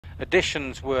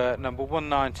Additions were number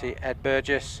 190 Ed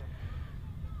Burgess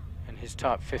in his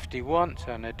Type 51,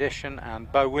 so an addition,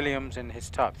 and Bo Williams in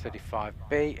his Type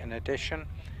 35B, an addition.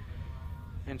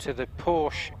 Into the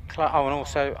Porsche, and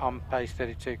also on page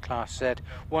 32 Class Z,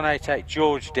 188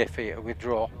 George Diffie, a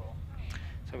withdraw.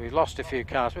 So we've lost a few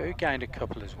cars, but we've gained a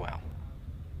couple as well.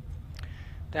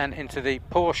 Then into the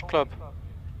Porsche Club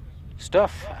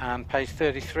stuff, and page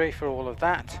 33 for all of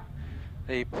that.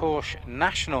 The Porsche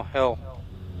National Hill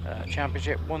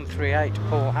Championship, 138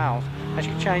 Paul Howes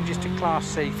actually changes to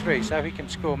Class C3, so if he can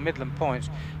score Midland points,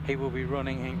 he will be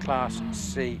running in Class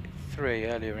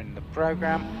C3 earlier in the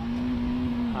programme.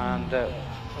 And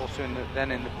also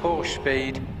then in the Porsche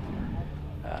Speed,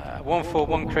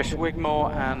 141 Chris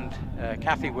Wigmore and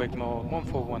Kathy Wigmore,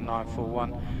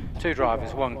 141941, 2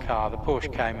 drivers, 1 car. The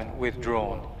Porsche Cayman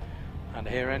withdrawn. And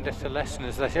here endeth the lesson,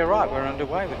 as they say. Right, we're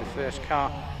underway with the first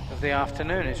car of the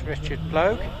afternoon. It's Richard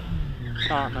Blogue,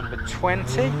 kart number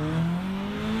 20. Let's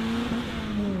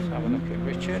have a look at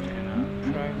Richard in our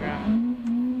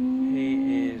programme.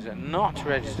 He is not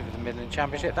registered for the Midland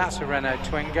Championship. That's a Renault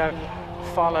Twingo,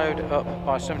 followed up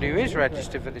by somebody who is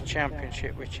registered for the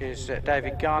Championship, which is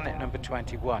David Garnett, number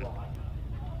 21.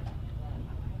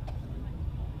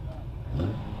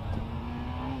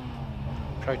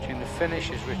 Approaching the finish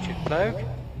is Richard Blogue.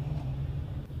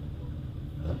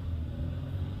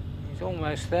 He's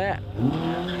almost there.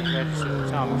 He's registered at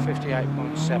the time of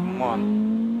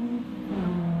 58.71.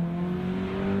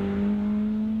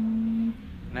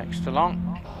 Next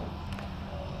along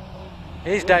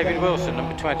is David Wilson,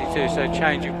 number 22, so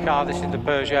change of car. This is the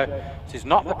Peugeot. This is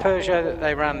not the Peugeot that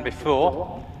they ran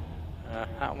before.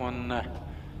 That one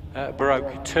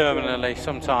broke terminally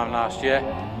sometime last year.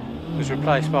 Was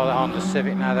replaced by the Honda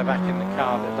Civic. Now they're back in the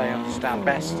car that they understand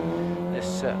best.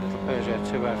 This little Peugeot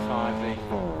 205,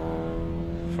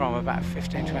 from about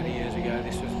 15-20 years ago.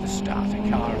 This was the starting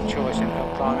car of choice in hill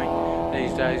climbing.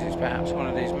 These days it's perhaps one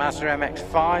of these Mazda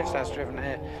MX-5s that's driven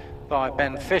here by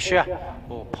Ben Fisher,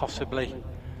 or possibly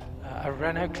a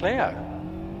Renault Clio.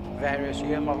 Various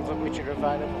year models of which are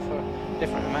available for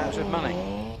different amounts of money.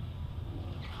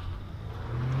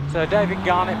 So David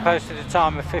Garnett posted a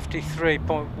time of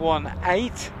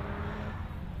 53.18.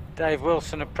 Dave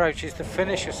Wilson approaches the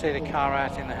finish. You'll see the car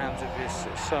out in the hands of his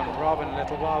son Rob in a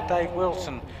little while. Dave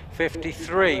Wilson,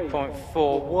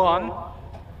 53.41.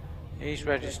 He's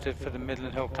registered for the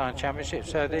Midland Hillclimb Championship,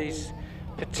 so these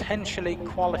potentially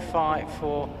qualify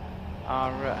for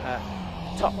our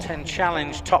top 10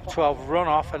 challenge, top 12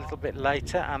 runoff a little bit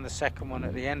later, and the second one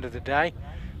at the end of the day,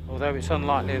 although it's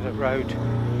unlikely that road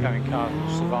going cars will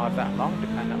survive that long,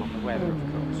 depending on the weather, of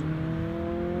course.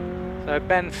 So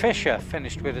Ben Fisher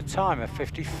finished with a time of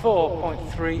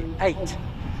 54.38.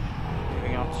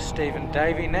 Moving on to Stephen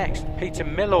Davey next. Peter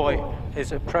Milloy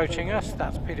is approaching us.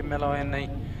 That's Peter Milloy in the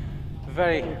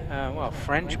very, well,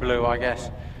 French blue, I guess.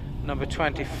 Number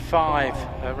 25,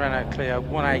 Renault Clio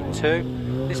 182.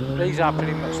 These are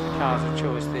pretty much the cars of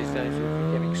choice these days if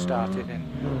you're getting started in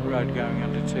road going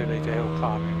under 2-litre hill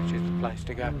climbing, which is the place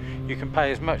to go. You can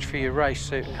pay as much for your race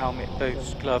suit, helmet,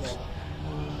 boots, gloves,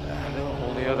 and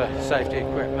all the other safety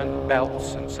equipment,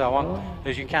 belts and so on,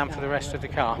 as you can for the rest of the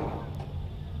car.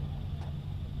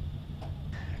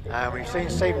 We've seen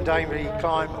Stephen Davey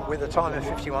climb with a time of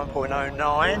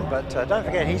 51.09, but don't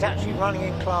forget he's actually running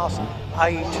in Class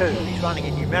A2. He's running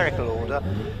in numerical order,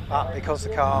 but because the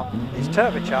car is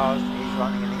turbocharged, he's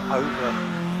running in the over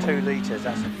 2 litres.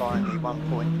 That's applying the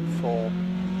 1.4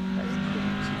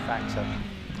 equivalency factor.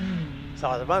 So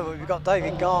at the moment we've got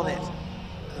David Garnett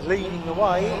leading the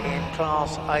way in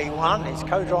Class A1. His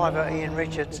co-driver Ian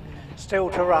Richards still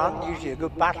to run. Usually a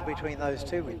good battle between those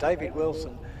two, with David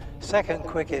Wilson second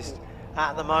quickest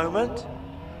at the moment.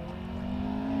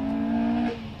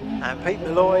 And Pete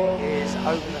Malloy is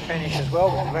over the finish as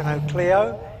well with Renault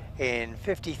Clio in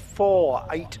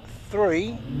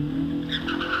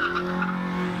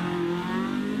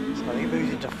 54.83. So he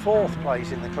moves into 4th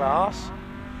place in the class.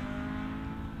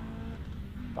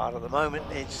 But at the moment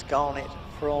it's Garnett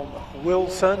from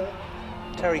Wilson.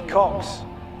 Terry Cox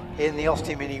in the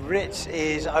Austin Mini Ritz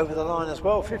is over the line as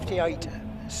well,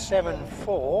 58.74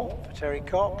 for Terry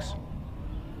Cox.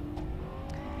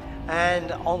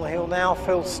 And on the hill now,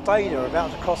 Phil Stader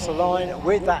about to cross the line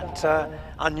with that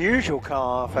unusual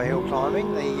car for hill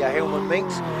climbing, the Hillman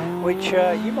Minx, which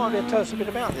you might be able to tell us a bit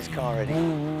about this car, Eddie.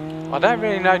 I don't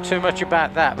really know too much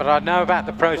about that, but I know about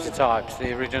the prototypes,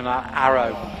 the original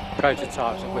Arrow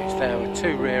prototypes, of which there were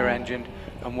 2 rear-engined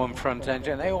and 1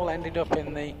 front-engine. They all ended up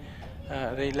in the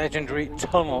legendary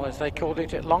tunnel, as they called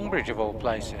it, at Longbridge of all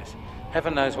places.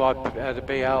 Heaven knows why the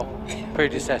BL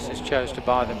predecessors chose to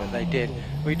buy them, but they did.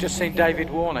 We've just seen David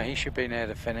Warner. He should be near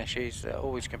the finish. He's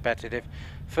always competitive.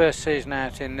 First season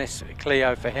out in this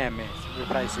Clio for him. It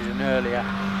replaces an earlier,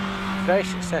 very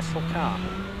successful car.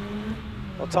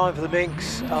 Well, time for the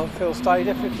Minx of Phil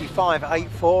Stader,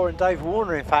 55.84, and Dave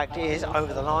Warner, in fact, is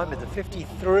over the line with the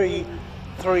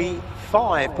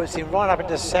 53.35. Puts him right up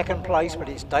into second place, but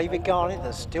it's David Garnett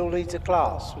that still leads the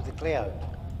class with the Clio.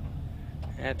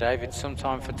 Yeah, David's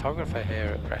sometime photographer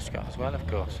here at Prescott as well, of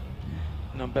course.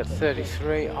 Number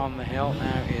 33 on the hill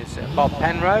now is Bob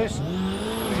Penrose.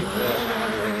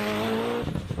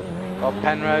 Bob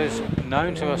Penrose,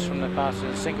 known to us from the past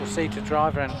as a single-seater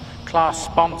driver and class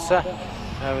sponsor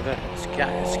with a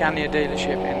Scania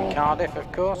dealership in Cardiff,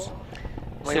 of course.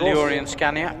 Silurian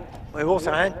Scania. We've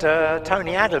also had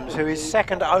Tony Adams, who is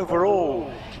second overall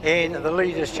in the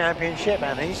Leaders' Championship,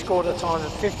 and he scored a time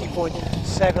of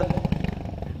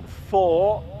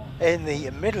 50.74 in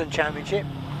the Midland Championship.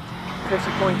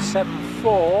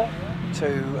 50.74 to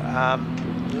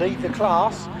lead the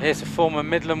class. Here's a former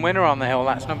Midland winner on the hill.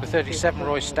 That's number 37,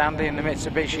 Roy Stanley, in the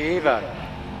Mitsubishi Evo.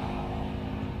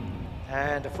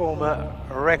 And a former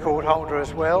record holder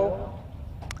as well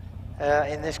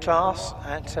in this class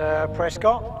at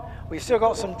Prescott. We've still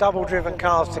got some double-driven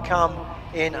cars to come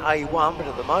in A1, but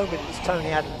at the moment it's Tony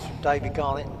Adams from David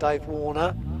Garnett and Dave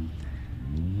Warner.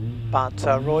 But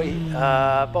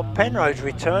Bob Penrose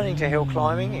returning to hill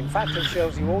climbing, in fact at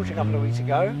Chelsea Walsh a couple of weeks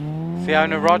ago.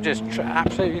 Fiona Rogers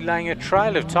absolutely laying a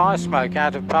trail of tyre smoke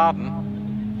out of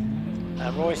Pardon.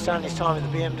 And Roy Stanley's time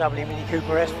with the BMW Mini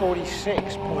Cooper S,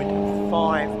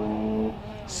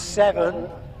 46.57,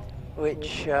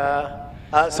 which,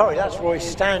 sorry, that's Roy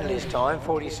Stanley's time,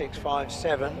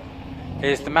 46.57.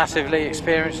 Here's the massively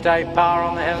experienced Dave Parr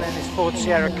on the hill in his Ford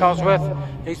Sierra Cosworth.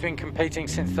 He's been competing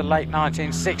since the late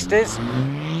 1960s.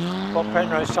 Bob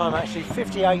Penrose time actually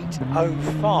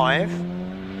 58.05.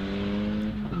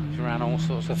 He's ran all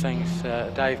sorts of things.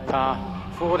 Dave Parr,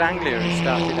 Ford Anglia he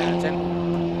started out in.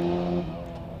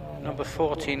 Number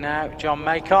 40 now, John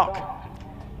Maycock.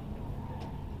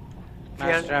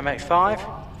 Mazda MX-5.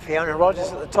 Fiona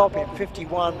Rogers at the top in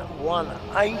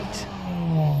 51.18.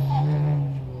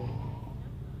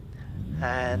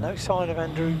 And no sign of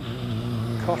Andrew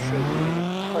Cottrell,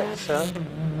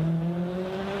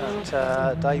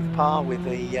 and Dave Parr with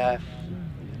the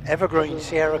evergreen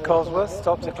Sierra Cosworth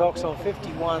stops the clocks on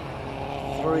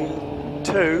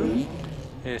 51.32.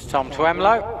 Here's Tom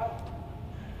Twemlow.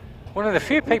 One of the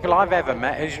few people I've ever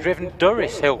met who's driven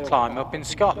Durris hill climb up in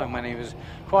Scotland when he was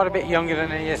quite a bit younger than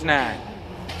he is now.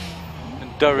 And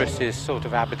Durris is sort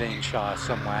of Aberdeenshire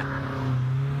somewhere.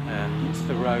 It's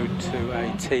the road to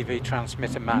a TV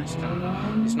transmitter mast,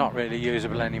 and it's not really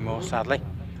usable anymore, sadly.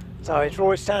 So it's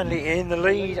Roy Stanley in the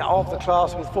lead of the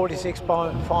class with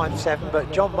 46.57, but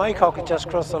John Maycock had just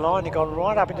crossed the line and gone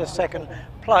right up into second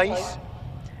place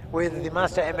with the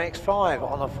Mazda MX-5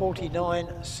 on a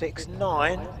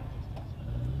 49.69.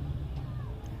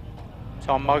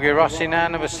 Tom Mogirossi now,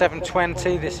 number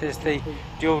 720. This is the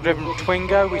dual-driven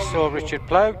Twingo. We saw Richard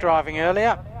Plogue driving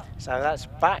earlier. So that's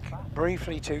back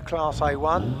briefly to Class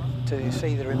A1 to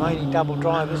see the remaining double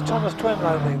drivers. Thomas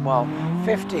Twemlow, meanwhile,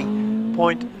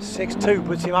 50.62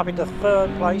 puts him up into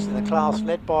third place in the class,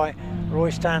 led by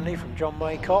Roy Stanley from John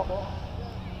Maycock.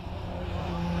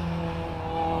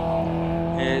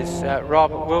 Here's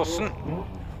Rob Wilson.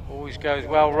 Always goes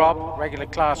well, Rob. Regular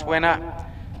class winner.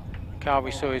 The car we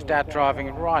saw his dad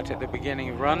driving right at the beginning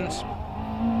of runs.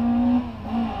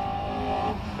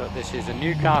 But this is a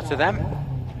new car to them.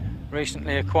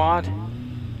 Recently acquired.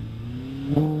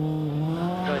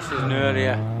 This is an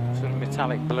earlier sort of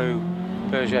metallic blue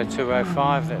Peugeot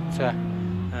 205 that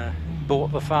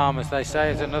bought the farm, as they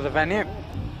say, at another venue.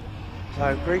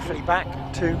 So briefly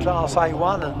back to Class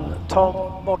A1 and Tom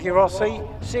Mogirossi,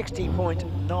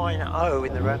 60.90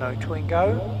 in the Renault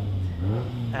Twingo.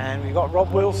 And we've got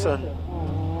Rob Wilson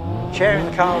sharing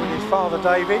the car with his father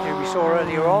David, who we saw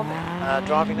earlier on,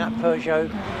 driving that Peugeot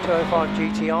 205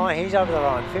 GTI. He's over the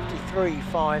line,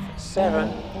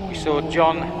 53.57. We saw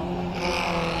John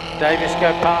Davis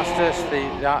go past us, the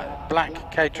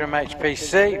black Caterham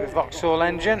HPC with Vauxhall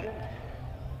engine.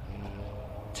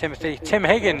 Tim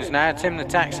Higgins now, Tim the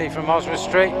taxi from Oswald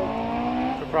Street,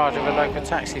 proprietor of a local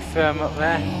taxi firm up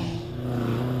there.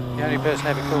 The only person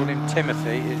ever called him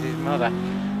Timothy is his mother,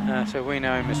 so we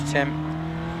know him as Tim.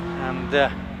 And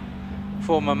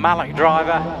former Mallock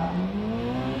driver.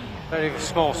 Very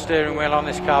small steering wheel on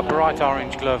this car, bright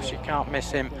orange gloves. You can't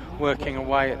miss him working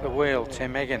away at the wheel,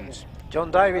 Tim Higgins.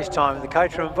 John Davis time with the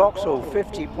Caterham Vauxhall,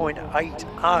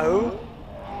 50.80.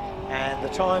 And the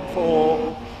time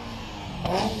for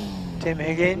Tim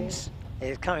Higgins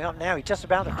is coming up now. He's just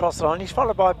about to cross the line. He's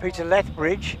followed by Peter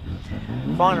Lethbridge,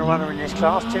 final runner in this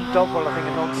class. Tim Dodwell, I think,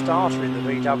 a non-starter in the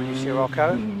VW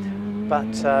Sirocco.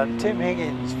 But Tim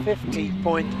Higgins,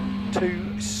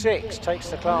 50.26,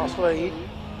 takes the class lead.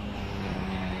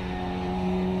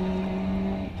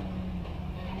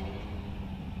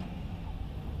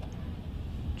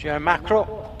 Joe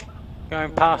Mackerel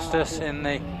going past us in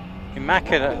the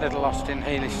immaculate little Austin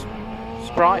Healey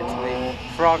Sprite, the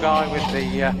frog eye with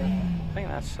the, I think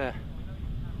that's, I'm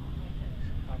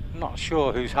not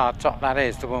sure whose hard top that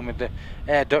is, the one with the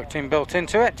air ducting built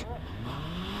into it.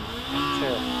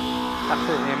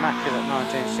 Absolutely immaculate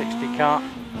 1960 car.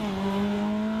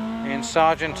 Ian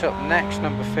Sargent up next,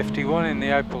 number 51 in the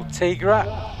Opel Tigra.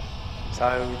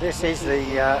 So this is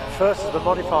the first of the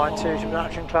modified series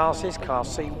production classes,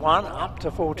 Class C1 up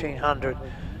to 1400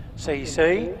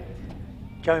 cc.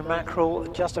 Joe Mackerel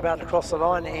just about to cross the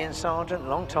line. Ian Sargent,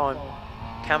 long time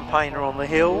campaigner on the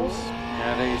hills.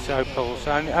 Yeah, these Opels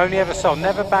only ever sold,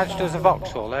 never badged as a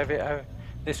Vauxhall.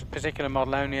 This particular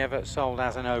model only ever sold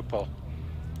as an Opel.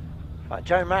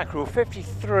 Joe Mackerel,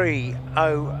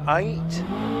 53.08.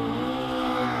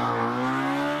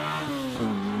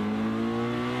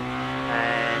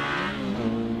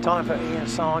 And time for Ian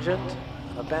Sargent,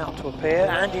 about to appear.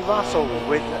 Andy Russell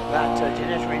with that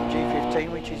Ginetta G15,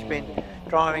 which he's been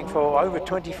driving for over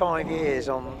 25 years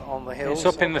on the hills.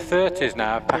 It's up in the 30s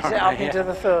now, apparently. Is it up into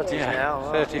the 30s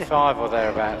now? 35 or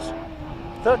thereabouts.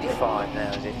 35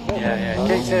 now, is it?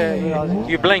 Yeah.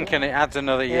 You blink and it adds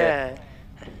another year. Yeah.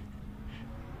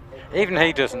 Even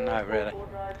he doesn't know, really.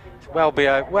 It's well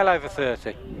over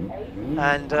 30.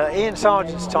 And Ian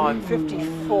Sargent's time,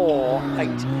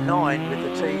 54.89 with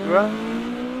the Tigra.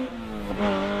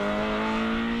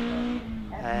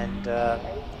 And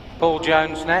Paul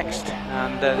Jones next,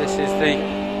 and this is the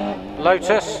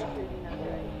Lotus.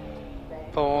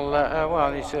 Paul,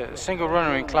 well, he's a single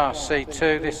runner in Class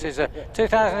C2. This is a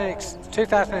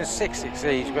 2006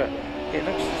 Exige, but it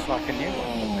looks just like a new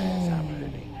one. It's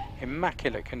absolutely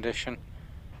immaculate condition.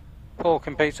 Paul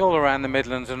competes all around the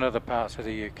Midlands and other parts of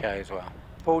the UK as well.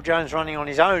 Paul Jones running on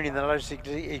his own in the Lotus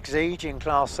Exige in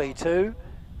Class C2,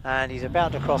 and he's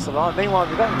about to cross the line. Meanwhile,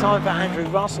 we've got time for Andrew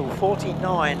Russell,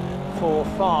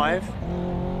 49.45.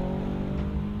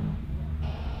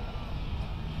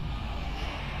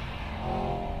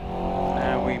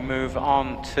 Now we move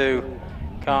on to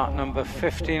kart number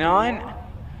 59.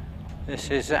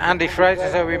 This is Andy Fraser,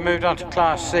 so we moved on to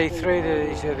Class C3.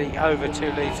 These are the over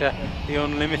 2 litre, the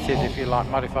unlimited, if you like,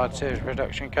 modified series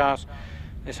production cars.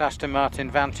 This Aston Martin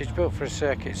Vantage, built for a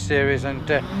circuit series and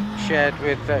shared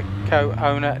with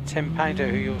co-owner Tim Painter,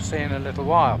 who you'll see in a little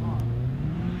while.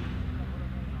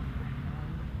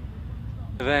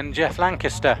 Then Jeff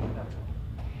Lancaster.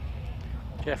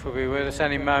 Jeff will be with us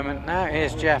any moment now.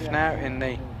 Here's Jeff now in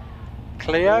the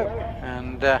Clio,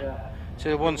 and it's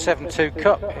a 172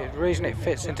 Cup. The reason it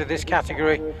fits into this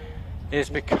category is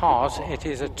because it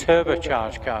is a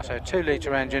turbocharged car, so a 2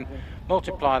 litre engine,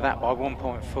 multiply that by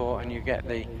 1.4 and you get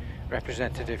the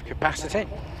representative capacity.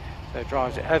 So it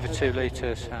drives it over 2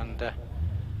 litres, and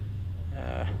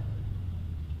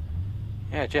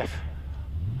yeah, Jeff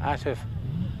out of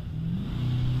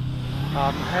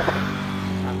pardon,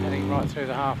 I'm heading right through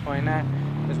the halfway now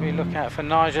as we look out for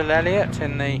Nigel Elliott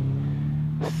in the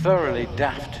thoroughly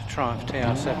daft Triumph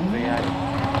TR7 V8,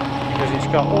 because it's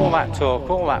got all that torque,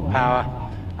 all that power,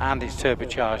 and it's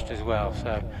turbocharged as well.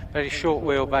 So very short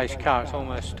wheelbase car. It's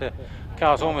almost the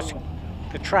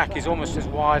track is almost as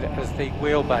wide as the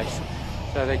wheelbase.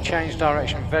 So they change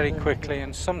direction very quickly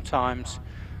and sometimes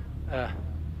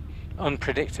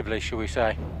unpredictably, shall we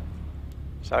say.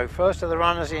 So first of the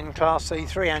runners in Class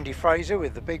C3, Andy Fraser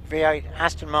with the big V8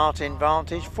 Aston Martin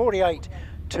Vantage,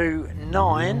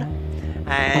 48.29,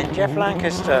 and Jeff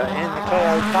Lancaster in the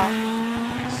Clio Cup,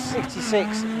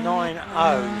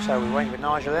 66.90. So we wait with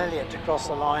Nigel Elliott to cross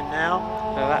the line now.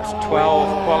 So that's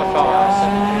 12 qualifiers.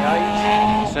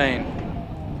 78.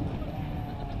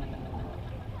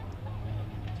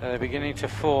 So they're beginning to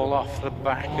fall off the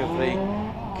back of the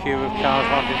queue of cars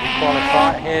wanting to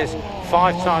qualify. Here's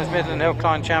 5 times Midland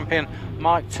Hillclimb champion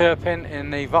Mike Turpin in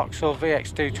the Vauxhall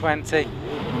VX220,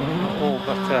 all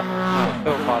but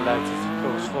built by Lotus, of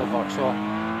course, for Vauxhall,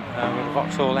 with a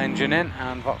Vauxhall engine in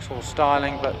and Vauxhall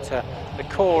styling, but the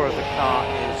core of the car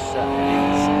is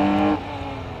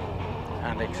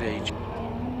and Exige.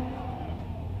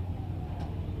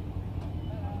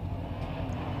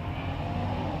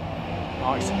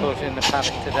 Mike's supported in the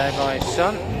paddock today by his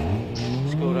son.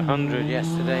 Scored 100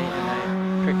 yesterday in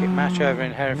a cricket match over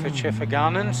in Herefordshire for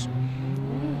Garnons.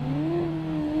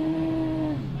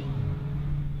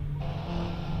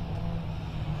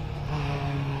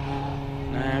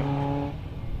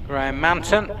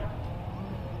 Manton,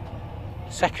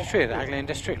 secretary of the Hagley and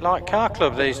District Light Car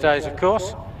Club these days, of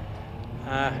course.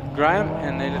 Graham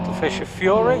in the Little Fisher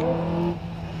Fury.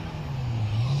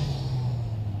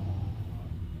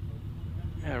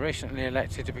 Recently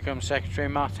elected to become secretary.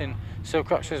 Martin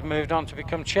Silcox has moved on to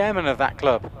become chairman of that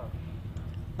club.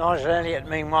 Nigel Elliott,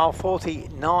 meanwhile,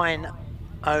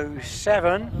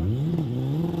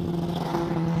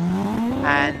 49.07.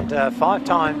 And 5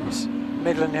 times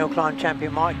Midland Hillclimb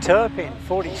champion Mike Turpin,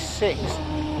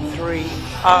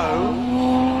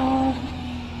 46.30.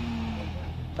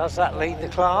 Does that lead the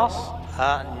class?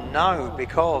 No,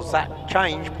 because that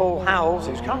changed. Paul Howells,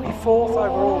 who's currently 4th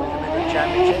overall in the Midland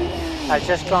Championship, has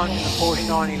just climbed in the Porsche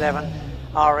 911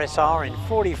 RSR in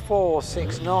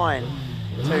 44.69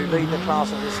 to lead the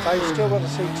class at this stage. Still got to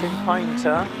see Tim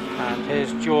Painter. And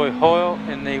here's Joy Hoyle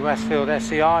in the Westfield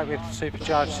SEI with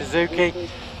supercharged Suzuki,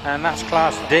 and that's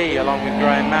Class D along with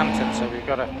Graham Manton. So we've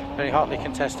got a very hotly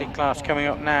contested class coming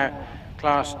up now,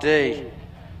 Class D.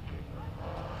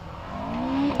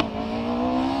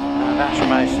 And Ash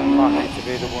Mason likely to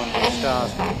be the one who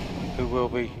stars, who will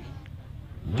be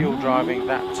dual driving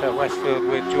that Westfield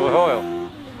with Joy Hoyle.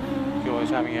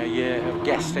 Joy's having a year of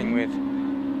guesting with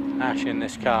Ash in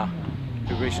this car,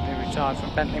 who recently retired from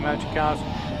Bentley Motor Cars,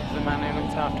 the man who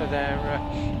looked after their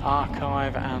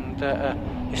archive and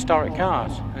historic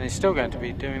cars, and he's still going to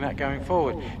be doing that going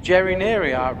forward. Jerry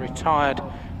Neary, our retired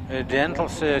dental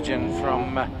surgeon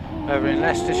from over in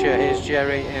Leicestershire. Here's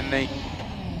Jerry in the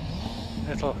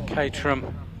little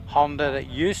Caterham Honda that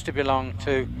used to belong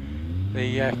to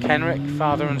the Kenrick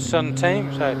father and son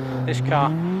team. So this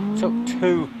car took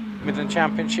 2 Midland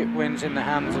Championship wins in the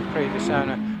hands of previous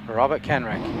owner Robert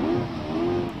Kenrick.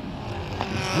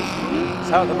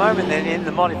 So at the moment then, in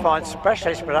the modified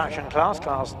specialist production class,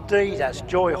 Class D, that's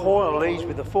Joy Hoyle leads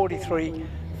with the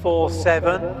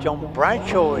 43.47. John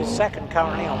Bradshaw is second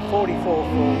currently on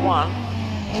 44.41.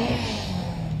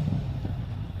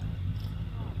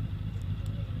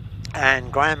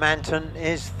 And Graham Manton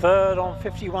is third on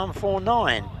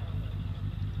 51.49.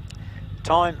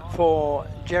 Time for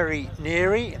Jerry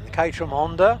Neary in the Caterham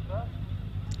Honda.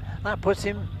 That puts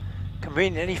him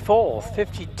conveniently 4th,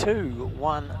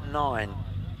 52.19.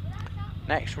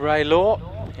 Next, Ray Law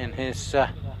in his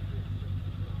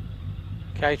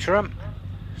Caterham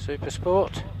Super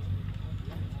Sport.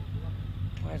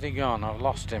 Where's he gone? I've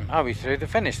lost him. Oh, he's through the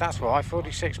finish, that's why.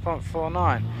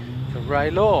 46.49 for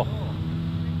Ray Law.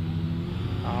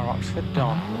 Our Oxford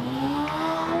Don.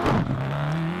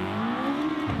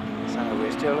 So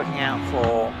we're still looking out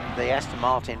for the Aston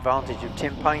Martin Vantage of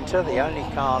Tim Painter, the only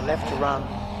car left to run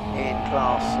in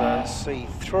Class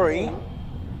C3.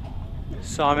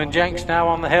 Simon Jenks now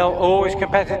on the hill, always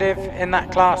competitive in that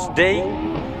Class D.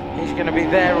 He's going to be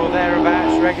there or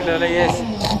thereabouts, regularly is,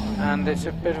 and it's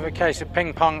a bit of a case of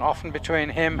ping pong often between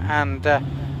him and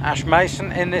Ash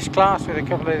Mason in this class, with a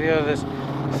couple of the others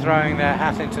throwing their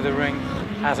hat into the ring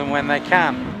as and when they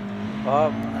can.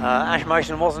 Well, Ash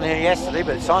Mason wasn't here yesterday,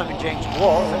 but Simon Jenks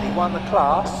was, and he won the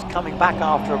class, coming back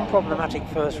after a problematic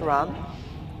first run.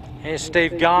 Here's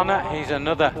Steve Garnett, he's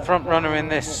another front runner in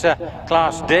this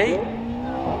Class D.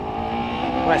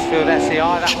 Westfield SEI,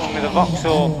 that one with a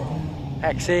Vauxhall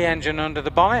XE engine under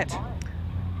the bonnet.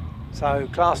 So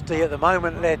Class D at the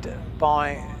moment led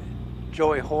by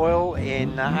Joy Hoyle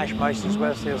in Ash Mason's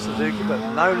Westfield Suzuki,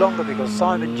 but no longer, because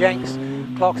Simon Jenks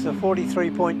clocks the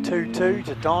 43.22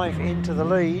 to dive into the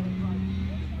lead.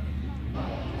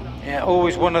 Yeah,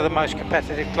 always one of the most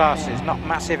competitive classes, not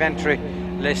massive entry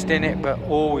list in it, but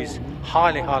always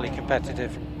highly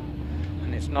competitive,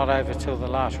 and it's not over till the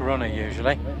last runner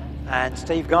usually. And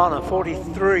Steve Garner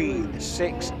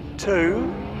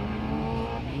 43.62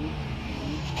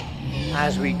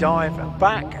 as we dive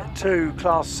back to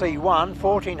Class C1,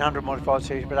 1400 modified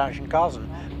series production cars, and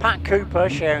Pat Cooper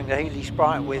sharing the Healy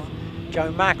Sprite with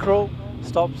Joe Mackerel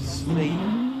stops the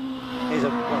he's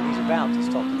about to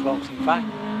stop the clocks in fact,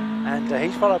 and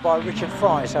he's followed by Richard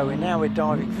Fry. So we're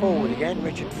diving forward again.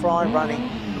 Richard Fry running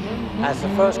as the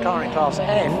first car in Class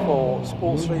F for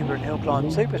Sports Lever and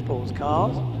Hillclimb Super Sports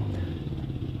cars.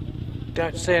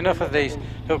 Don't see enough of these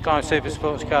Hillclimb Super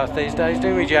Sports cars these days,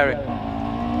 do we, Jerry?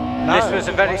 No, this was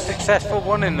a very successful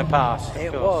one in the past.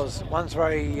 It was once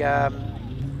very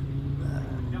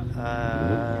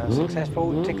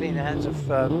successful, particularly in the hands of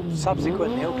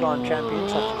subsequent Hillclimb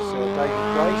champions such as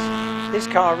David Grace. This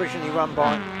car originally run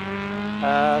by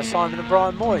Simon and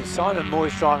Brian Moyes. Simon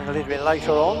Moyes driving a little bit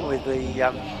later on with the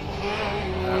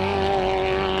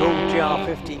Gould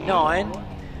GR59.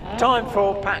 Time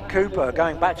for Pat Cooper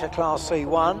going back to Class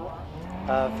C1,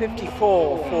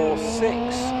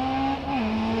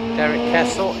 54.46. Derek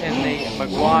Kessell in the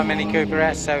Maguire Mini Cooper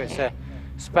S, so it's a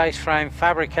space frame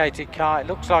fabricated car. It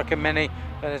looks like a Mini,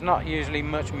 but there's not usually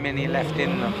much Mini left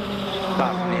in them,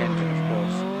 apart from the engine, of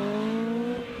course.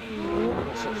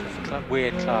 All sorts of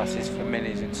weird classes for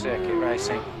Minis in circuit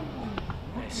racing.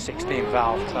 16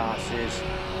 valve classes,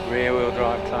 rear wheel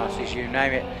drive classes, you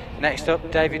name it. Next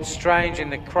up, David Strange in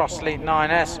the Crossley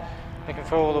 9S, looking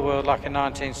for all the world like a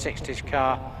 1960s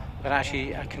car, but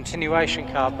actually a continuation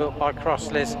car built by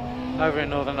Crossleys over in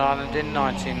Northern Ireland in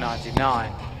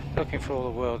 1999. Looking for all the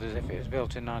world as if it was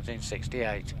built in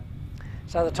 1968.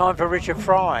 So the time for Richard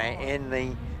Fry in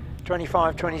the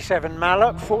 25-27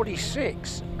 Mallock,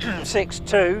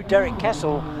 46.62. Derek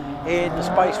Kessell in the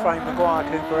space frame Maguire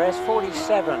Cooper S,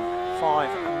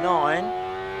 47.59.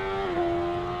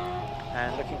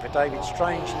 And looking for David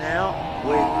Strange now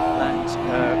with that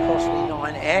Crossley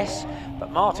 9S.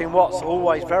 But Martin Watts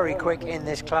always very quick in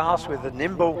this class with the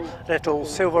nimble little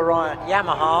Silver Riot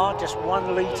Yamaha, just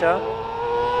 1 litre.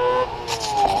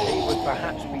 He would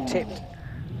perhaps be tipped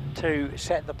to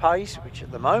set the pace, which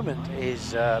at the moment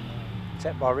is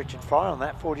set by Richard Fry on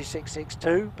that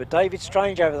 46.62, but David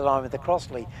Strange over the line with the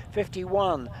Crossley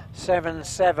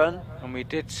 51.77. And we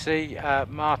did see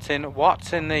Martin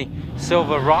Watts in the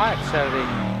Silver Riot, so the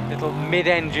little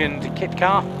mid-engined kit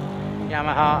car,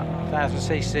 Yamaha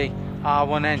 1000cc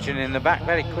R1 engine in the back,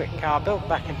 very quick car, built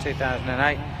back in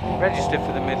 2008, registered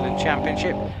for the Midland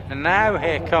Championship. And now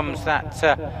here comes that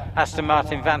Aston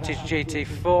Martin Vantage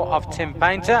GT4 of Tim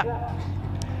Painter.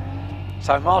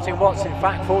 So Martin Watts, in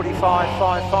fact,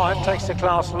 45.55, takes the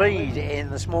class lead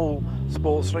in the small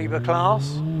sports sleeper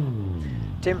class.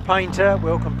 Tim Painter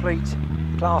will complete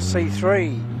class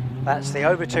C3. That's the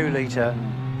over 2 litre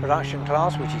production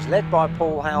class, which is led by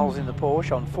Paul Howells in the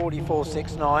Porsche on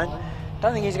 44.69.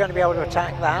 Don't think he's going to be able to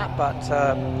attack that, but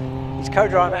his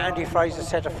co-driver Andy Fraser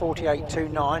set a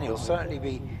 48.29. He'll certainly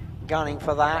be gunning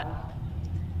for that,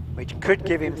 which could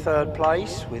give him 3rd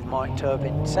place, with Mike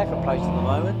Turpin 2nd place at the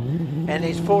moment. And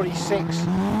he's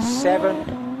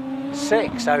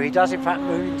 46.76. So he does in fact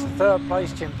move into 3rd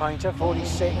place, Tim Painter,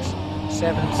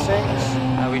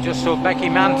 46.76. We just saw Becky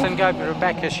Manton go, but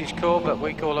Rebecca she's called, but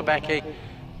we call her Becky.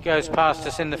 Goes past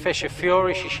us in the Fisher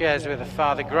Fury. She shares with her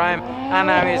father Graham. And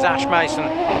now here's Ash Mason,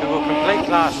 who will complete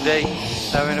Class D.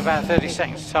 So in about 30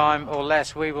 seconds time or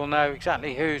less, we will know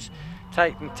exactly who's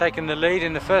taken the lead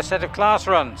in the first set of class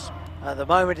runs. At the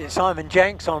moment it's Simon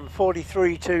Jenks on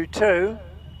 43.22.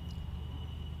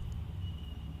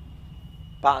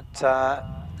 But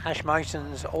Ash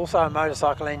Mason's also a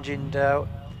motorcycle engined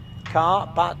car,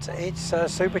 but it's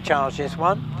supercharged, this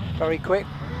one. Very quick.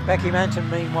 Becky Manton,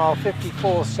 meanwhile,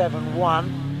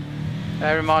 54.71.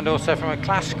 Bear in mind also from a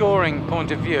class scoring point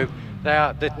of view,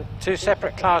 the 2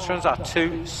 separate class runs are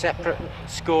 2 separate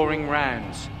scoring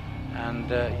rounds. And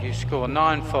you score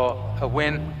 9 for a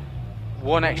win,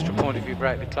 1 extra point if you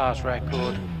break the class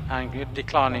record, and you're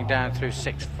declining down through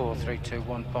 6, 4, 3, 2,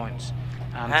 1 points.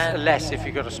 And less if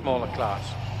you've got a smaller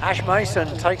class. Ash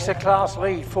Mason takes a class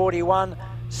lead,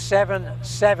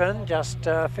 41.77, just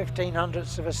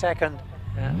 1500ths of a second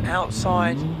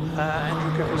outside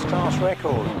Andrew Griffith's class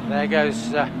record. There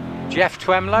goes Jeff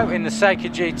Twemlow in the Seika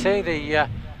GT, the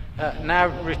now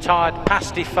retired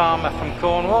pasty farmer from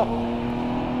Cornwall.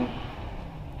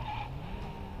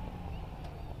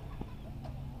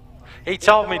 He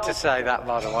told me to say that,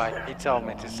 by the way. He told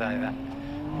me to say that.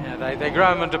 Yeah, they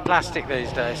grow them under plastic these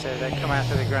days, so they come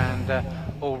out of the ground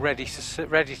all ready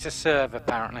to serve,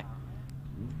 apparently.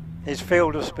 His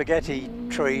field of spaghetti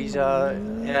trees are...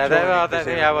 Yeah,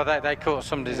 they caught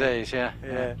some disease, yeah.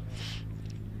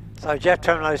 So Jeff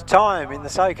Twemlow's time in the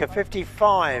Seika,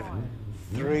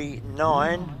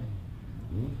 55.39.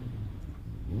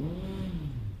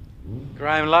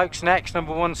 Graham Lokes next,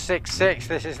 number 166.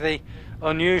 This is the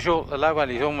unusual, well,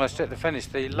 he's almost at the finish,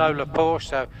 the Lola Porsche.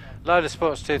 So Lola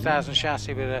Sports 2000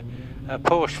 chassis with a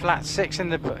Porsche flat 6 in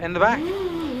the back.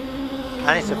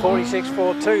 And it's a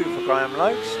 46.42 for Graham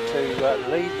Lokes to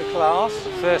lead the class.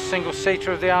 First single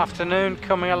seater of the afternoon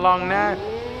coming along now.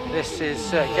 This is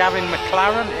Gavin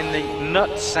McLaren in the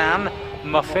Nut San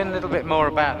Muffin. A little bit more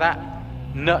about that.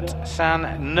 Nut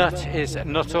San. Nut is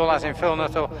Nuttall, as in Phil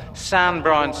Nuttall. San,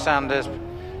 Brian Sanders.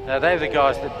 They're the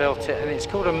guys that built it, and it's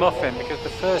called a muffin because the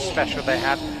first special they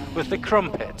had was the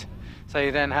crumpet. So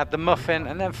you then had the muffin,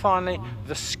 and then finally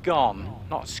the scone.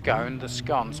 Not scone, the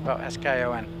scone, spelled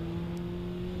S-K-O-N.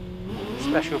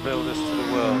 Special builders to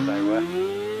the world they were.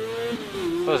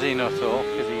 Fuzzy Nuttall,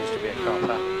 because he used to be a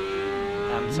copper,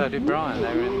 and so did Brian.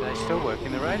 They still work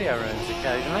in the radio rooms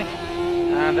occasionally.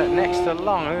 And next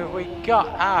along, who have we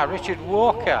got? Richard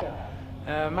Walker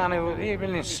man who will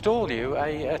even install you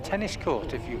a tennis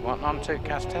court if you want, on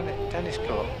two-cast tennis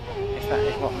court, if that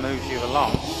is what moves you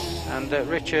along. And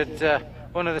Richard,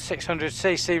 one of the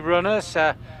 600cc runners,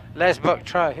 Les Buck,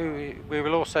 who we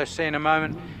will also see in a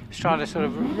moment, is trying to sort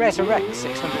of resurrect the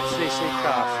 600cc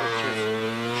class, which has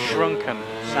shrunken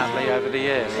sadly over the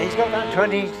years. He's got about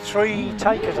 23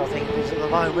 takers, I think it is, at the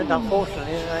moment.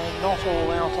 Unfortunately, they're not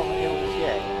all out on the hills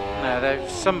yet. No,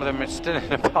 some of them are still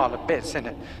in a pile of bits in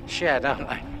a shed, aren't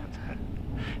they?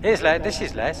 Here's Les. This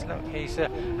is Les. Look, he's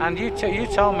and you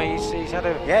told me he's had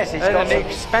an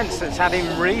expense that's had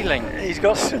him reeling. He's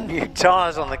got some new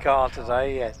tyres on the car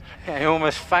today. Yes. Yeah, he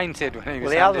almost fainted when he was.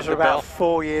 Well, the others were about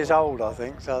 4 years old, I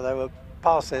think, so they were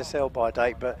past their sell-by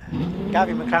date. But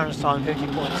Gavin McLaren's time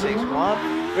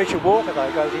 50.61. Richard Walker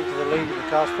though goes into the lead of the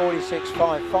class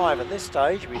 46.55 at this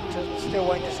stage. We're still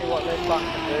waiting to see what Les Buck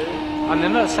can do. And the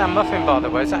Nutsan Muffin, by the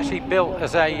way, is actually built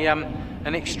as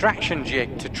an extraction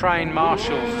jig to train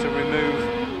marshals to remove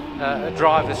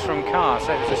drivers from cars.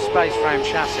 So it was a space frame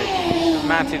chassis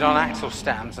mounted on axle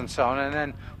stands and so on. And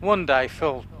then one day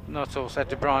Phil Nuttall said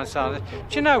to Brian Sanders,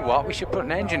 "Do you know what? We should put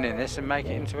an engine in this and make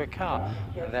it into a car."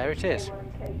 And there it is.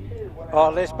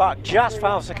 Well, Les Buck just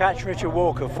fails to catch Richard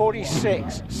Walker,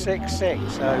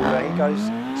 46.66. So he goes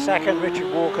second.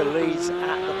 Richard Walker leads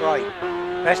at the break.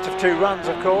 Best of two runs,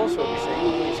 of course. We'll be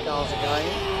seeing these cars again.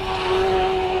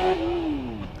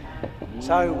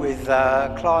 So with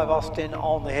Clive Austin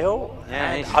on the hill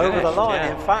and over the line,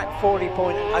 in fact,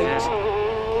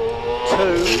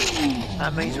 40.82.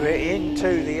 That means we're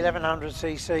into the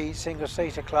 1100cc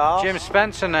single-seater class. Jim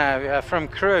Spencer now from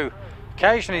Crewe.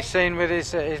 Occasionally seen with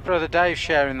his brother Dave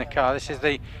sharing the car. This is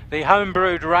the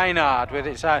home-brewed Reynard with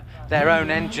its their own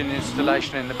engine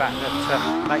installation in the back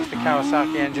that makes the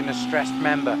Kawasaki engine a stressed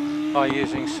member by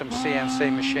using some CNC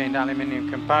machined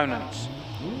aluminium components.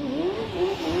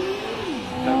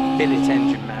 Billet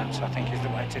engine mounts, I think, is the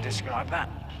way to describe that.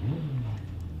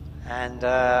 And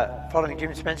following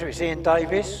Jim Spencer, it's Ian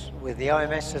Davis with the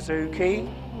OMS Suzuki.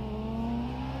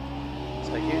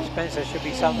 So Jim Spencer should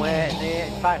be somewhere near,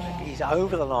 in fact he's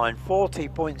over the line,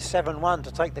 40.71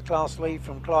 to take the class lead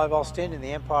from Clive Austin in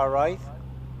the Empire Wraith.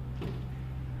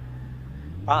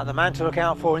 But the man to look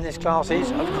out for in this class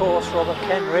is, of course, Robert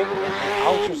Kenrick in the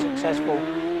ultra successful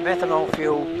methanol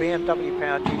fueled BMW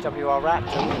powered GWR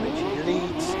Raptor, which he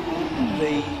leads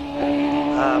the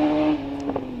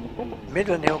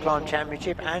Midland Hillclimb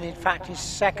Championship, and in fact his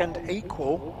second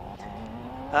equal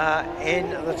in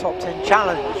the top 10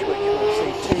 challenge, which we'll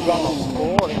see two runoffs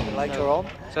for a little bit later on.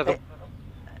 So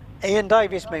Ian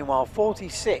Davis, meanwhile,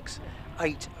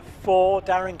 46.84.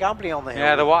 Darren Gumbley on the hill.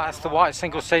 Yeah, that's the white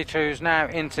single-seater who's now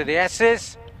into the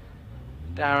S's.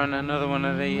 Darren, another one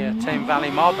of the Team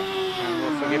Valley mob, and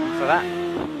we'll forgive him for that.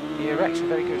 He erects a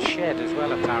very good shed as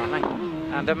well, apparently.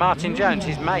 And Martin Jones,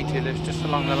 his mate, who lives just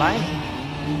along the lane.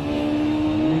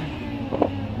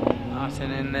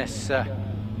 Martin in this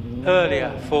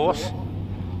earlier Force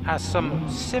has some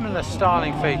similar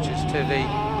styling features to the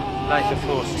later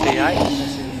Force T8.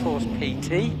 This is a Force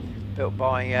PT, built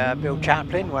by Bill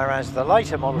Chaplin, whereas the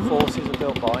later model Forces are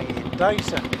built by Ian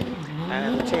Dyson.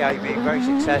 And the T8 being very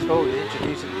successful, it was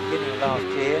introduced at the beginning of last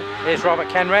year. Here's Robert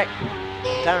Kenrick.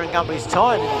 Darren Gumbley's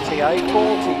time in the T8,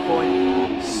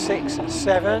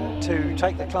 40.67 to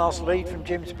take the class lead from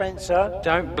Jim Spencer.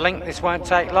 Don't blink, this won't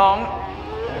take long.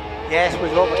 Yes,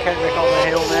 with Robert Kenrick on the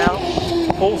hill now.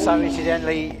 Also,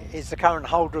 incidentally, is the current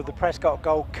holder of the Prescott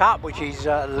Gold Cup, which he's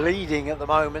leading at the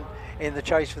moment in the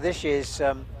chase for this year's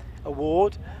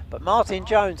award. But Martin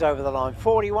Jones over the line,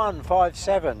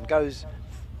 41.57, goes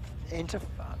into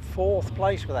fourth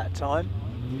place with that time.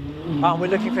 And we're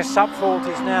looking for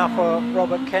sub-40s now for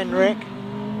Robert Kenrick.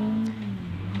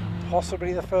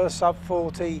 Possibly the first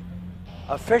sub-40,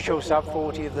 official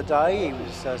sub-40 of the day. He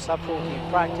was sub-40 in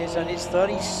practice, and it's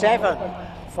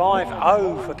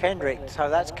 37.50 for Kenrick. So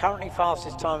that's currently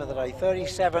fastest time of the day,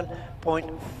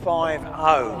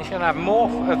 37.50. He's going to have more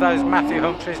of those Matthew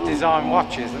Humphries design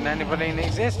watches than anybody in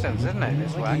existence, isn't it,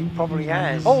 this way? He probably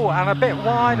has. Oh, and a bit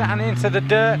wide and into the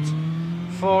dirt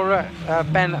for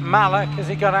Ben Mallock. As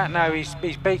he got out now,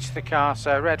 he's beached the car,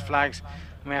 so red flags,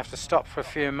 and we have to stop for a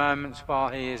few moments while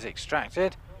he is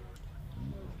extracted.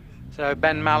 So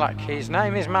Ben Mallock, his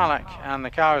name is Mallock, and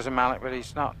the car is a Mallock, but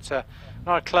he's not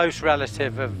a close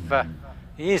relative of,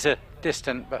 he is a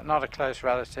distant, but not a close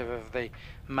relative of the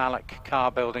Mallock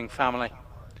car building family.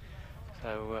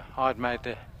 So I'd made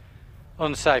the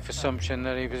unsafe assumption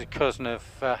that he was a cousin of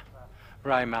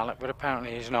Ray Mallock, but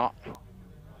apparently he's not.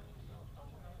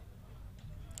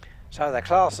 So the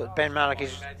class that Ben Mallock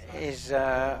is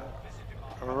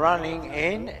running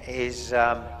in is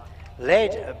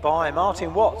led by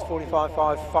Martin Watts,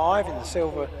 45.55 in the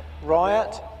Silver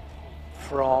Riot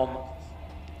from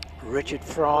Richard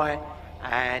Fry,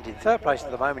 and in third place at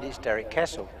the moment is Derek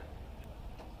Kessell.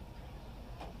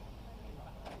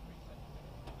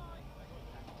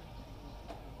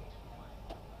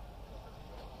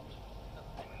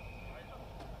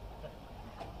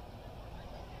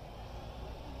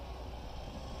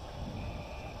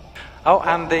 Oh,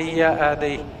 and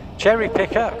the cherry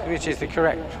picker, which is the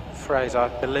correct phrase, I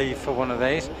believe, for one of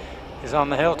these, is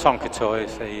on the hill. Tonka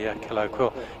Toys, the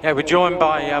colloquial. Yeah, we're joined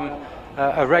by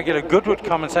a regular Goodwood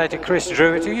commentator, Chris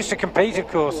Druitt, who used to compete, of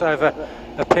course, over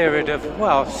a period of,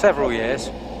 well, several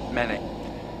years, many.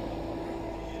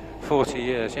 40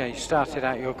 years, yeah. You started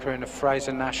out your career in a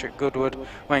Fraser Nash at Goodwood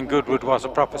when Goodwood was a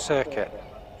proper circuit.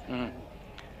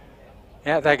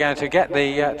 Yeah, they're going to get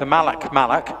the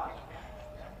Mallock.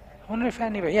 I wonder if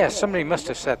anybody, yes, somebody must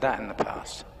have said that in the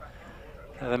past.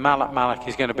 The Mallock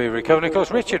is going to be recovered. Of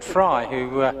course, Richard Fry,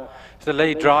 who is the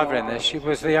lead driver in this, she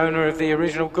was the owner of the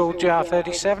original Gould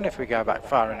GR37, if we go back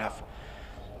far enough.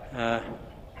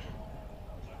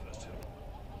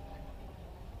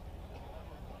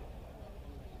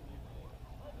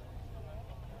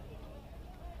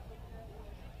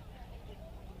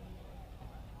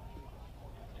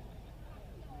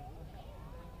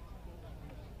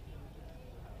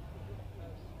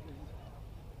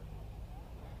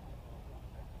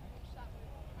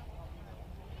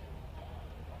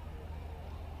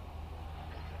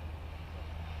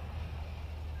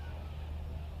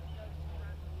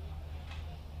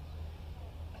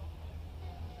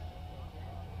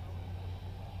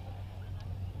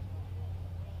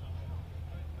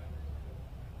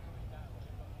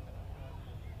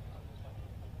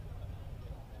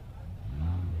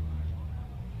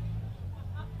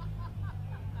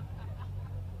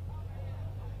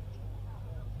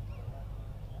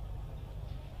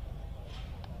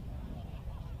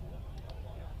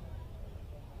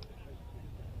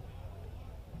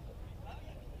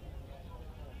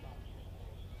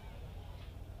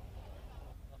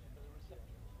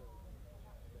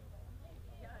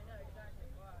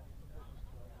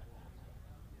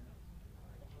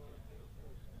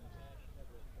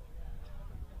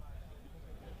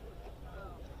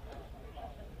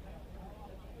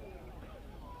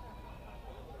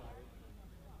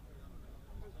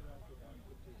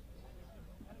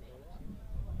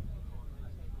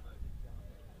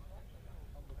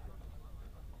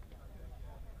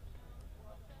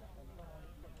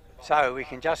 So we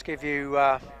can just give you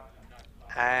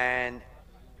an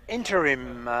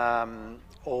interim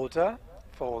order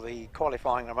for the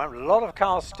qualifying at the moment. A lot of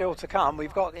cars still to come.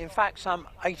 We've got, in fact, some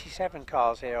 87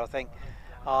 cars here, I think,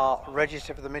 are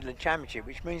registered for the Midland Championship,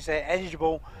 which means they're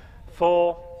eligible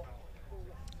for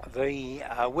the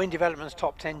Wind Development's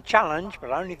Top 10 Challenge, but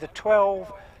only the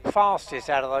 12 fastest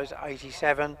out of those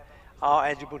 87 are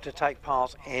eligible to take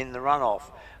part in the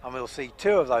runoff. And we'll see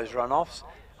two of those runoffs,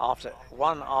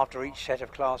 one after each set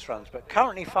of class runs. But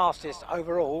currently fastest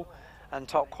overall and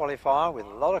top qualifier, with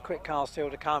a lot of quick cars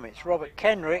still to come, it's Robert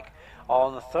Kenrick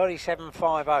on the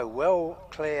 37.50, well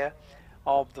clear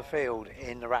of the field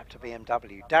in the Raptor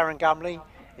BMW. Darren Gumbley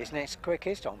is next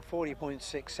quickest on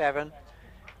 40.67,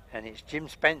 and it's Jim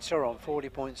Spencer on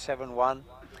 40.71.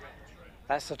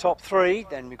 That's the top three.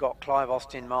 Then we've got Clive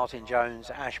Austin, Martin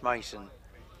Jones, Ash Mason,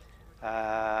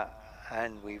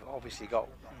 and we've obviously got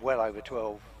well over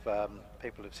 12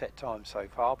 people have set times so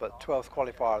far, but 12th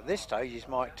qualifier at this stage is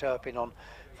Mike Turpin on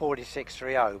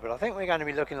 46.30. But I think we're going to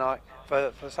be looking like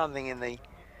for something in the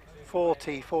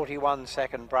 40-41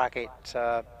 second bracket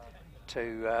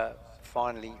to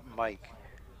finally make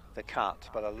the cut.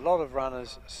 But a lot of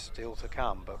runners still to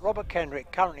come. But Robert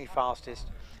Kendrick currently fastest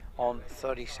on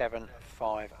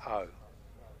 37.50.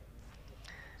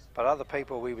 But other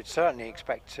people we would certainly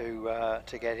expect to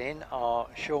get in are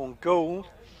Sean Gould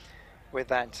with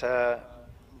that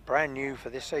brand new for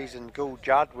this season Gould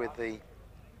Judd with the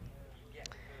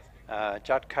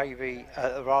Judd KV,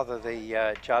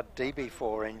 the Judd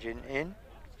DB4 engine in,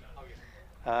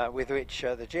 with which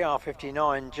the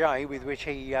GR59J, with which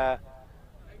he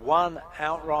won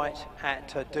outright at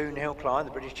Doon Hillclimb,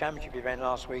 the British Championship event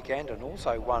last weekend, and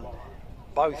also won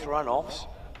both runoffs.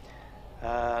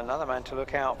 Another man to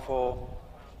look out for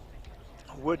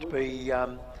would be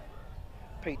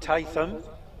Pete Tatham,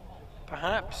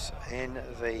 perhaps, in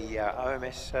the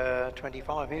OMS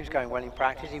 25. He was going well in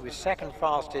practice. He was second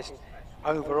fastest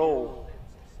overall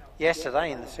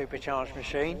yesterday in the supercharged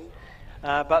machine.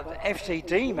 But the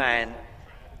FTD man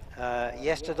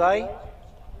yesterday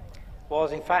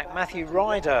was in fact Matthew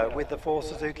Ryder with the Ford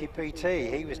Suzuki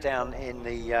PT. He was down in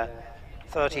the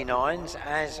 39s,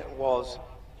 as was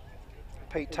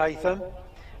Pete Tatham.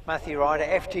 Matthew Ryder,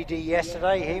 FTD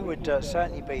yesterday, he would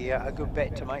certainly be a good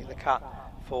bet to make the cut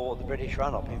for the British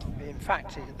run-off. In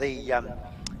fact, the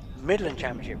Midland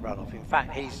Championship run-off. In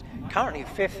fact, he's currently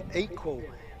 5th equal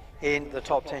in the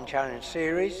top 10 Challenge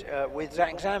Series with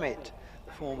Zach Zammit,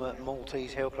 the former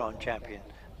Maltese hill climb champion.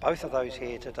 Both of those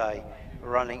here today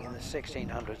running in the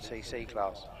 1600cc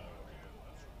class.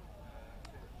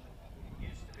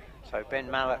 So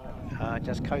Ben Mallock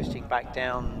just coasting back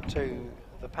down to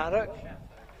the paddock.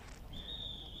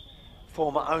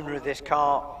 Former owner of this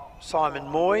car, Simon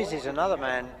Moyes, is another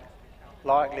man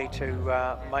likely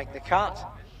to make the cut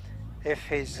if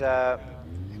his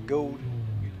Gould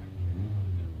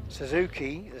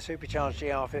Suzuki, the supercharged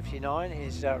GR59,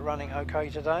 is running okay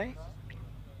today.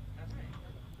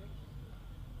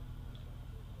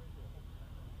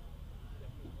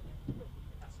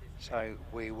 So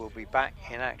we will be back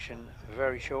in action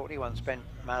very shortly once Ben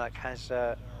Mallock has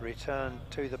returned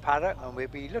to the paddock, and we'll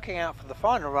be looking out for the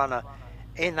final runner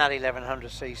in that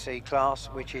 1100cc class,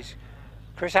 which is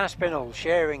Chris Aspinall,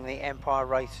 sharing the Empire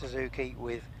Race Suzuki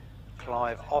with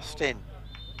Clive Austin.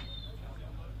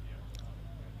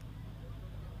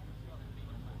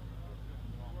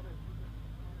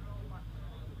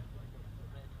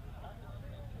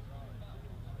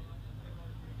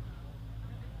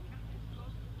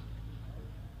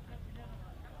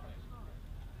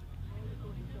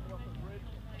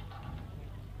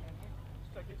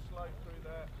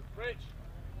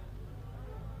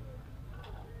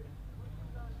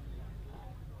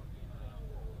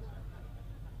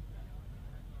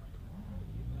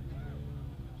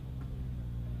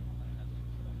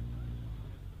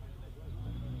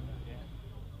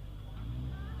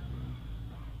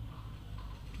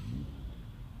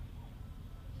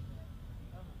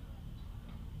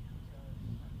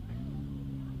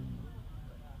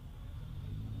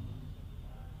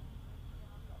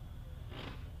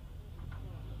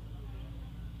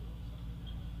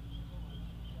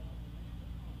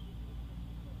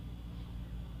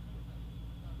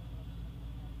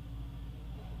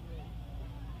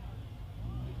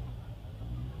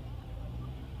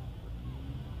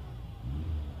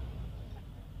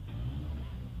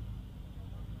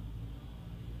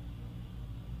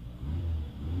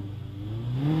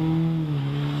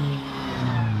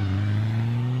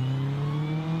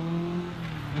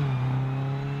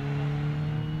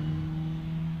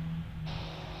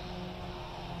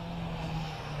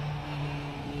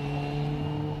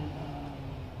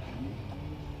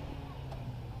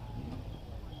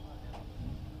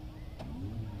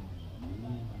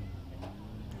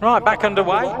 Right, back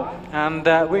underway, and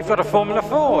we've got a Formula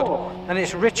Ford, and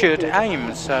it's Richard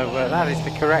Ames, so that is the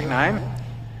correct name.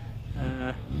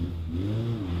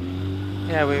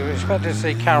 Yeah, we were expecting to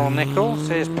see Carole Nicholls.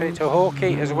 Here's Peter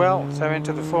Hawkey as well, so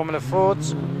into the Formula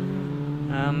Fords.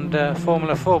 And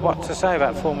Formula Ford, what to say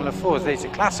about Formula Fords? These are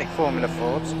classic Formula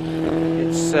Fords.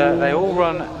 It's they all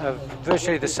run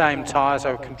virtually the same tyres,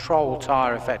 so a control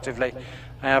tyre effectively.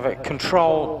 They have a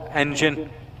control engine,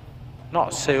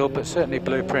 not sealed but certainly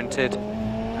blueprinted,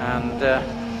 and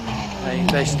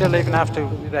they still even have to,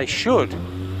 they should,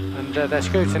 and they're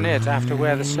scrutineered to have to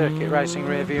wear the circuit racing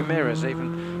rear view mirrors,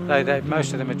 even though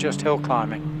most of them are just hill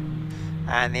climbing.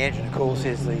 And the engine of course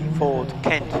is the Ford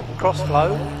Kent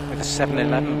Crossflow with a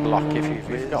 711 block. If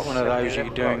you've got one of those, you're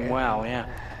doing well, yeah.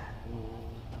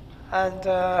 And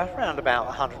around about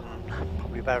 100,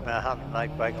 probably about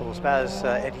 108 brake horsepower. As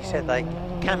Eddie said, they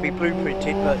can be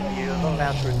blueprinted, but you're not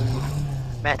allowed to remove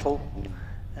metal,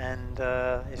 and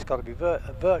it's got to be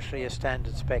virtually a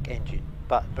standard spec engine,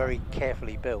 but very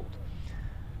carefully built.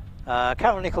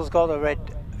 Carole Nicholls got a red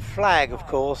flag, of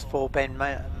course, for Ben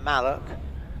Mallock.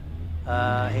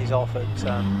 He's off at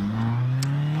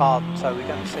Pardon, so we're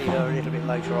going to see her a little bit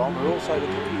later on. We're also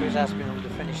looking for Chris Aspinall to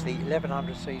finish the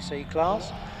 1100cc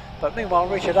class, but meanwhile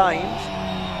Richard Ames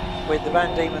with the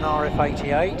Van Diemen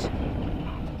RF88.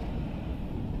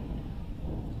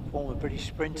 Former British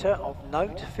sprinter of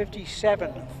note,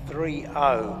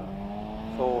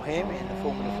 57.30 for him in the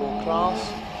Formula 4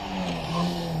 class.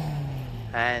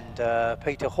 And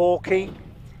Peter Hawkey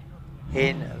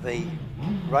in the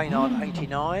Reynard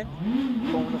 89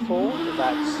 Formula 4,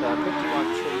 that's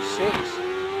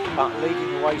 51.36, but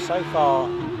leading the way so far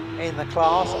in the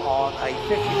class on a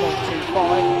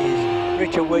 50.25 is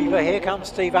Richard Weaver. Here comes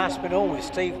Steve Aspinall with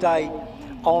Steve Day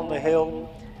on the hill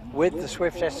with the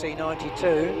Swift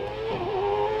SC92.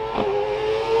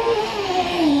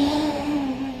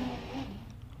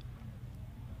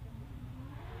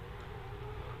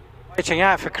 Waiting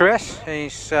out for Chris.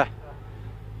 He's had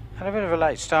a bit of a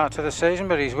late start to the season,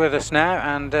 but he's with us now,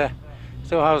 and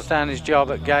still holds down his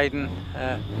job at Gaydon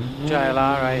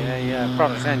JLR, a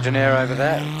product engineer over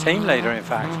there, team leader in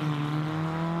fact.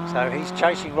 So he's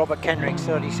chasing Robert Kendrick's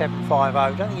 37.50.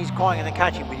 I don't think he's quite going to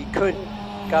catch him, but he could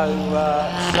go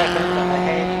second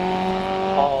ahead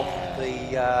of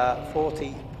the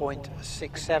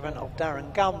 40.67 of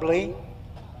Darren Gumbley.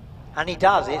 And he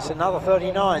does, it's another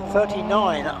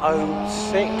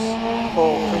 39.06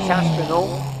 for Chris Aspinall.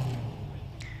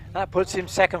 That puts him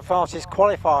second fastest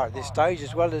qualifier at this stage,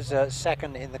 as well as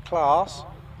second in the class.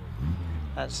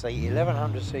 That's the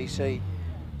 1100cc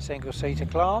single-seater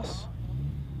class.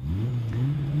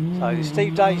 So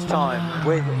Steve Day's time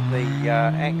with the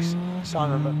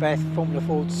ex-Simon Macbeth Formula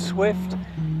Ford Swift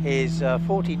is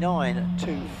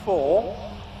 49.24.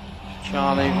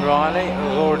 Charlie Reilly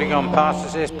has already gone past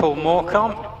us. Here's Paul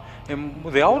Morecambe, in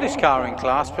the oldest car in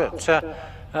class, but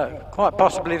quite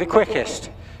possibly the quickest.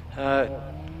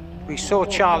 We saw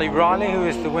Charlie Reilly, who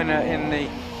is the winner in the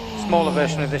smaller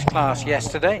version of this class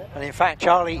yesterday. And in fact,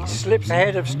 Charlie slips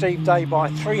ahead of Steve Day by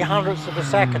 0.03 of a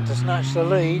second to snatch the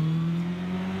lead.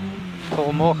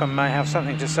 Paul Morecambe may have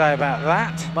something to say about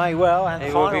that. May well. And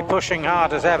he will be pushing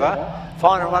hard as ever.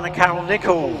 Final runner Carole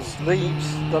Nicholls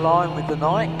leads the line with the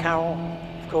night. Carole,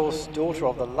 of course, daughter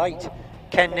of the late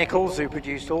Ken Nicholls, who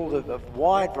produced a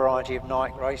wide variety of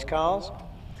night race cars.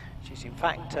 She's in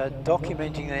fact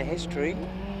documenting their history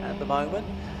at the moment.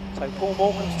 So Paul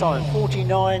Morecambe's time,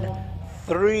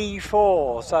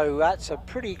 49.34. So that's a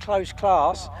pretty close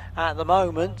class at the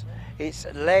moment. It's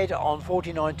led on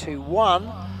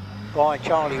 49.21 by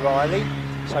Charlie Reilly.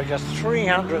 So just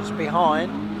 0.03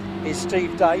 behind is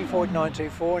Steve Day,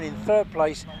 49.24, and in third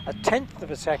place, a 1/10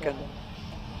 of a second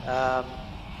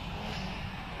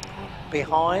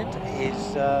behind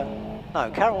is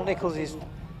Carole Nicholls is.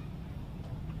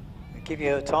 I'll give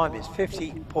you a time. It's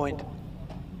 50 point.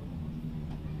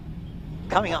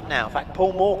 Coming up now. In fact,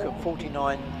 Paul Morecambe,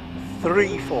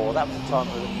 49.34. That was the time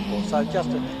we were looking for. So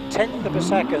just a 1/10 of a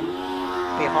second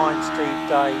behind Steve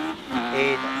Day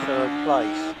in third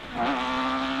place.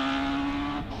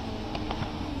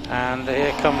 And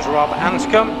here comes Rob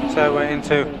Anscombe. So we're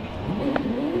into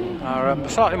our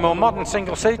slightly more modern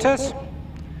single-seaters,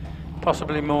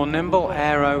 possibly more nimble,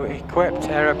 aero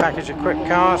package equipped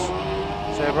cars.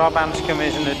 So Rob Anscombe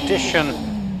is an addition,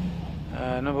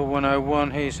 number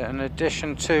 101. He's an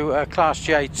addition to Class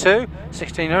J2,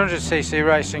 1600cc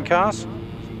racing cars.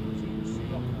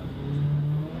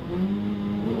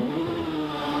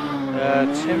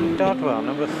 Tim Dodwell,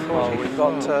 number 4. Well, we've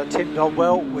got Tim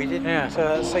Dodwell. We didn't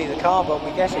see the car, but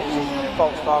we guess it's in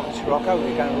Volkswagen Scirocco.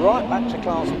 We're going right back to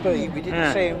Class B. We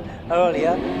didn't see him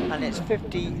earlier, and it's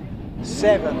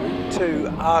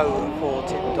 57.20 for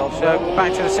Tim Dodwell. So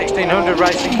back to the 1600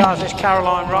 racing cars. It's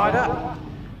Caroline Ryder.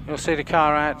 You'll see the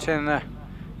car out in the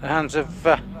hands of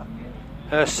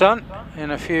her son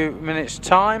in a few minutes'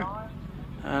 time,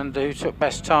 and who took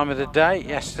best time of the day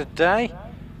yesterday.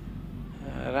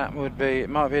 That would be, it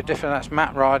might be a different, that's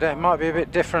Matt Ryder. It might be a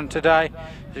bit different today.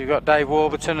 You've got Dave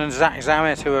Warburton and Zach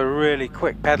Zammit, who are really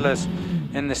quick pedallers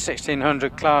in the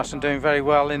 1600 class and doing very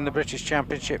well in the British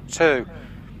Championship too,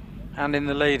 and in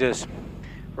the leaders.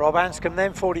 Rob Anscombe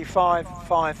then,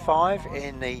 45.55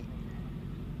 in the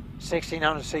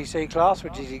 1600cc class,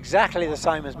 which is exactly the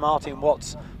same as Martin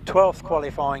Watt's 12th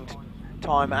qualifying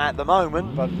time at the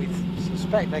moment, but we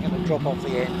suspect they're going to drop off the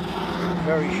end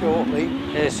very shortly.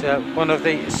 Is one of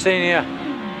the senior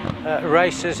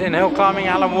racers in hill climbing,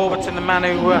 Allan Warburton, the man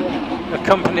who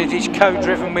accompanied, he's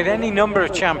co-driven with any number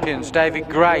of champions. David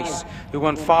Grace, who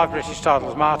won 5 British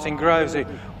titles, Martin Groves, who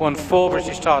won 4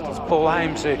 British titles, Paul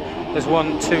Hames, who has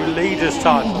won 2 leaders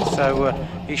titles. So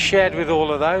he shared with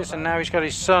all of those, and now he's got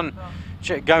his son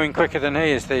going quicker than he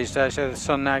is these days. So the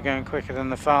son now going quicker than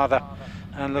the father,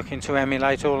 and looking to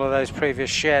emulate all of those previous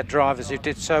shared drivers who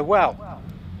did so well.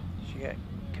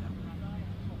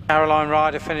 Caroline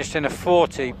Ryder finished in a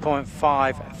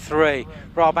 40.53.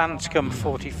 Rob Anscombe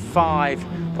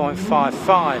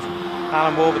 45.55.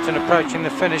 Allan Warburton approaching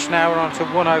the finish now. We're on to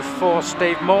 104.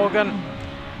 Steve Morgan.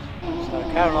 So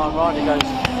Caroline Ryder goes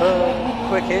third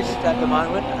quickest at the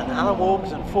moment, and Allan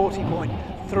Warburton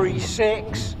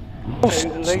 40.36.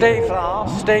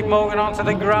 Steve Morgan onto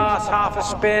the grass, half a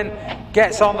spin,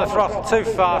 gets on the throttle too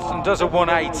fast and does a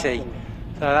 180.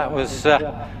 So that was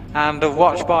and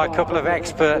watched by a couple of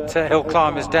expert hill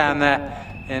climbers down there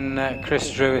in Chris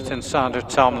Druitt and Sandra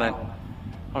Tomlin.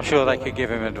 I'm sure they could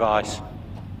give him advice.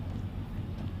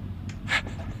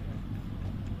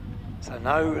 So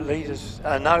no leaders,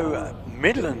 no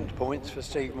Midland points for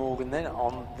Steve Morgan then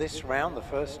on this round, the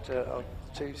first of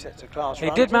 2 sets of class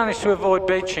runs. He did manage to avoid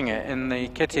beaching it in the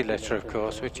kitty litter, of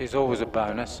course, which is always a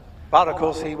bonus. But of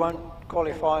course he won't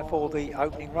qualify for the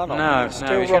opening runoff.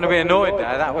 No, he's going to be annoyed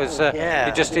there. That was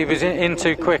he was in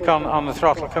too quick on the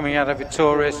throttle coming out of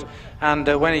Victorious, and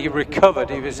when he recovered,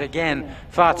 he was again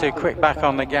far too quick back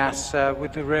on the gas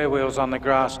with the rear wheels on the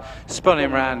grass, spun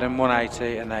him round and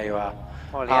 180, and there you are.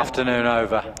 Well, afternoon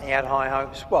over. He had high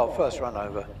hopes. Well, first run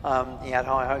over. He had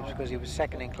high hopes because he was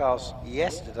second in class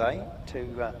yesterday.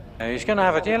 He's going to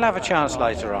have he'll have a chance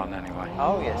later on anyway.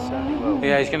 Oh yes, certainly will.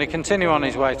 Yeah, he's going to continue on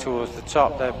his way towards the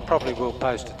top. They probably will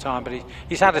post a time, but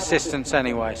he's had assistance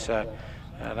anyway, so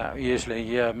that usually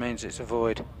means it's a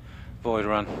void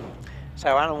run.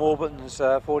 So Allan Warburton's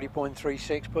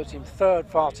 40.36 puts him third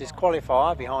fastest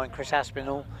qualifier behind Chris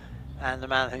Aspinall and the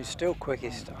man who's still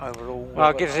quickest overall.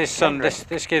 Well, gives his son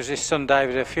this gives his son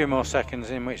David a few more seconds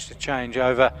in which to change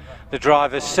over the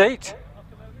driver's seat.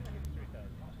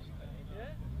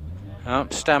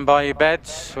 Stand by your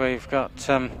beds. We've got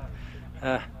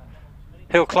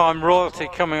Hillclimb royalty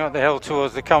coming up the hill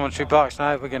towards the commentary box.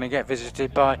 Now we're going to get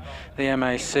visited by the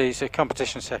MAC, so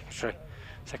competition secretary.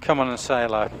 So come on and say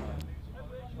hello.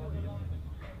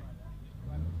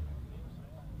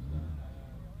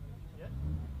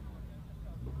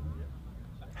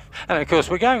 And of course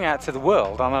we're going out to the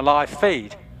world on a live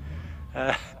feed.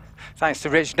 Thanks to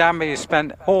Rich Danby, who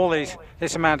spent all this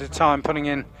amount of time putting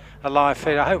in a live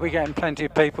feed. I hope we're getting plenty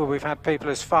of people. We've had people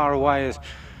as far away as,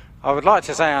 I would like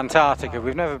to say, Antarctica.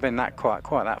 We've never been quite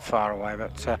that far away,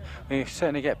 but we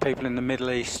certainly get people in the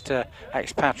Middle East,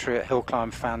 expatriate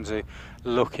Hillclimb fans who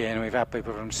look in. We've had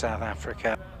people from South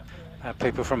Africa,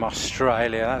 people from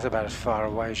Australia. That's about as far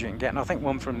away as you can get, and I think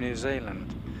one from New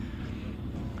Zealand.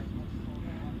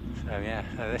 So yeah,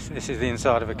 this is the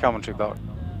inside of a commentary box.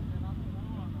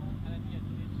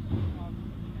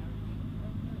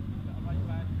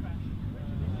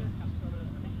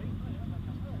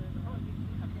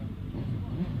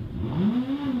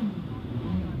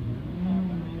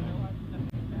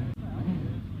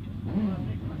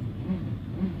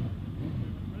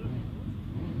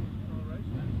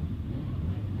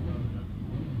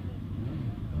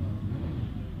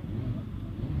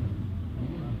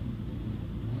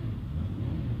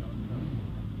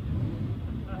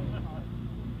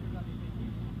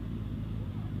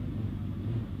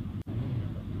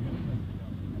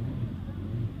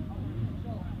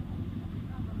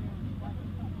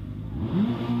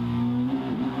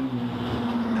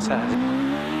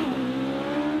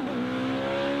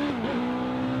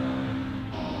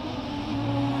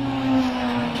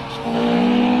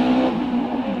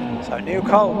 So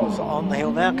Nicholls on the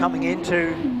hill now, coming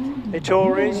into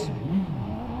Victorious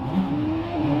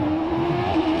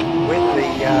with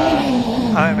the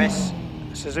OMS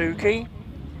Suzuki,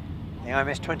 the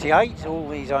OMS 28. All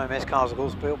these OMS cars, of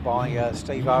course, built by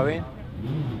Steve Owen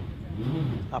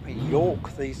up in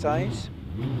York these days.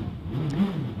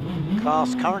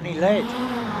 Class currently led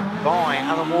by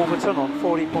Allan Warburton on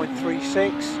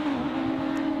 40.36.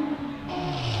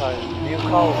 So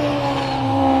Nicholls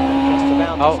just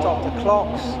about to stop the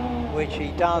clocks, which he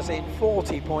does in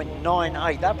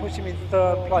 40.98. That puts him in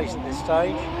third place at this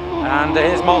stage. And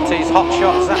here's Maltese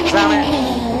hotshot Zach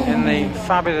Zammit in the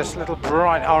fabulous little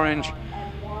bright orange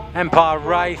Empire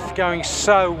Wraith, going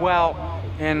so well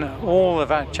in all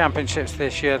of our championships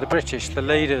this year. The British, the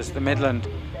leaders, the Midland.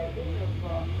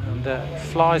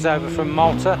 Flies over from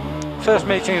Malta. First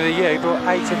meeting of the year, he brought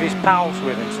 8 of his pals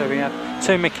with him, so we had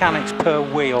 2 mechanics per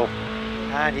wheel.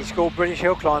 And he scored British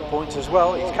Hillclimb points as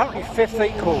well. He's currently 5th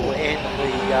equal in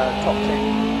the top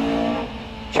 10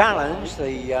 challenge,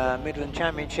 the Midland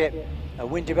Championship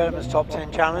Wind Development's top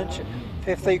 10 challenge.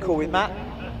 5th equal with Matt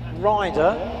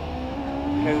Ryder,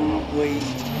 who we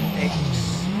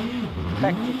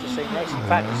expected to see next. In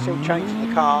fact, he's still changing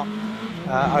the car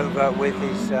over with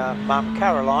his mum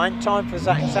Caroline. Time for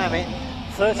Zach Zammit,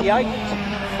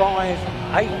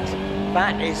 38.58.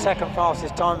 That is second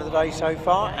fastest time of the day so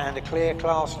far, and a clear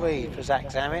class lead for Zach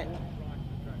Zammit.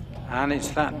 And it's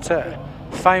that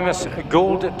famous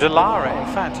Gould Dallara.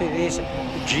 In fact, it is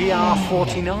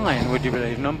GR49, would you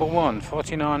believe, number 1,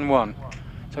 49.1.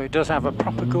 So it does have a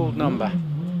proper Gould number.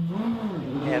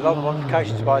 Yeah, a lot of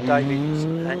modifications by David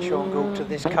and Sean Gould to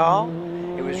this car.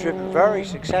 It was driven very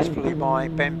successfully by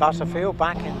Ben Butterfield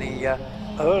back in the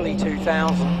early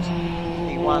 2000s.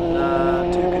 He won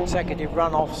 2 consecutive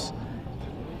runoffs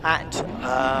at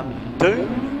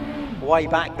Doom way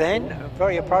back then.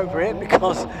 Very appropriate,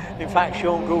 because in fact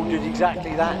Sean Gould did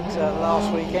exactly that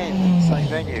last weekend, same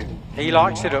venue. He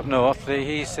likes it up north.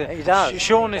 He does.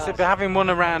 Sean is having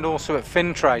won a round also at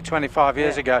Fintray 25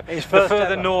 years ago. The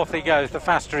further north he goes, the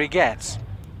faster he gets.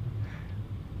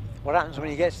 What happens when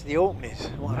he gets to the Orkneys?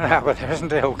 Well, there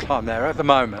isn't a hill climb there at the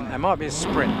moment. There might be a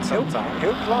sprint sometime.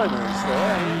 Hill climber is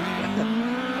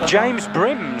there. James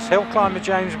Brims, hill climber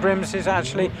James Brims is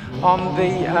actually on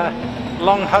the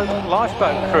Long Hope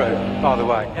lifeboat crew, by the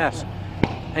way. Yes,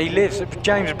 he lives.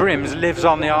 James Brims lives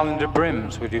on the island of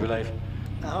Brims. Would you believe?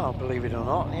 Oh, believe it or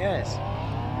not, yes.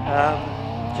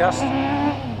 Just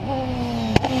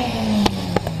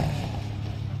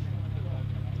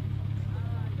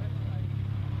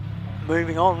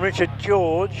moving on, Richard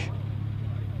George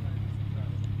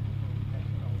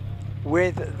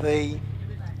with the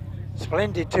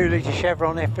splendid 2-litre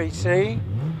Chevron FPC.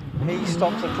 He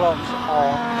stops the clocks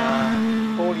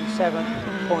on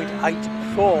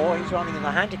 47.84. He's running in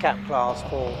the handicap class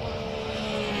for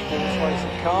horse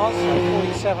racing cars. So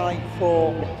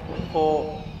 47.84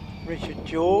 for Richard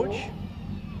George.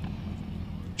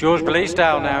 George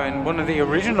Bleasdale now in one of the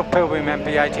original Pilbeam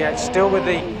MP88, still with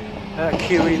the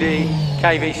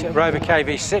QED Rover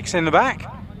KV6 in the back.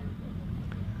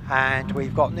 And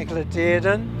we've got Nicola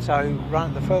Dearden, so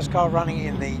the first car running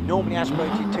in the normally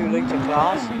aspirated 2-litre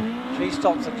class. She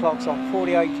stops the clocks on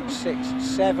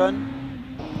 48.67.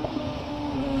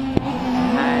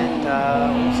 And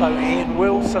also Ian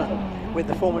Wilson with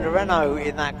the Formula Renault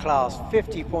in that class,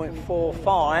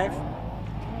 50.45.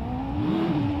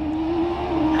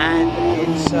 And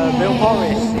it's Bill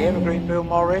Morris, the evergreen Bill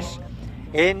Morris,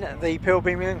 in the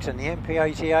Pilbeam Millington, the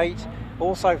MP88,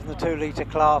 also from the 2-litre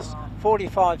class,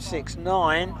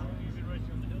 45.69.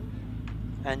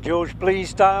 And George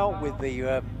Bleasdale with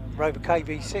the Rover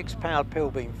KV6 powered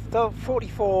Pilbeam,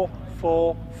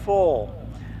 44.44.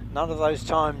 None of those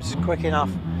times quick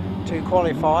enough to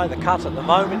qualify. The cut at the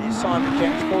moment is Simon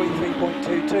Jenks,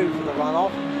 43.22 for the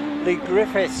runoff. Lee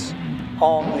Griffiths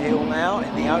on the hill now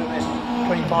in the OMS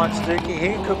 25 Suzuki.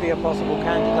 He could be a possible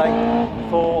candidate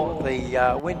for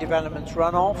the Wind Developments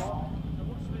runoff.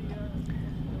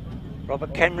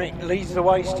 Robert Kenrick leads the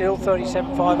way still,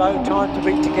 37.50. Time to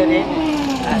beat to get in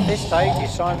at this stage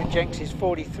is Simon Jenks'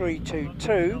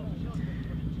 43.22.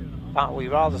 But we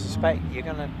rather suspect you're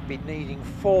going to be needing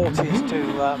 40s to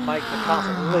make the cut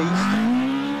at least.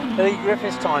 Lee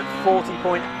Griffiths' time,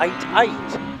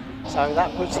 40.88. So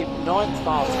that puts him 9th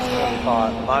fastest qualifier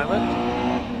at the moment.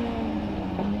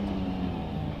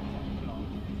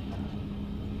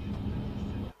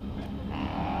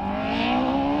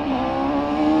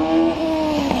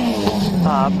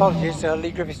 Apologies,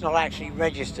 Lee Griffith's not actually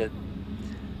registered.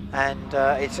 And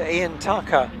it's Ian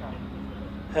Tucker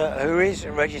who is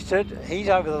registered. He's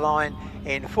over the line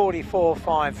in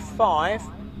 44.55.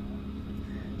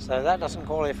 So that doesn't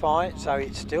qualify. So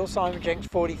it's still Simon Jenks,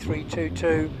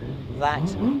 43.22. That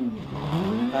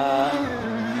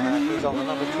is on the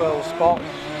number 12 spot.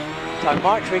 So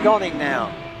Mike Trigoning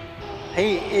now.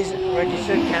 He isn't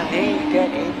registered. Can he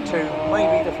get into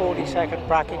maybe the 42nd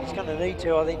bracket? He's going to need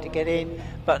to, I think, to get in.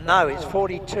 But no, it's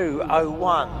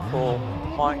 42.01 for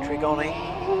Mike Trigoning.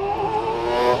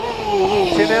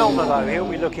 Tim Elmer, though, he'll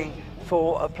be looking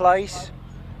for a place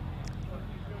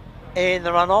in the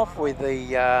runoff with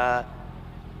the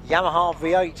Yamaha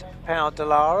V8 powered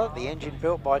Dallara, the engine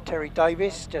built by Terry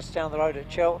Davis, just down the road at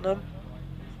Cheltenham.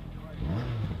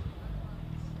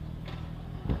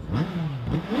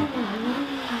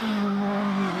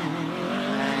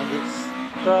 And it's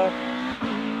the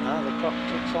clock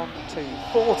ticks on to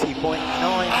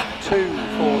 40.92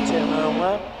 for Tim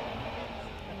Elmer.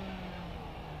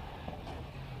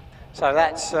 So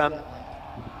that's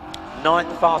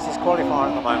 9th fastest qualifier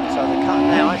at the moment. So the cut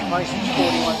now, Ash Mason's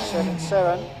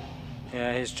 41.77.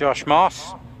 Yeah, here's Josh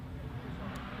Moss.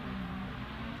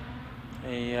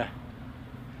 The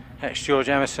ex-George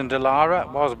Emerson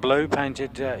Dallara was blue,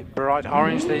 painted bright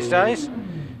orange these days.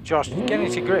 Josh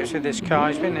getting to grips with this car.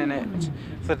 He's been in it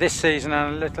for this season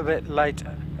and a little bit late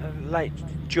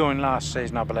during last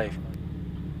season, I believe.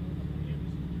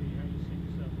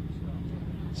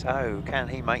 So can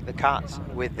he make the cut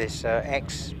with this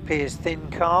ex-Piers Thin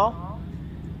car?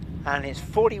 And it's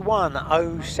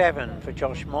 41.07 for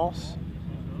Josh Moss.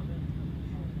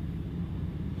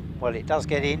 Well, it does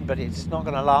get in, but it's not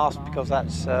going to last because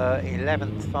that's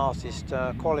 11th fastest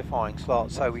qualifying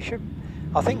slot. So we should,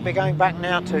 I think we're going back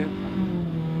now to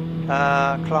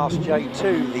Class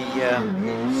J2, the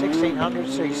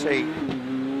 1600cc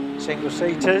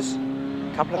single-seaters. A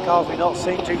couple of cars we've not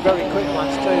seen, two very quick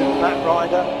ones too, Matt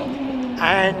Ryder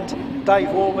and Dave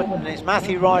Warburton. It's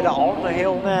Matthew Ryder on the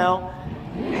hill now.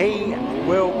 He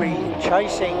will be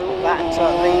chasing that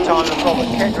lead time of Robert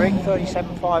Kendrick,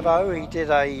 37.50. He did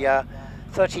a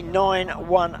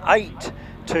 39.18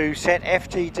 to set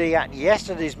FTD at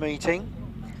yesterday's meeting.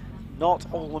 Not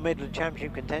all the Midland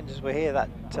Championship contenders were here that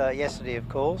yesterday, of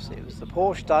course. It was the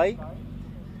Porsche day.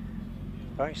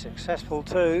 Very successful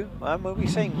too. And we'll be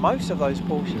seeing most of those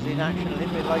Porsches in action a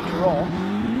little bit later on.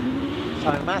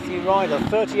 So Matthew Ryder,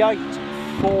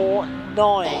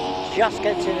 38.49, just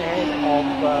gets in ahead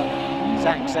of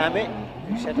Zach Zammit,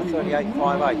 who set a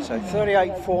 38.58. So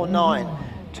 38.49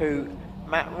 to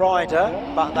Matt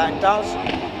Ryder, but that does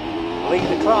lead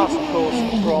the class, of course,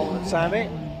 from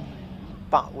Zammit.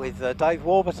 But with Dave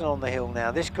Warburton on the hill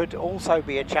now, this could also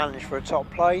be a challenge for a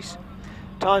top place.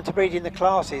 Time to beat in the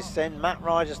classes then. Matt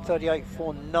Ryder's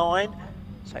 38.49,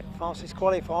 second fastest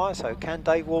qualifier, so can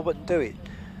Dave Warburton do it?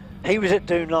 He was at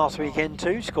Doon last weekend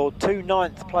too, scored 2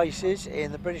 9th places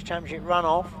in the British Championship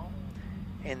runoff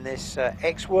in this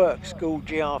ex-work school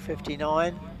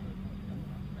GR59.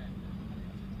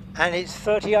 And it's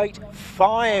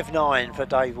 38.59 for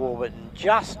Dave Warburton,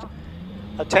 just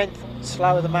a 10th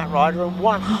slower than Matt Ryder and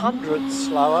 100th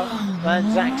slower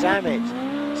than Zach Zammit.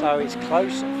 So it's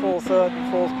close for 3rd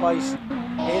and 4th place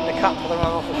in the cup for the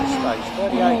runoff at this stage.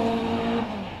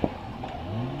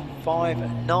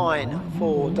 38.59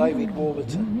 for David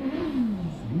Warburton.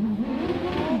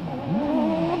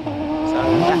 So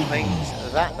that means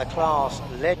that the class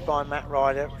led by Matt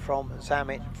Ryder from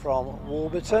Zammit from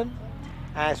Warburton.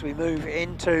 As we move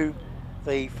into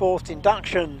the 4th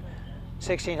induction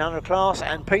 1600 class,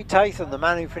 and Pete Tatham, the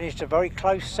man who finished a very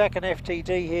close second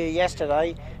FTD here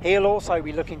yesterday, he'll also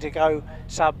be looking to go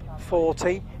sub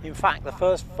 40. In fact, the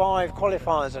first 5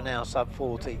 qualifiers are now sub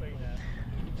 40.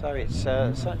 So it's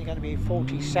certainly going to be a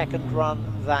 40-second run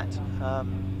that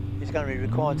is going to be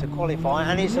required to qualify,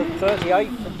 and it's a 38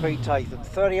 from Pete Tatham,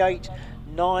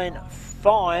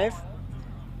 38.95,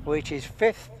 which is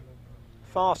 5th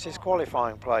fastest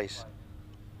qualifying place.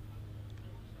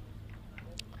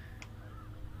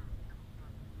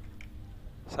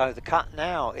 So the cut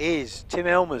now is Tim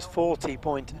Elmer's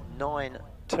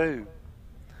 40.92.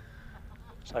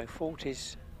 So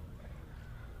 40's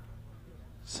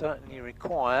certainly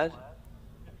required.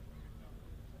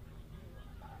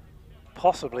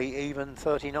 Possibly even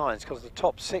 39s, because the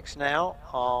top 6 now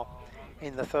are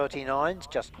in the 39s.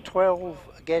 Just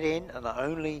 12 get in and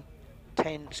only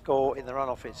 10 score in the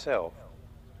runoff itself.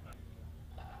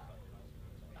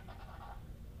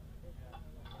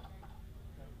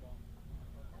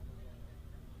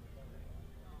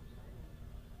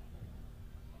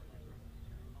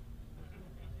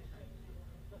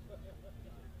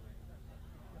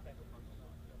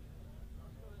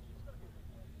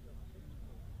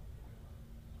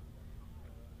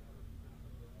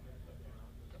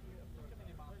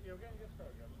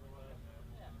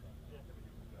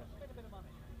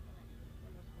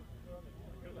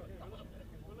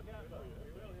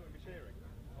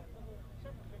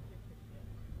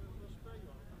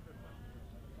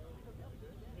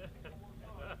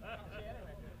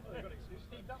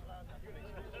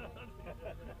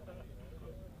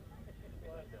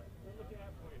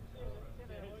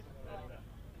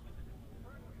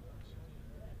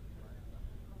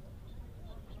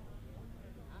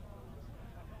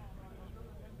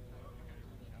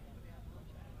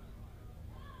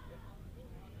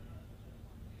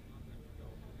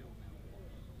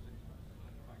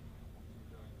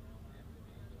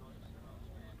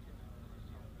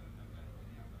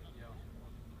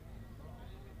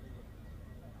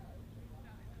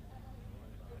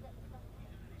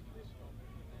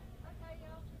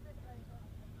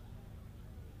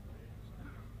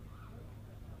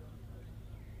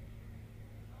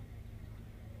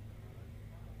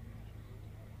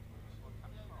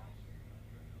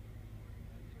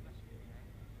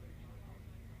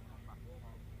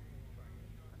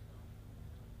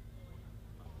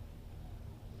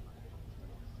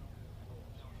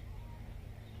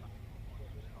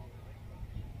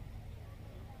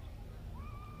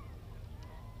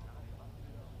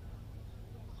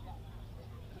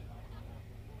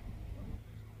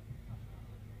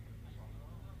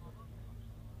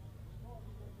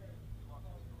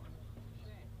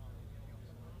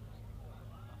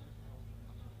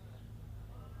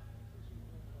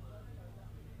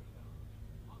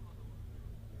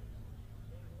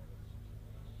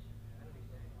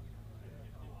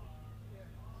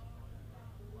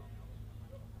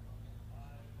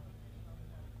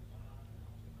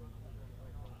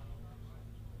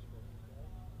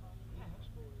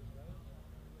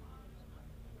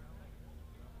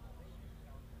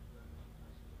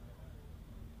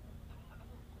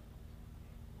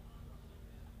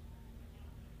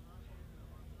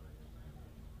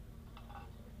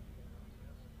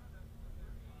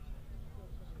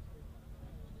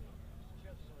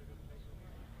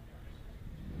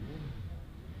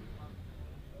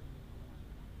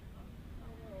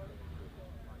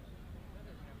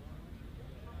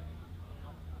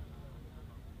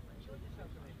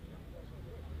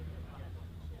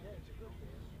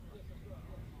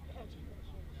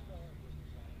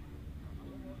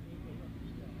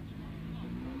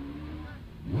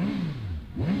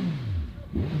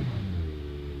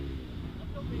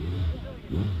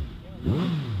 Drivers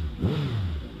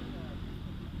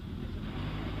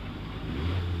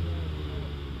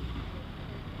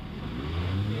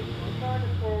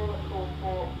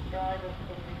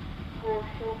from the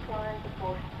Porsche Hillclimb, the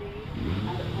Porsche Speed,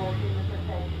 and the Porsche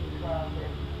Interpretation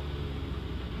classes.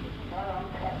 Car on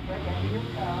Kessell, get your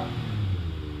car.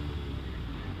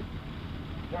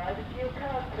 Drivers to your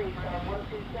car, please, on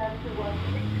 127 to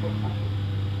 161.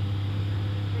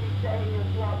 Please stay in your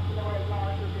slots and await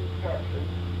marshal's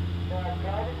instructions.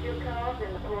 Drivers to your cars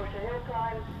in the Porsche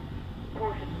Hillclimb,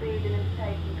 Porsche Speed and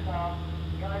Interpretation class.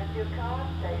 Drivers to your car,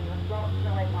 stay in your slots and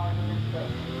await marshal's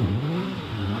instructions.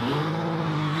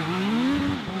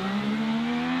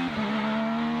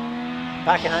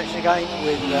 Back in action again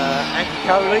with Andy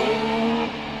Coley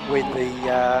with the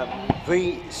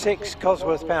V6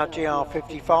 Cosworth powered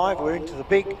GR55. We're into the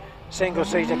big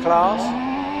single-seater class.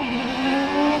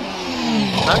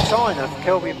 No sign of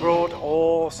Kelvin Broad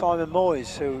or Simon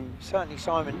Moyes, who certainly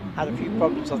Simon had a few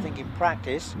problems, I think, in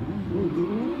practice.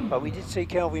 But we did see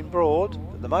Kelvin Broad.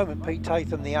 At the moment, Pete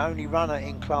Tatham, the only runner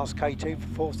in Class K2 for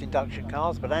forced induction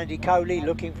cars. But Andy Coley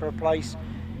looking for a place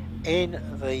in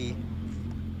the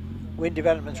Wind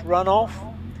Development's runoff.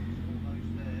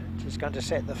 Just going to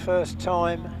set the first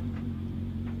time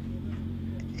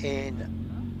in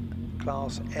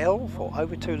Class L for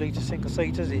over 2 litre single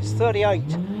seaters. It's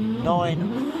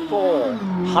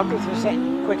 38.94, hundredth of a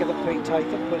second quicker than Pete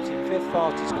Tatham, puts in 5th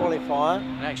fastest qualifier.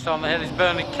 Next on the hill is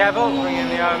Kevill, bringing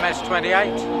the OMS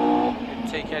 28.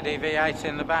 TKD V8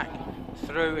 in the back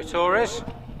through Ayres.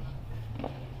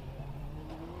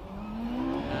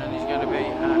 And he's going to be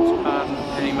at Parr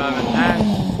any moment now.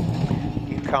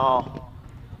 New car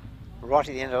right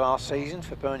at the end of last season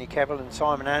for Bernie Kevill and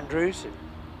Simon Andrews.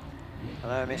 An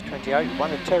OMS 28,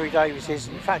 one of Terry Davis's,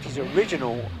 in fact his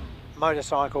original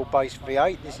motorcycle based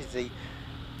V8. This is the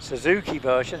Suzuki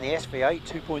version, the SV8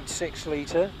 2.6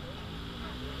 litre.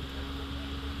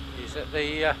 He's at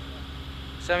the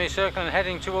semicircle and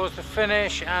heading towards the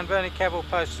finish, and Bernie Kevill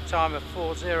posts a time of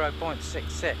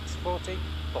 40.66.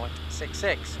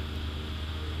 40.66.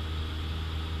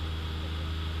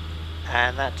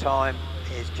 And that time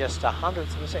is just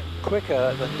 100th of a second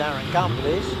quicker than Darren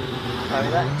Gumbley's. So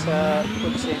that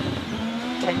puts him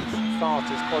 10th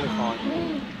fastest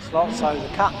qualifying slot. So the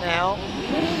cut now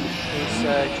is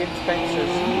Jim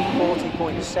Spencer's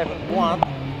 40.71.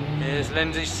 Here's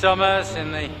Lindsay Summers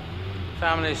in the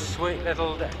family's sweet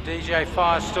little DJ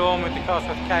Firestorm with the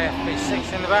Cosworth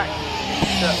KFP6 in the back.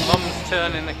 It's Mum's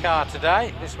turn in the car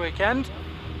today, this weekend.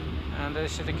 And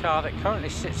this is the car that currently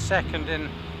sits second in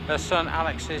her son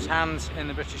Alex's hands in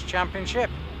the British Championship.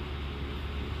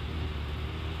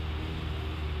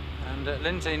 And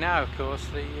Lindsay now, of course,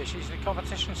 she's the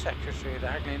competition secretary of the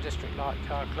Hackney and District Light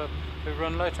Car Club, who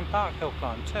run Lowton Park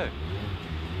Hillclimb too.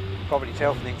 Probably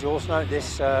tell from the exhaust note,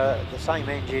 this the same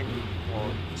engine,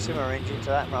 or similar engine to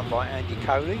that run by Andy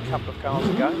Coley a couple of cars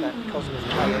ago, that Cosworth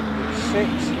KFP6.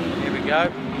 Here we go,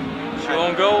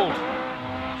 Sean Gould.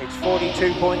 It's 42.92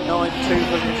 for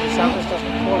Lindsay Summers,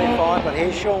 doesn't qualify, but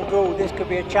here's Sean Gould. This could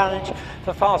be a challenge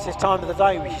for fastest time of the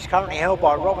day, which is currently held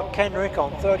by Robert Kenrick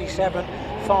on 37.50.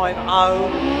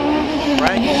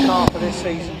 Brand new car for this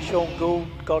season. Sean Gould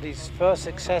got his first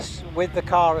success with the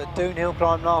car at Doon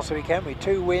Hillclimb last weekend with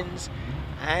 2 wins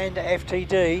and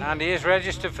FTD. And he is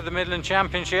registered for the Midland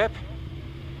Championship.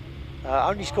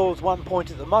 Only scores 1 point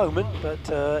at the moment, but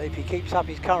if he keeps up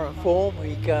his current form,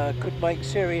 he could make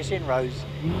serious inroads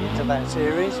into that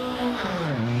series.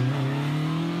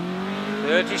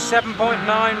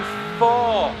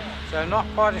 37.94, so not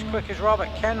quite as quick as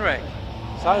Robert Kenrick.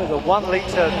 So the 1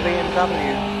 litre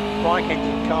BMW bike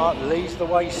engine car leads the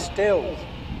way still.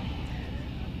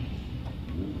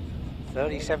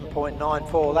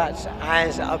 37.94, that's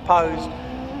as opposed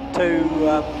to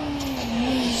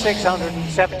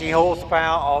 670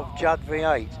 horsepower of Judd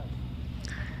V8.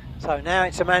 So now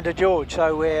it's Amanda George.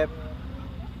 So we're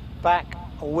back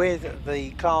with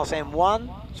the Class M1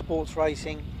 Sports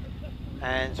Racing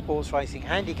and Sports Racing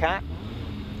Handicap,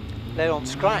 led on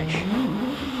scratch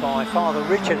by Father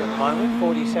Richard at the moment,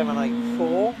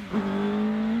 47.84.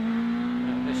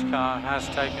 This car has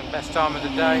taken best time of the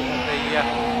day at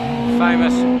the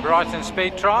famous Brighton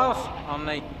Speed Trials on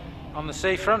the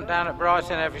seafront down at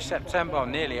Brighton every September, or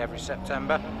nearly every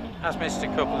September. Has missed a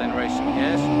couple in recent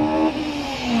years.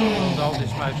 World's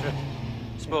oldest motor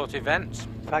sport event.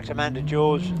 In fact, Amanda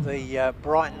George, the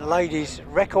Brighton ladies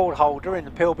record holder in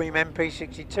the Pilbeam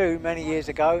MP62 many years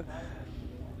ago.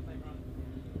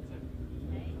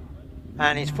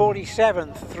 And it's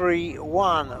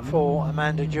 47.31 for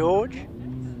Amanda George.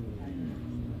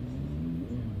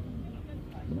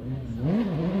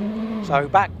 So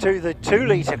back to the 2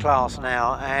 litre class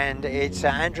now, and it's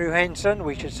Andrew Henson.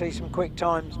 We should see some quick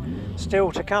times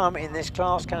still to come in this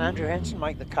class. Can Andrew Henson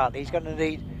make the cut? He's going to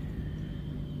need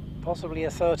possibly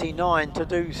a 39 to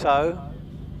do so.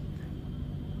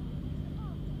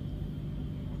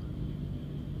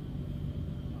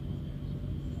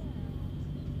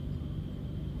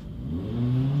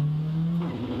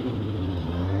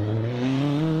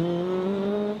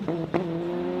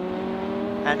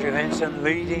 Andrew Henson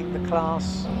leading the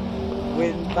class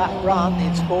with that run.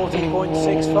 It's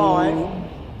 40.65.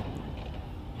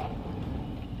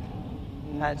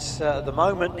 That's at the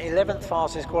moment 11th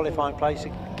fastest qualifying place.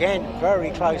 Again, very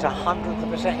close,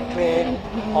 100% clear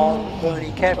on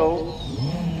Briony Kevill.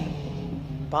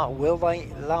 But will they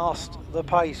last the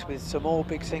pace with some more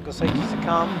big single seaters to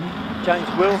come? James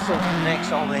Wilson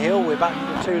next on the hill. We're back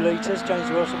to the 2 litres. James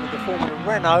Wilson with the Formula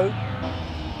Renault.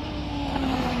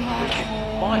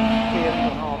 Might be a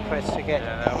little hard pressed to get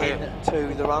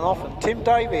into the runoff. And Tim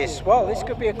Davis, well, this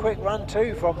could be a quick run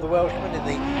too from the Welshman in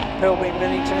the Pilbeam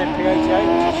Millington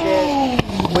MP88, which he shares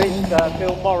with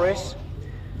Bill Morris.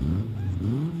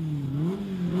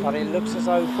 But it looks as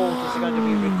though 40s are going to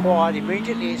be required.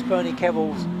 Immediately it's Briony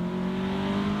Kevill's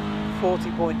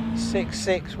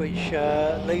 40.66, which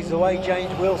leads the way.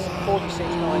 James Wilson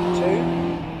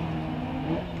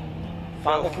 46.92.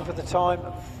 But looking for the time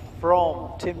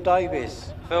from Tim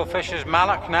Davis. Phil Fisher's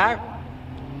Mallock now.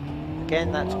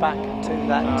 Again, that's back to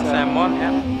that Class M1,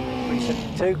 yeah.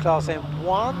 372 Class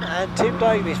M1, and Tim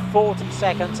Davis 40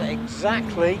 seconds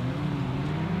exactly.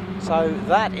 So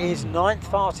that is 9th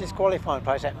fastest qualifying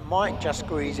place. That might just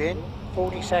squeeze in.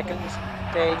 40 seconds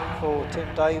dead for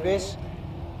Tim Davis,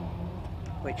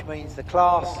 which means the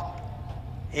class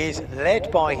is led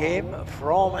by him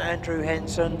from Andrew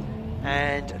Henson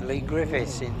and Lee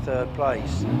Griffiths in 3rd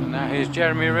place. And now here's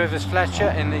Jeremy Rivers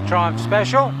Fletcher in the Triumph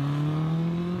Special.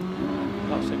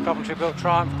 Lots of Coventry built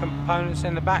Triumph components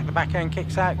in the back. The back end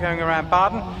kicks out going around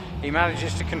Baden. He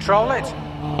manages to control it.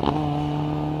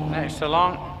 Next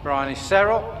along, Briony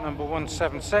Serrell, number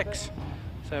 176.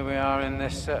 So we are in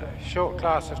this short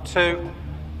class of 2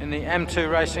 in the M2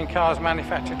 racing cars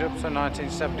manufactured up to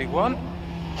 1971.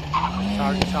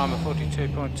 Target time of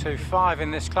 42.25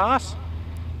 in this class.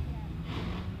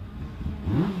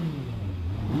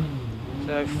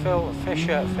 So Phil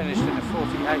Fisher finished in a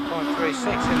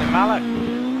 48.36 in the Mallock.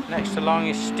 Next along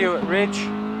is Stuart Ridge.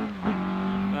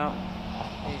 Well,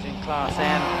 he's in Class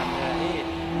N,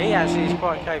 and he actually is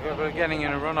quite capable of getting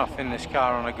in a runoff in this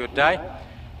car on a good day.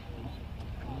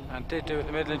 And did do at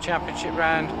the Midland Championship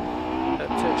round at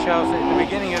Charles at the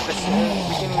beginning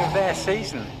of their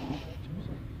season.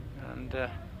 And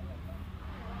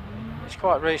it's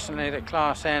quite recently that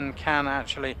Class N can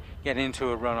actually get into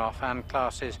a runoff, and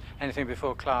classes anything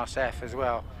before Class F as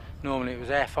well. Normally it was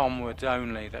F onwards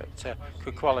only that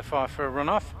could qualify for a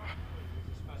runoff.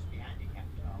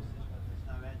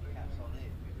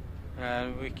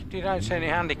 You don't see any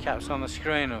handicaps on the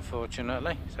screen,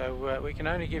 unfortunately, so we can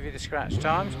only give you the scratch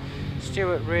times.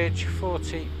 Stuart Ridge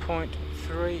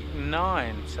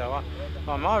 40.39, so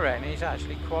by my rating he's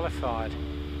actually qualified.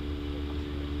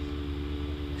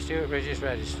 Stuart Ridge is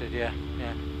registered, yeah.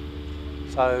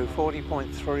 So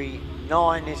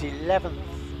 40.39 is 11th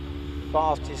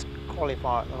fastest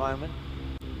qualifier at the moment.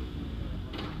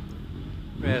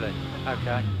 Really?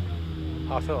 Okay.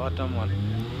 I thought I'd done one.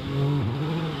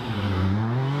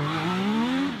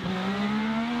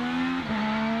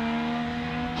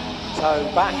 So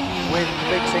back with the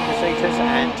big single seaters,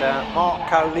 and Mark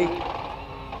Coley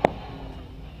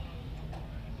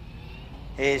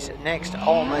is next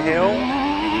on the hill.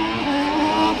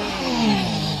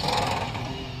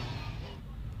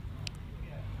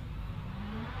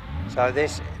 So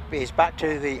this is back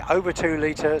to the over 2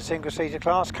 litre single seater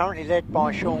class, currently led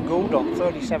by Sean Gould on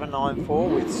 37.94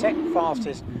 with 2nd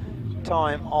fastest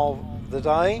time of the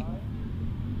day.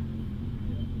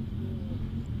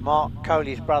 Mark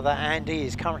Coley's brother Andy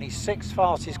is currently 6th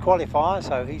fastest qualifier,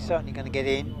 so he's certainly going to get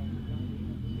in.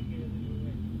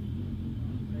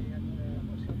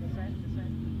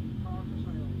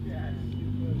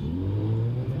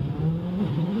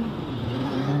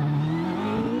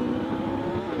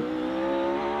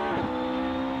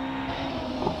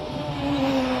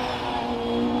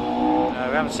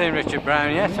 We haven't seen Richard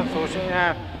Brown yet, unfortunately.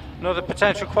 Now another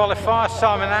potential qualifier,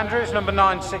 Simon Andrews, number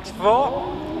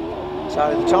 964.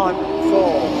 So the time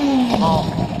for Mark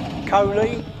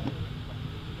Coley,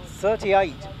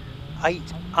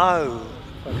 38.80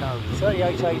 for Coley,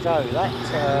 38.80. That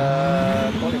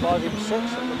qualifies him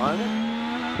 6th at the moment.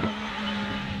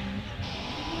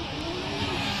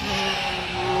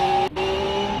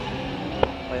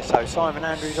 So Simon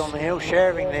Andrews on the hill,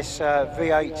 sharing this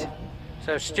V8.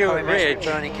 So Stuart Ridge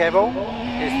Kevill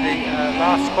is the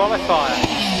last qualifier.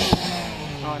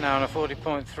 Right now on a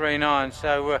 40.39.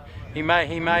 So he may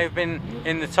have been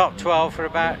in the top 12 for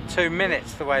about 2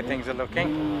 minutes, the way things are looking.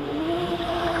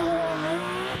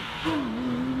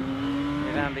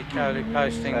 With Andy Coley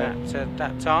posting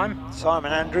that time.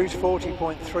 Simon Andrews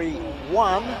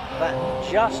 40.31.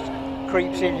 That just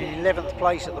creeps in 11th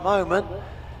place at the moment.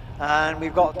 And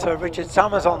we've got Richard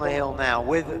Summers on the hill now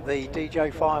with the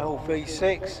DJ Firehall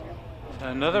V6. So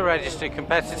another registered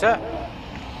competitor.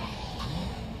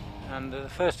 And the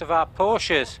first of our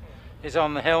Porsches is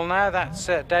on the hill now. That's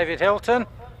David Hilton,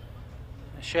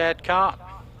 a shared cart.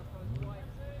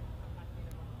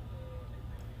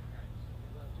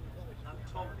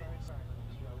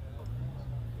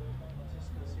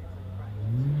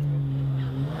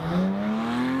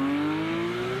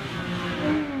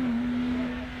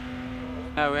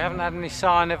 No, we haven't had any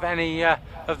sign of any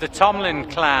of the Tomlin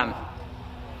clan.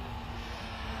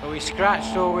 Are we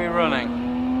scratched or are we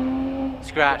running?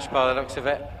 Scratched by the looks of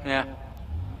it, yeah.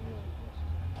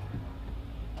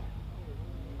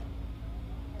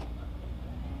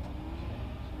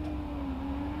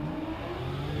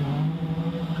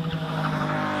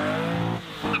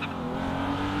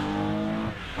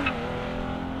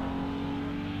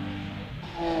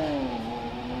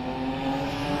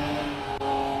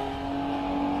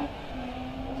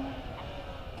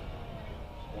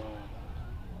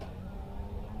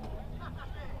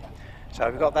 So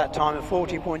we've got that time of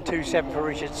 40.27 for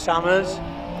Richard Summers,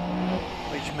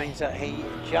 which means that he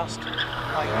just makes the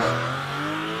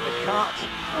cut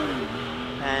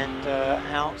and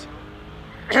out.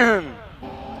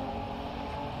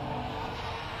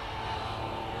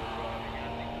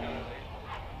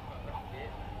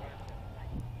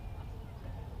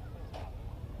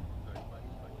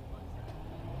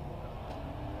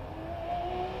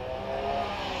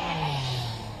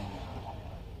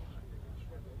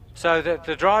 So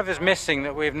the drivers missing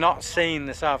that we've not seen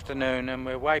this afternoon, and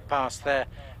we're way past their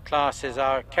classes,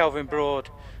 are Kelvin Broad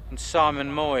and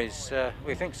Simon Moyes.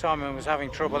 We think Simon was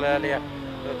having trouble earlier,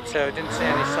 but didn't see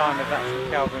any sign of that from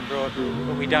Kelvin Broad,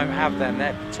 but we don't have them.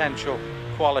 They're potential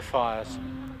qualifiers.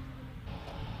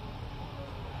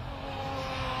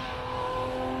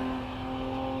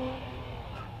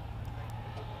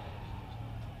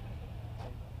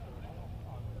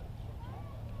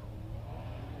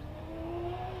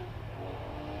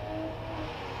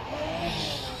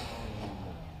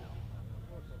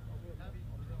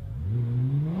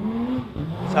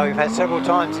 So we've had several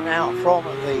times now from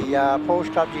the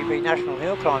Porsche Club GP National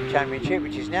Hill Climb Championship,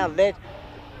 which is now led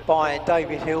by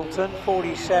David Hilton,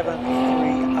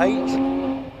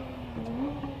 47.38.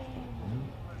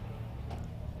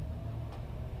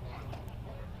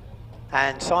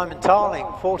 And Simon Tarling,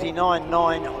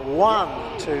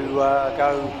 49.91 to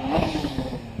go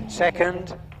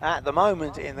second at the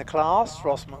moment in the class.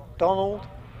 Ross McDonald,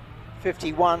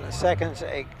 51 seconds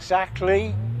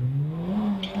exactly.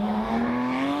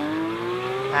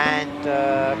 And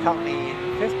currently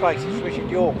in 5th place is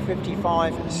Richard York,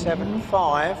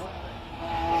 55.75.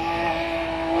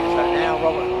 So now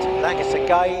Robert Lancaster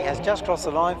Gay has just crossed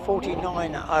the line,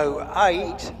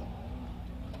 49.08.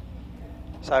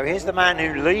 So here's the man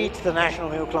who leads the National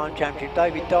Hill Climb Championship,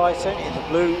 David Dyson, in the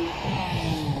blue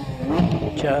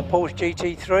Porsche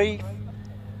GT3,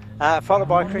 followed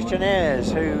by Christian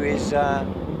Ayres, who is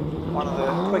one of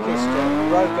the quickest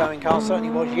road-going cars, certainly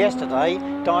was yesterday.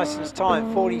 Dyson's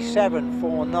time,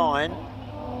 47.49.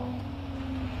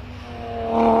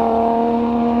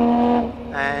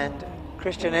 And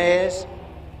Christian Ayres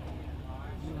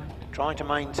trying to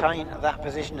maintain that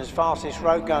position as fastest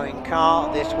road-going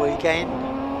car this weekend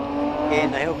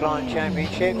in the Hill Climb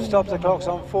Championship. Stops the clocks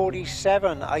on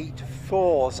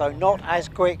 47.84, so not as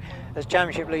quick as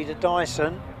championship leader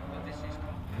Dyson.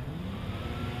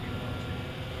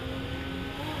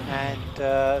 And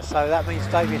so that means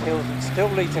David Hilton still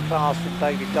leads the class from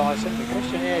David Dyson, but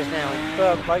Christian Ayres now in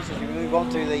 3rd place as we move on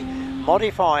to the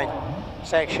modified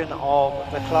section of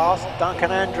the class. Duncan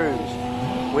Andrews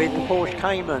with the Porsche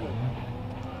Cayman.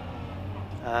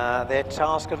 Their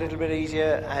task a little bit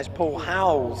easier as Paul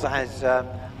Howells has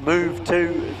moved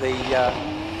to the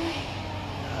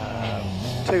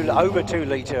over 2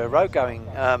 litre road going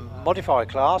modified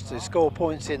class to score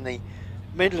points in the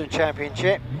Midland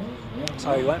Championship.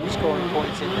 So he won't be scoring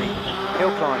points in the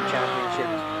Hill Climb Championship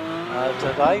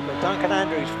today, but Duncan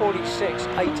Andrews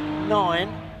 46.89.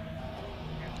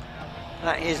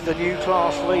 That is the new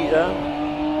class leader.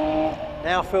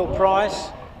 Now Phil Price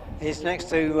is next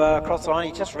to cross the line.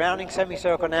 He's just rounding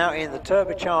semicircle now in the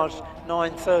turbocharged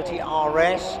 930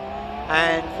 RS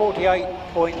and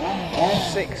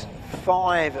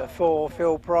 48.65 for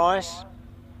Phil Price.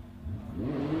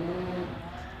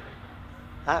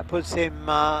 That puts him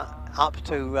up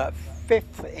to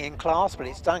 5th in class, but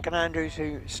it's Duncan Andrews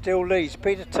who still leads.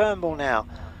 Peter Turnbull now,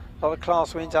 a lot of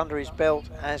class wins under his belt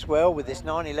as well with this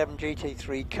 911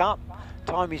 GT3 Cup.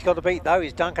 Time he's got to beat though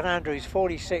is Duncan Andrews,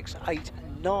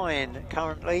 46.89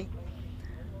 currently.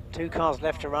 2 cars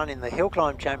left to run in the Hill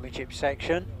Climb Championship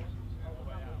section.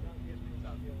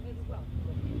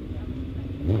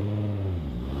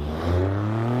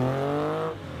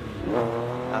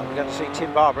 We're going to see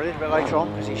Tim Barber a little bit later on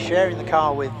because he's sharing the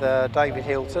car with David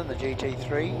Hilton, the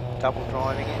GT3, double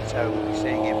driving it, so we'll be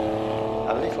seeing him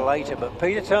a little later. But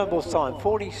Peter Turnbull's time,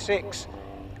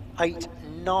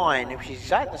 46.89, which is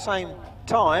exactly the same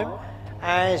time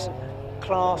as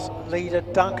class leader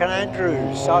Duncan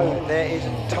Andrews. So there is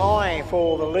a tie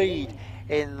for the lead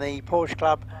in the Porsche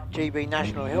Club GB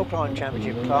National Hill Climb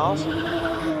Championship class.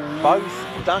 Both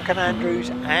Duncan Andrews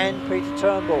and Peter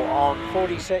Turnbull on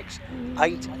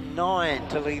 46.89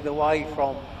 to lead the way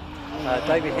from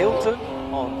David Hilton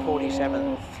on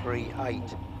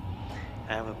 47.38.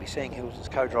 And we'll be seeing Hilton's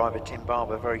co-driver Tim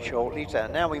Barber very shortly. So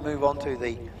now we move on to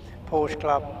the Porsche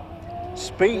Club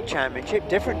Speed Championship,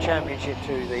 different championship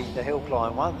to the Hill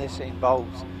Climb one. This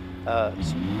involves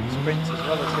sprints as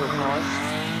well as hill climbs.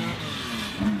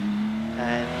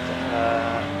 And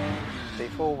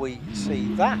before we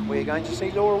see that, we're going to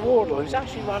see Laura Wardle, who's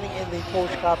actually running in the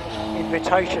Porsche Club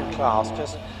Invitation class.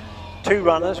 Just 2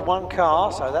 runners, 1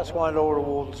 car, so that's why Laura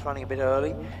Wardle's running a bit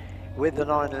early with the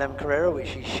 911 Carrera, which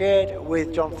she shared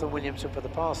with Jonathan Williamson for the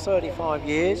past 35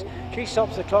 years. She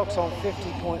stops the clocks on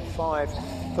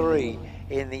 50.53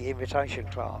 in the Invitation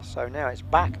class. So now it's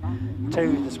back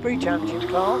to the Speed Championship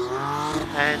class,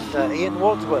 and Ian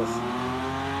Wadsworth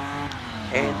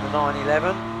in the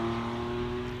 911,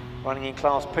 running in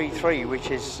class P3,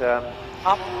 which is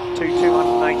up to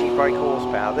 280 brake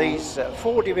horsepower. These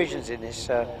 4 divisions in this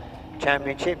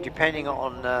championship, depending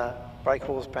on brake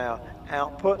horsepower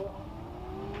output.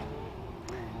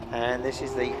 And this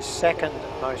is the 2nd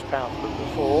most powerful of the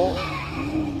 4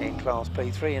 in class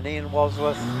P3, and Ian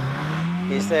Wadsworth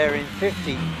is there in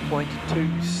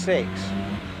 50.26.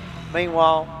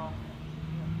 Meanwhile,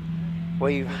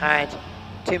 we've had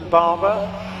Tim Barber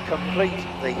complete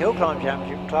the Hill Climb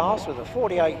Championship class with a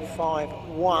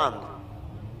 48.51.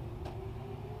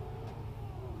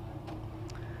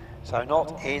 So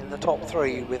not in the top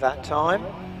 3 with that time.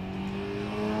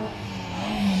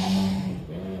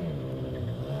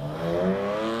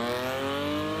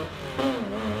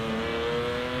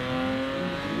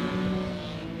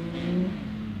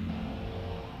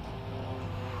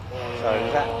 So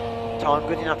that time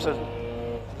good enough to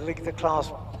lead the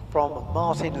class from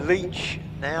Martin Leach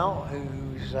now,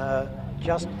 who's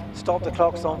just stopped the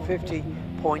clocks on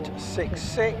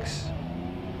 50.66.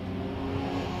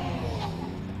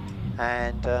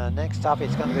 And next up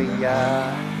it's going to be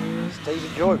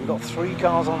Stephen Joy. We've got 3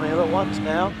 cars on the hill at once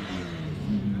now.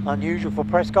 Unusual for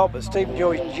Prescott, but Stephen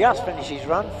Joy just finished his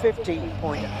run,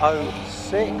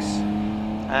 50.06.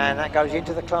 And that goes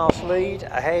into the class lead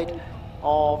ahead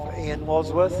of Ian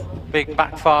Wadsworth. Big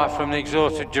backfire from the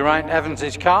exhausted Geraint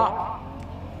Evans' car.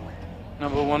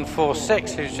 Number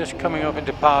 146, who's just coming up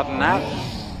into Pardon now.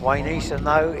 Wayne Easton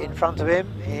though in front of him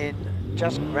in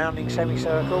just rounding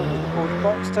semicircle with the Porsche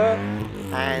Boxster,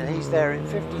 and he's there in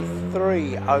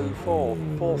 53.04,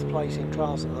 4th place in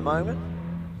class at the moment.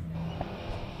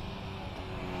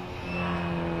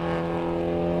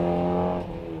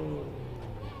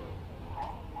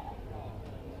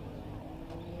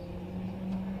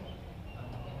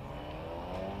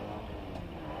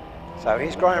 So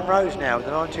here's Graham Rose now with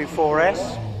the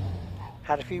 924S.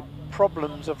 Had a few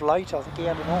problems of late. I think he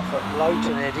had an off at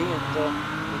Lowton, Eddie, and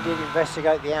he did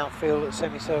investigate the outfield at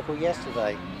semicircle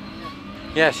yesterday.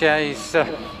 Yes, yeah, he's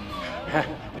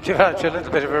developed a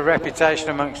little bit of a reputation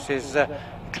amongst his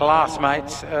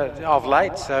classmates of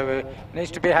late, so he needs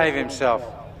to behave himself.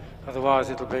 Otherwise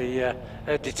it'll be a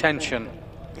detention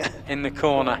in the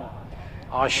corner.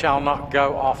 I shall not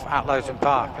go off at Lowton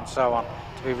Park, and so on,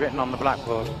 to be written on the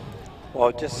blackboard.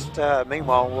 Well, just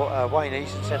meanwhile, Wayne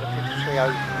Easton set a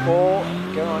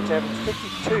 53.04, Geraint Evans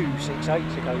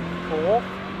 52.68 to go 4.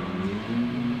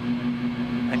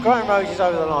 And Graham Rose is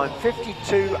over the line,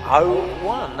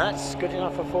 52.01. That's good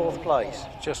enough for 4th place.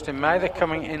 Justin Mather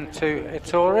coming into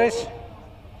Ayres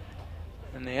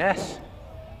in the S.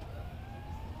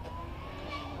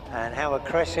 And Howard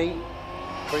Cressy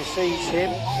precedes him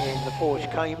in the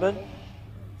Porsche Cayman.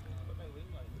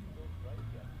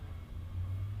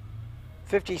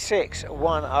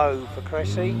 56.10 for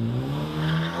Cressy.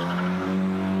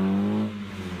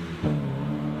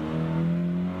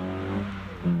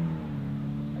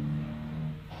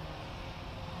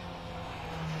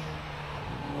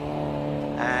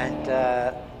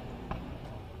 And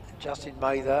Justin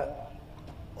Mather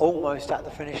almost at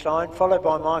the finish line, followed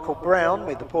by Michael Brown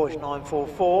with the Porsche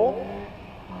 944.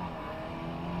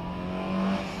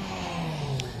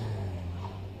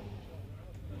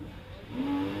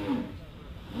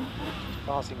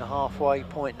 Passing the halfway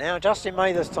point now. Justin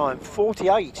Mather's time,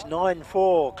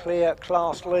 48.94, clear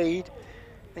class lead.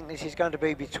 I think this is going to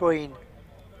be between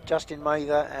Justin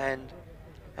Mather and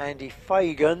Andy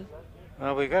Fagan.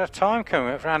 Well, we've got a time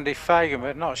coming up for Andy Fagan,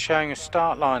 but not showing a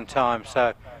start line time,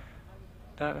 so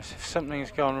don't know if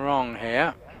something's gone wrong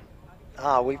here.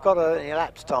 Ah, we've got an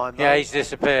elapsed time though. Yeah, he's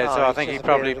disappeared, so I think he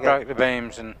probably broke the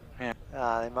beams and yeah.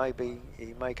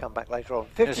 He may come back later on.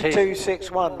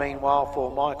 52.61 meanwhile for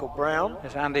Michael Brown.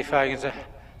 As Andy Fagan's a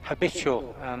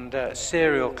habitual and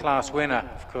serial class winner,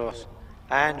 of course.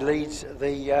 And leads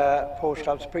the Porsche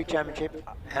Club Sprint Championship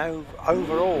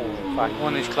overall, in fact.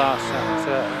 Won his class at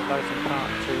Lowton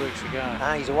Park 2 weeks ago.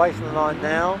 And he's away from the line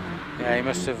now. Yeah, he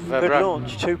must have... Good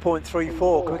launch,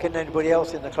 2.34, quicker than anybody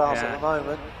else in the class at the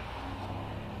moment.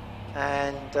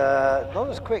 And not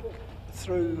as quick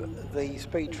through the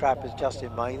speed trap as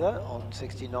Justin Mather on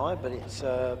 69, but it's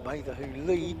Mather who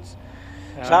leads.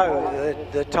 So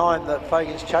the time that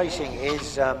Fagan's chasing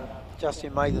is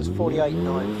Justin Mather's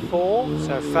 48.94.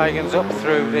 So Fagan's up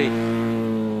through the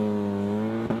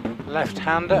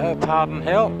left-hander at Pardon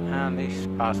Hill, and he's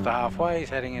past the halfway. He's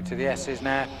heading into the S's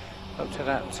now, up to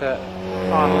that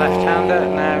final left-hander.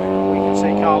 Now we can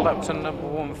see Carl Upton, number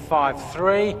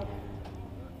 153,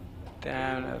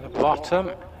 down at the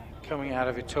bottom, coming out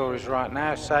of Vittoria's right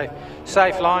now.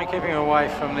 Safe line, keeping away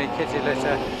from the kitty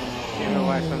litter, keeping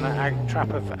away from the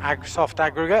trap of soft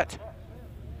aggregate.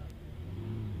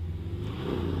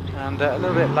 And a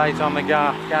little bit late on the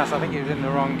gas. I think he was in the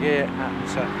wrong gear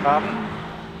at Pardon.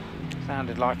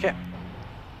 Sounded like it.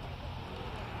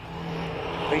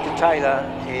 Peter Taylor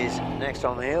is next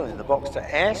on the hill in the box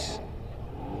to S.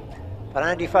 But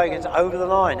Andy Fagan's over the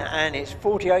line, and it's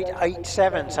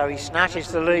 48.87, so he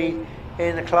snatches the lead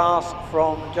in the class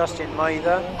from Justin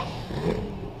Mather.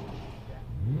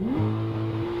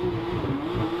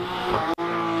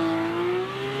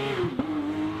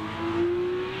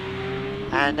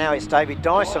 And now it's David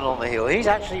Dyson on the hill. He's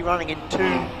actually running in 2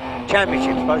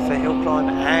 championships, both the hill climb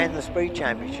and the speed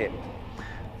championship.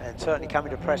 And certainly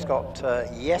coming to Prescott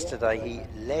yesterday, he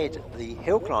led the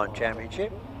hill climb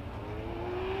championship.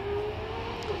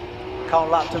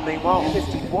 Carl Upton, meanwhile,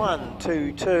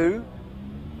 51.22.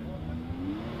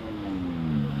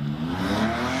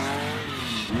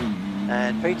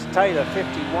 And Peter Taylor,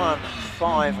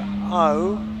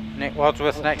 51.50. Nick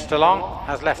Wadsworth next along,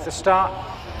 has left the start.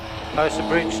 Post the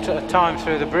bridge time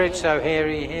through the bridge, so here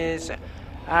he is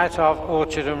out of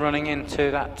Orchard and running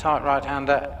into that tight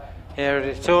right-hander here at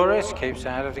Vittoria's. Keeps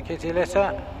out of the kitty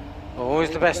litter. Always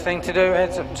the best thing to do,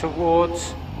 heads up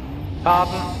towards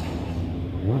Pardon.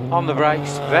 On the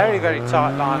brakes, very, very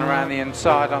tight line around the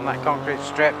inside on that concrete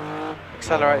strip.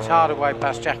 Accelerates hard away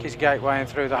past Jackie's Gateway and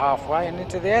through the halfway and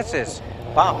into the S's.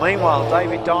 But meanwhile,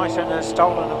 David Dyson has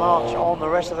stolen the march on the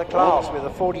rest of the class with a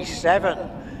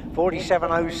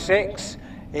 47.06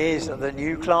 is the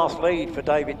new class lead for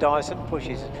David Dyson.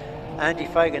 Pushes Andy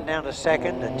Fagan down to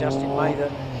second and Justin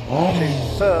Mather to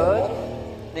third.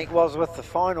 Nick Wadsworth, the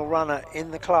final runner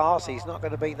in the class. He's not going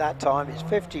to beat that time. It's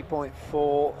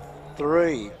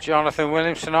 50.43. Jonathan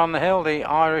Williamson on the hill, the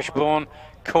Irish-born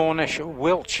Cornish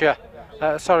Wiltshire,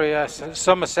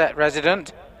 Somerset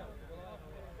resident.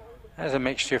 There's a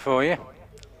mixture for you.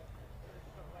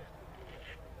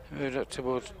 Moved up to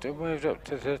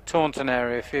the Taunton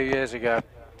area a few years ago.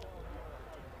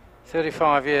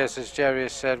 35 years, as Jerry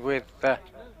has said, with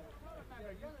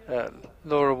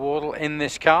Laura Wardle in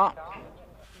this car.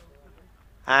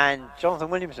 And Jonathan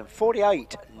Williamson,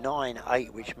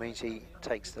 48.98, which means he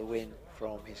takes the win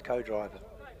from his co-driver.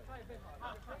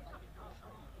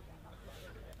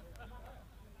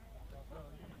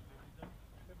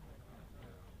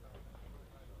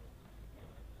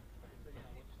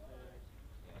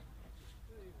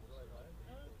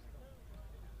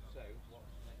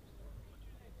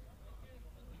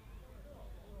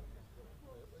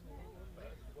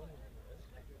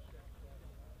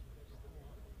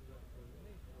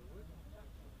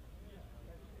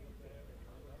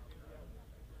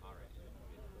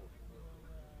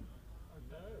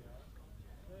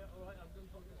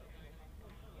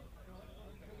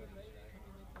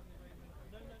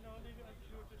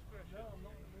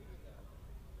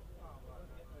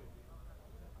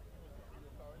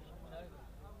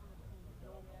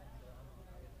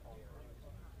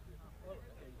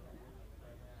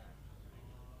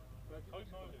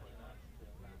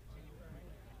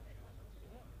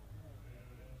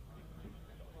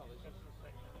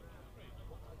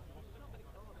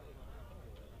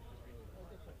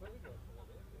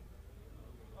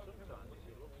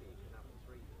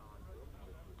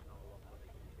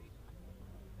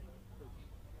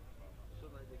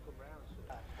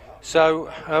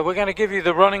 So we're going to give you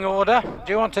the running order.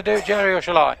 Do you want to do it, Jerry, or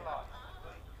shall I?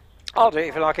 I'll do it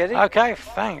if you like, Eddie. Okay,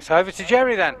 thanks. Over to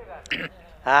Jerry then.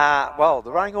 Well,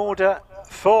 the running order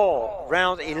for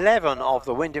round 11 of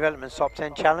the Wind Development Top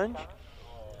 10 Challenge,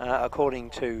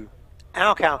 according to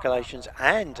our calculations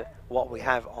and what we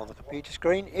have on the computer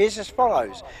screen, is as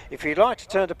follows. If you'd like to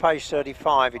turn to page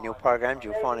 35 in your programs,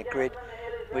 you'll find a grid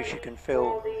which you can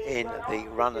fill in the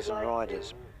runners and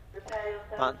riders.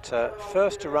 But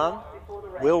first to run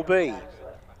will be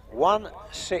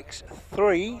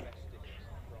 163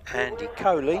 Andy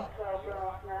Coley,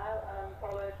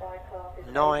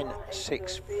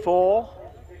 964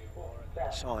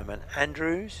 Simon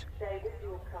Andrews,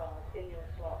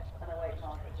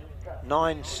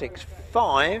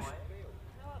 965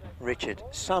 Richard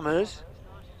Summers,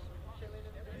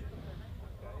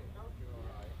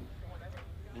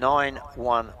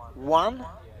 911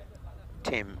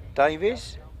 Tim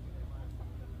Davies,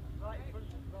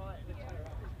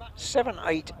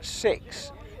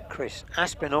 786 Chris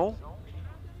Aspinall,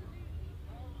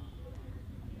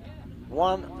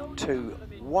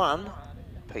 121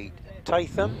 Pete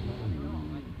Tatham,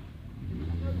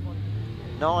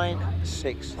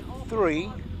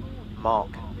 963 Mark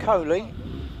Coley,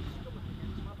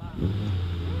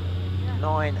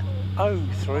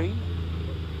 903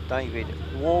 David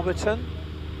Warburton,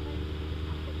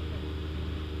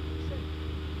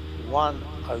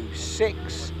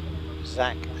 106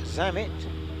 Zach Zammit,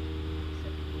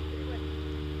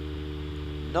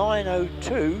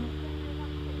 902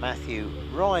 Matthew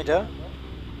Ryder,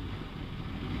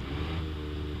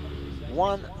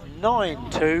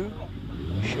 192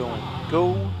 Sean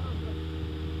Gould,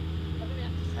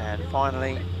 and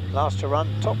finally, last to run,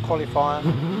 top qualifier,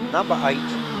 number 8,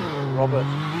 Robert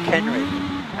Kenrick.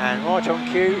 And right on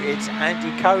cue, it's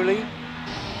Andy Coley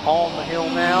on the hill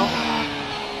now,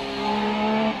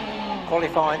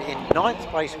 qualified in 9th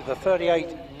place with a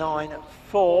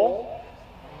 38.94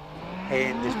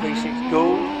 in this B6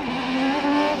 Gould.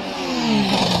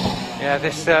 Yeah,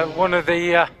 this one of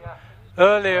the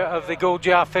earlier of the Gould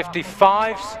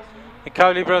GR55s. The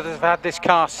Coley brothers have had this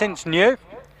car since new,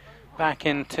 back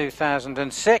in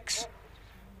 2006.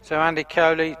 So Andy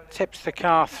Coley tips the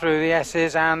car through the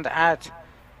S's and at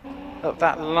up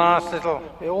that last little,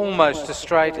 almost a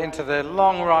straight into the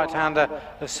long right-hander,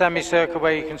 the semicircle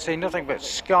where you can see nothing but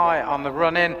sky on the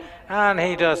run-in, and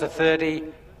he does a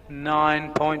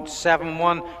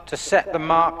 39.71 to set the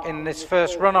mark in this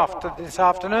first run-off this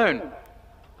afternoon.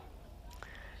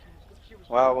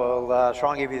 Well, we'll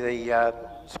try and give you the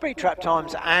speed trap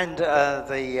times and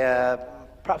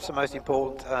perhaps the most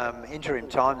important interim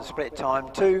time, the split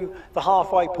time, to the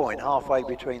halfway point, halfway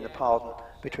between the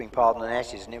between Pardon and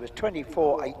S's, and it was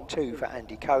 24.82 for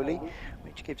Andy Coley,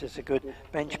 which gives us a good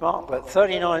benchmark, but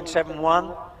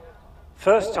 39.71,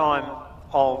 first time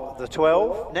of the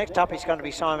 12. Next up is going to be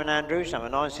Simon Andrews, number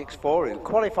 964, who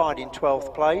qualified in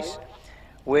 12th place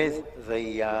with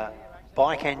the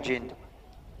bike engine,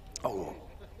 or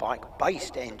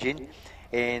bike-based engine,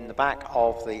 in the back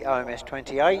of the OMS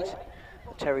 28, the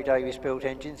Terry Davis built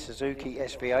engine, Suzuki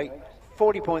SV8.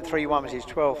 40.31 was his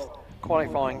 12th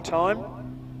qualifying time,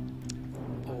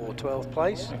 or 12th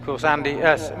place. Of course,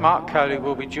 Mark Coley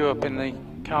will be due up in the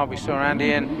car we saw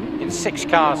Andy in 6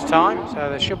 cars' time, so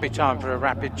there should be time for a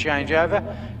rapid changeover.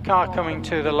 Car coming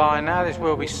to the line now. This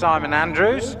will be Simon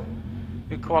Andrews,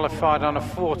 who qualified on a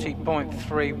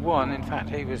 40.31. In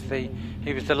fact, he was the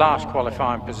last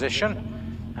qualifying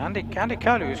position. Andy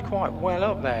Coley was quite well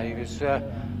up there. He was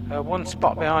one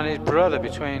spot behind his brother,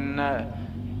 between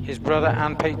his brother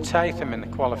and Pete Tatham in the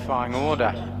qualifying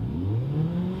order.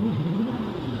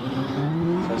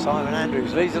 So Simon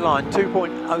Andrews leads the line,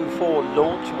 2.04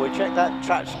 launch. We'll check that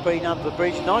track speed under the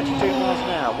bridge, 92 miles an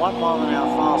hour, 1 mile an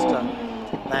hour faster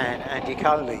than Andy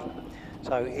Coley.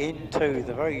 So into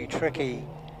the very tricky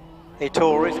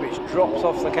Ayres, which drops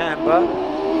off the camber.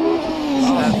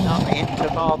 Up into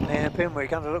Pardon hairpin. We're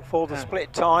going to look for the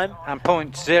split time. And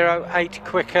 0.08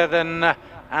 quicker than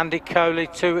Andy Coley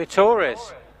to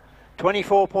Ayres.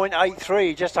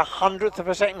 24.83, just 100th of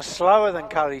a second slower than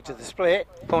Coley to the split.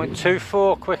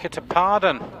 0.24 quicker to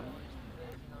Pardon.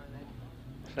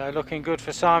 So looking good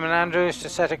for Simon Andrews to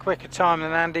set a quicker time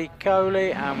than Andy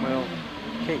Coley, and we'll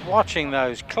keep watching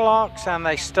those clocks, and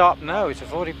they stop. No, it's a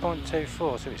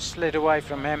 40.24, so it slid away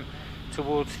from him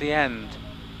towards the end.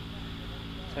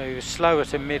 So he was slower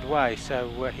to midway, so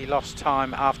he lost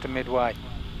time after midway.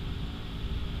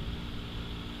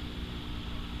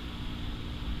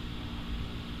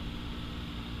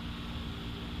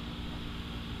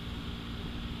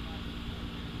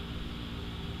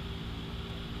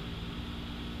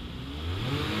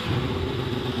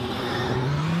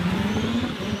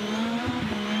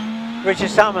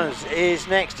 Richard Summers is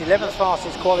next, 11th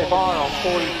fastest qualifier on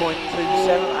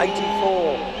 40.27,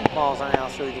 84 miles an hour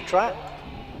through the track.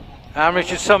 And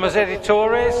Richard Summers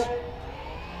editores.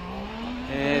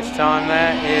 His time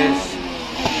there is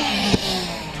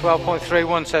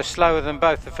 12.31, so slower than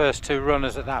both the first two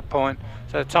runners at that point.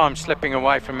 So time slipping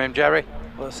away from him, Jerry.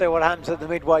 We'll see what happens at the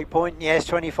midway point. Yes,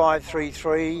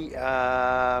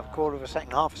 25.33, quarter of a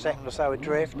second, half a second or so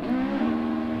adrift.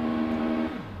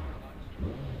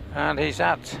 And he's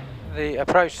at the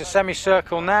approach to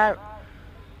semicircle now.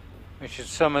 Richard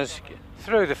Summers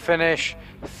through the finish,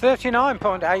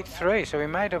 39.83, so he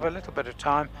made up a little bit of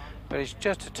time, but he's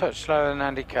just a touch slower than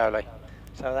Andy Coley.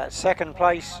 So that's second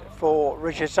place for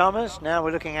Richard Summers. Now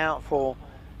we're looking out for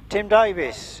Tim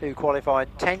Davis, who qualified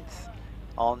 10th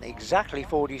on exactly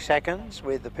 40 seconds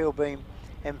with the Pilbeam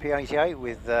MP88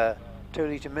 with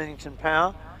 2-litre Millington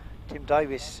power. Tim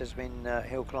Davis has been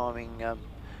hill climbing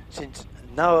since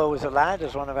Noah was a lad,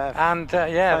 as one of our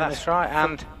yeah, that's right.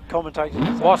 And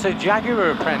commentators was a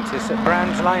Jaguar apprentice at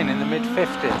Browns Lane in the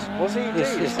mid-50s. Was he?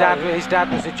 His dad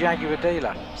was a Jaguar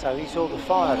dealer. So he saw the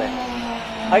fire then.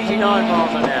 89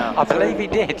 miles an hour. I believe he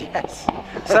did, yes.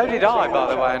 So did I, by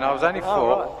the way, and I was only 4.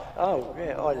 Oh, right. Oh,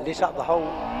 yeah, I lit up the whole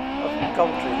of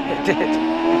Coventry. It did.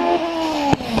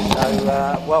 So,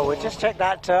 well, we'll just check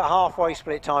that halfway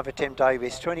split time for Tim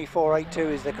Davis. 24.82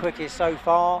 is the quickest so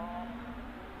far.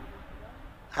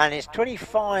 And it's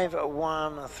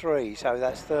 25.13, so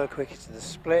that's third quickest of the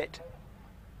split.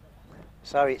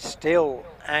 So it's still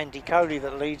Andy Coley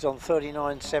that leads on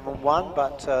 39.71,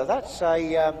 but that's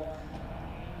a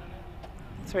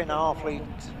 3.5 litre,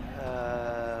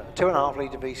 2.5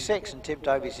 litre V6, and Tim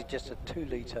Davis is just a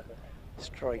 2-litre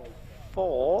straight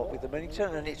 4 with the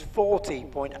Millington, and it's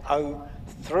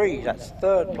 40.03. That's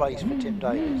third place for Tim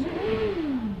Davis.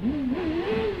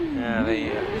 Yeah,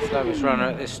 the slowest runner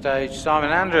at this stage, Simon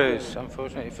Andrews,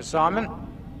 unfortunately for Simon.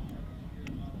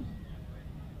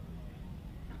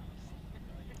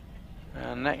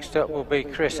 And next up will be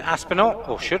Chris Aspinall,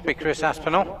 or should be Chris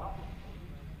Aspinall.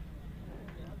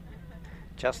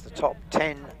 Just the top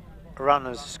 10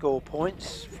 runners score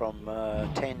points from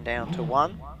 10 down to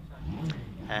 1,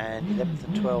 and 11th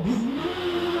and 12th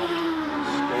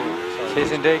score. So it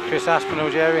is indeed Chris Aspinall,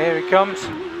 Jerry, here he comes.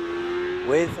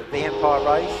 With the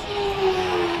Empire race,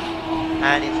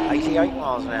 and it's 88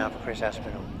 miles an hour for Chris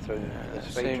Aspinall through the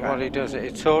speed See track. what he does at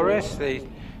Ayres. The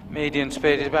median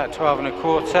speed is about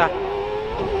 12.25,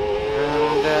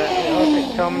 and up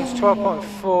it comes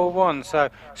 12.41,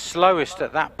 so slowest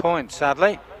at that point,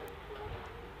 sadly.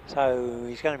 So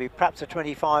he's going to be perhaps a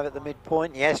 25 at the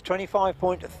midpoint. Yes,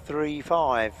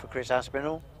 25.35 for Chris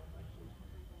Aspinall.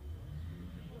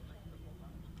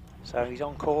 So he's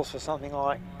on course for something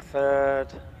like third.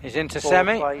 He's into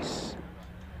semi. Place.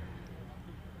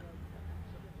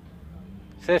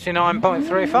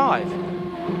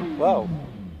 39.35. Well,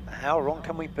 how wrong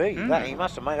can we be? That, he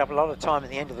must have made up a lot of time at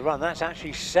the end of the run. That's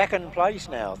actually second place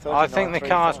now. I think the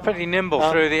car's pretty nimble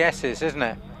through the S's, isn't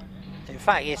it? In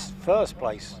fact, it's first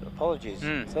place. Apologies.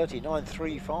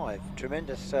 39.35.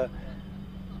 Tremendous.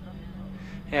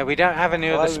 Yeah, we don't have any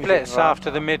other splits after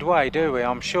the midway, do we?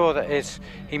 I'm sure that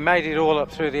he made it all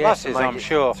up through the S's, I'm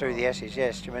sure. Through the S's,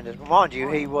 yes, tremendous. Mind you,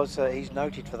 he's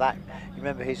noted for that. You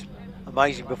remember his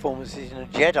amazing performances in a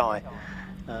Jedi.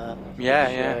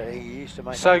 He used to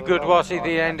make so good was he that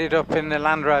he ended up in the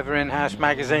Land Rover in-house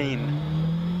magazine,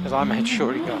 because I made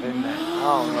sure he got in there.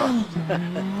 Oh, right.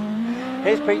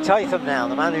 Here's Pete Tatham now,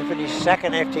 the man who finished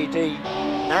second FTD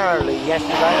narrowly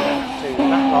yesterday to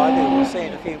Matt Ryder, who we'll see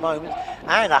in a few moments,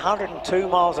 and 102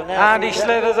 miles an hour. And he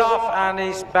slithers off, and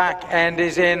his back end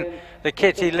is in the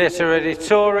kitty litter at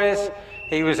Ayres.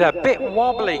 He was a bit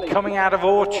wobbly coming out of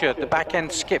Orchard. The back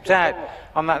end skipped out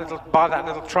on that little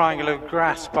triangle of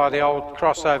grass by the old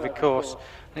crossover course,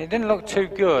 and it didn't look too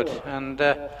good. And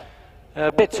a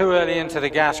bit too early into the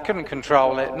gas, couldn't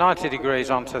control it. 90 degrees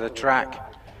onto the track.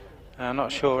 I'm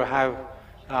not sure how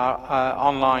our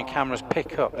online cameras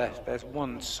pick up. There's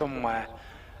one somewhere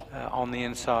on the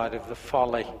inside of the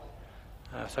Folly,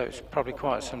 so it's probably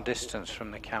quite some distance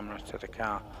from the camera to the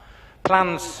car.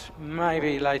 Plans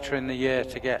maybe later in the year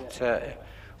to get,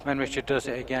 when Richard does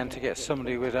it again, to get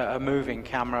somebody with a moving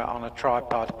camera on a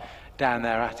tripod down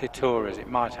there at Ayres. It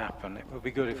might happen. It would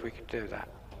be good if we could do that.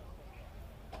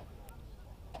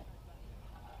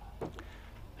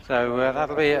 So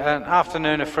that'll be an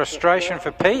afternoon of frustration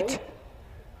for Pete.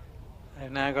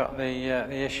 They've now got the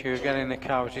issue of getting the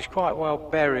car, which is quite well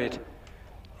buried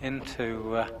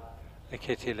into the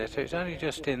kitty litter. It's only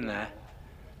just in there.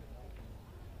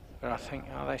 But I think,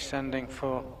 are they sending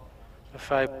for the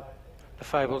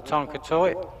fabled Tonka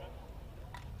toy?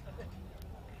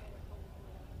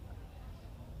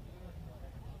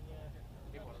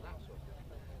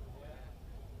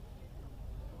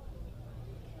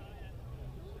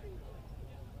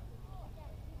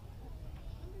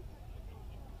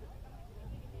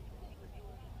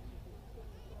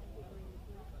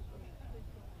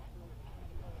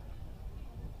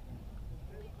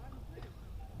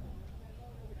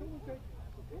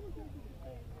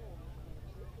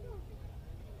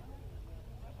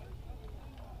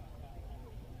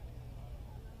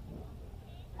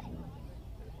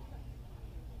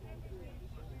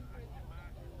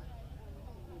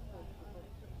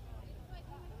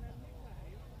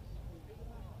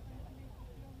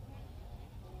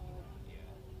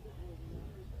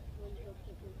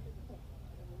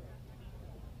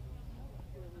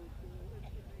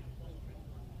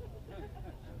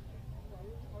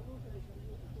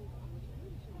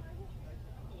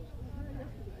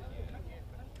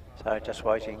 So just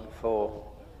waiting for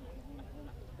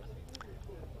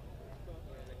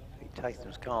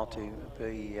Tatham's car to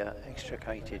be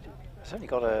extricated. It's only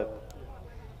got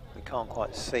we can't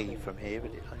quite see from here,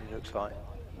 but it only looks like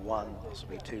one,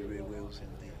 possibly two rear wheels in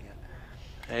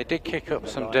the... It did kick up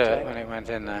some dirt when it went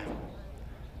in there.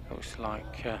 Looks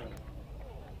like...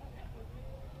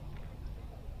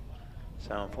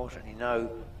 So unfortunately no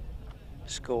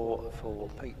score for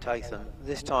Pete Tatham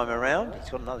this time around.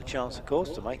 He's got another chance, of course,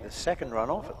 to make the second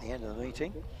run off at the end of the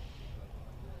meeting.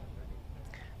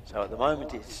 So at the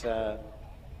moment it's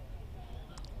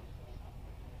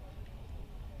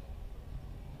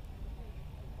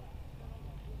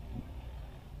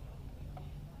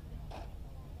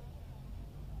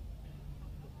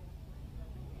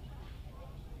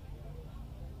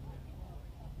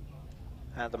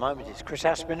at the moment it's Chris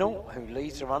Aspinall who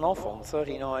leads the runoff on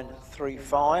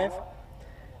 39.35,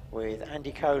 with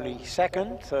Andy Coley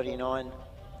second,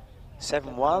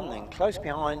 39.71, and close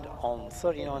behind on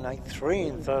 39.83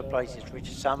 in third place is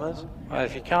Richard Summers. Well,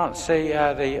 if you can't see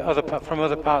from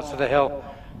other parts of the hill,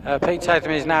 Pete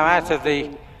Tatham is now out of the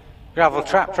gravel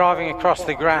trap, driving across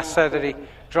the grass so that he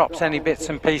drops any bits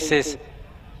and pieces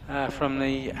from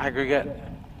the aggregate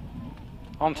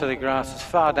onto the grass as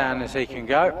far down as he can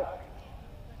go.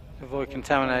 Avoid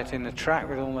contaminating the track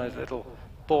with all those little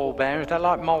ball bearings. They're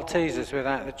like Maltesers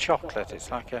without the chocolate.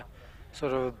 It's like a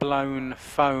sort of a blown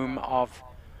foam of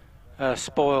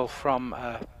spoil from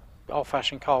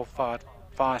old-fashioned coal-fired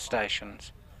fire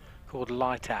stations called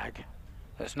Lightag.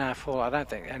 That's now full. I don't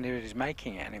think anybody's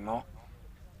making it anymore.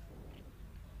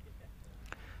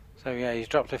 So yeah, he's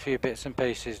dropped a few bits and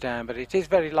pieces down, but it is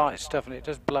very light stuff and it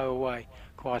does blow away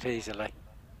quite easily.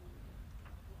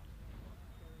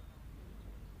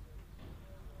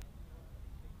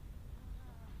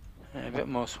 A bit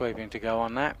more sweeping to go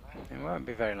on that. It won't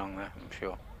be very long though, I'm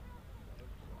sure.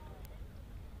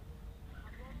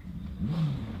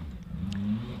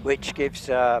 Which gives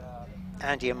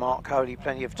Andy and Mark Coley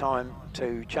plenty of time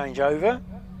to change over.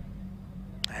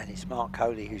 And it's Mark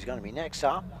Coley who's going to be next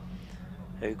up,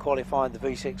 who qualified the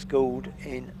V6 Gould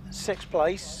in 6th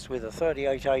place with a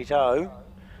 38.80.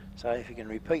 So if he can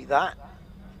repeat that,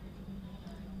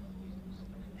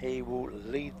 he will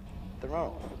lead the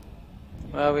runoff.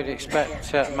 Well, we'd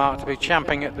expect Mark to be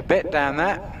champing at the bit down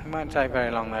there. It won't take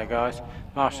very long though, guys.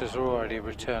 Marshals are already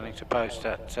returning to post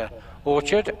at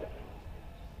Orchard.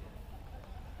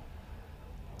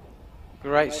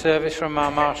 Great service from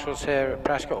our marshals here at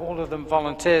Prescott. All of them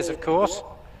volunteers, of course.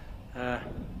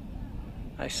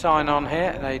 They sign on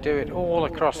here. They do it all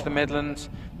across the Midlands.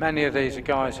 Many of these are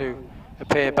guys who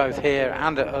appear both here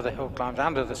and at other hill climbs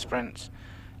and other sprints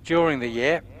during the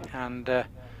year. And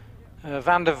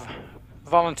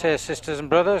volunteer sisters and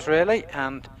brothers, really,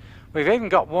 and we've even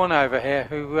got one over here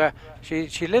who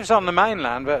she lives on the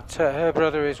mainland, but her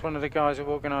brother is one of the guys who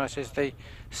organises the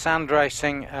sand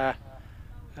racing.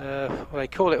 Well, they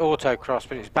call it autocross,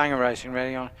 but it's banger racing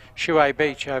really on Chouet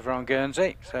Beach over on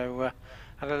Guernsey. So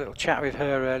had a little chat with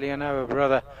her earlier. I know her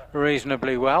brother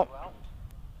reasonably well.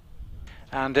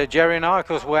 And Jerry and I, of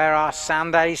course, wear our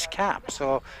Sand Ace caps,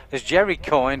 or as Jerry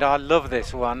coined, I love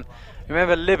this one.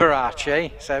 Remember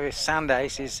Liberace, so it's Sand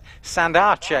Ace is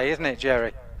Sandarce, isn't it,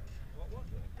 Jerry?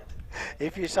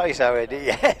 If you say so, Eddie,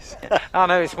 yes. I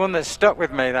know, it's one that stuck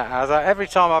with me, that has. Every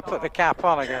time I put the cap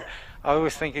on, I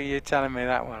always think of you telling me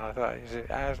that one. I thought it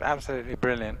was absolutely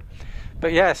brilliant.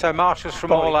 But yeah, so marshals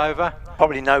from all over.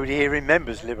 Probably nobody here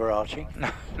remembers Liberace.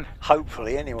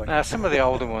 Hopefully, anyway. Now, some of the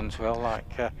older ones will,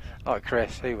 like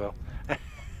Chris, he will.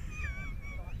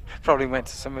 Probably went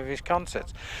to some of his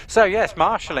concerts. So yes,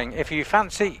 marshalling. If you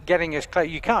fancy getting as close,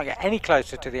 you can't get any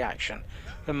closer to the action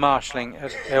than marshalling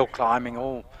as hill climbing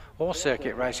or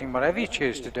circuit racing, whatever you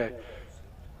choose to do.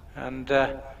 And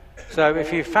so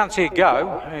if you fancy a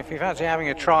go, if you fancy having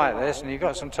a try at this and you've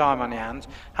got some time on your hands,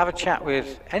 have a chat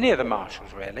with any of the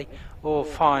marshals really, or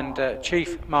find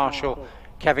Chief Marshal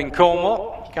Kevin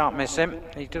Cornwall. You can't miss him.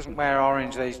 He doesn't wear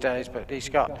orange these days, but he's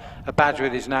got a badge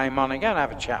with his name on it. Go and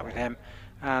have a chat with him.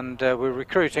 And we're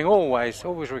recruiting always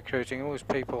recruiting, always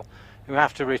people who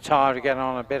have to retire to get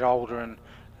on a bit older and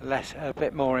a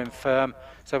bit more infirm.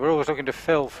 So we're always looking to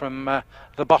fill from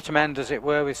the bottom end, as it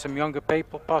were, with some younger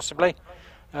people possibly.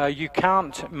 You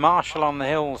can't marshal on the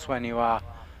hills when you are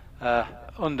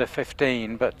under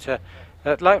 15, but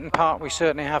at Lowton Park we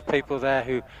certainly have people there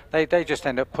who they just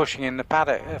end up pushing in the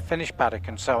paddock, finish paddock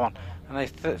and so on, and they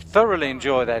thoroughly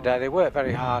enjoy their day. They work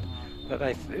very hard, but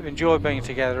they enjoy being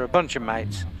together, a bunch of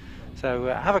mates. So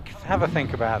have a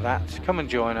think about that. Come and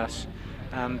join us.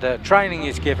 And training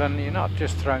is given. You're not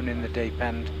just thrown in the deep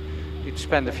end. You'd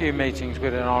spend a few meetings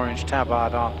with an orange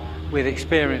tabard on, with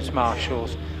experienced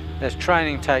marshals. There's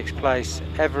training takes place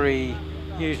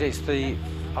usually it's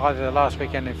either the last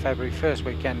weekend in February, first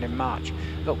weekend in March,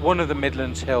 at one of the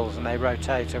Midlands hills, and they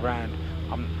rotate around.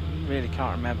 I really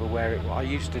can't remember where it was. I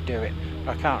used to do it,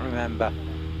 but I can't remember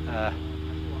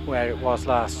where it was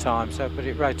last time. But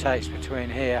it rotates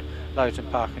between here, Lowton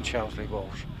Park and Shelsley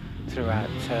Walsh throughout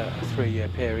a 3-year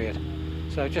period.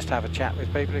 So just have a chat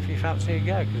with people if you fancy a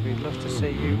go, because we'd love to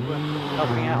see you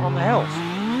helping out on the hills.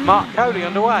 Mark Coley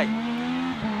underway.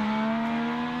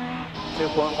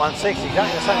 2.16, exactly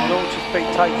the same launch as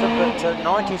Pete Tatum, but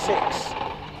 96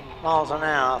 miles an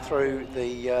hour through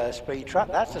the speed trap.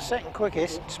 That's the second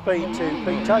quickest speed to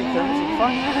Pete Tatum's in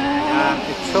front. And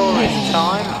the tourist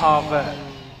time of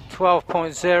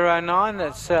 12.09,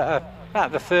 that's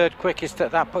about the third quickest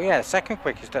at that point. Yeah, second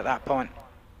quickest at that point.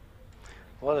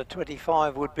 Well, a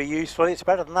 25 would be useful. It's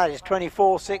better than that. It's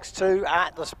 24.62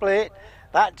 at the split.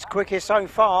 That's quickest so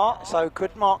far. So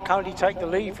could Mark Coley take the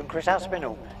lead from Chris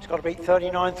Aspinall? He's got to beat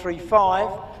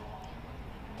 39.35.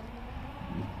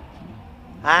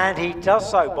 And he does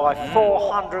so by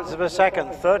 0.04 of a second.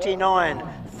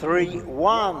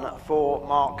 39.31 for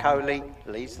Mark Coley.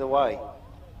 Leads the way.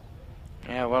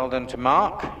 Yeah, well done to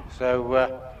Mark.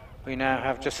 So we now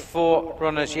have just 4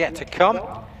 runners yet to come.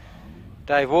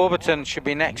 Dave Warburton should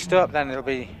be next up, then it'll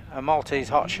be a Maltese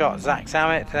hotshot, Zach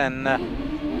Zammit, then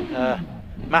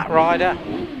Matt Ryder,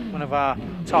 one of our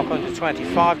top under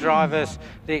 25 drivers,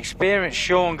 the experienced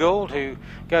Sean Gould, who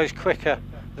goes quicker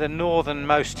than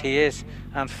northernmost he is,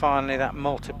 and finally that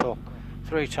multiple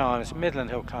 3 times Midland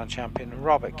Hillclimb champion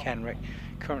Robert Kenrick,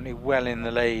 currently well in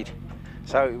the lead.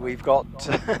 So we've got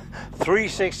 3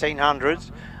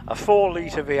 1600s, a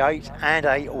 4-litre V8 and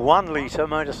a 1-litre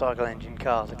motorcycle engine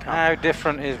car to come. How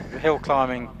different is hill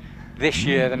climbing this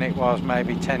year than it was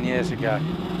maybe 10 years ago?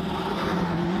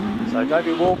 So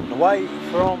David Warburton away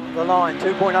from the line,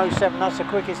 2.07, that's the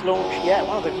quickest launch yet,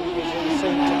 one of the quickest we've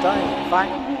seen today in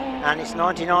fact, and it's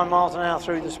 99 miles an hour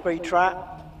through the speed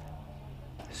trap.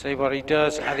 See what he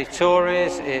does at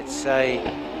Ayres. It's a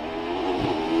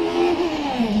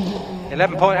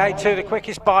 11.82, the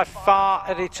quickest by far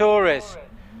at Ayres.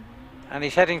 And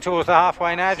he's heading towards the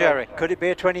halfway now, Jerry. So could it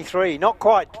be a 23? Not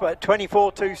quite, but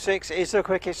 24.26 is the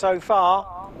quickest so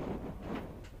far.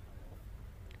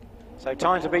 So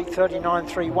time to beat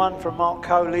 39.31 from Mark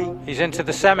Coley. He's into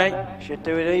the semi. Should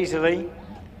do it easily.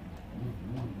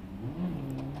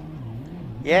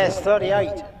 Yes,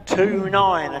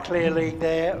 38.29, a clear lead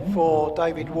there for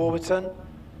David Warburton.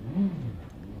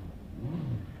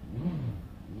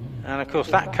 And of course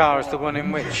that car is the one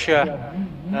in which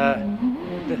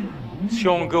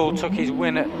Sean Gould took his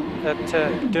win at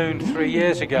Doon 3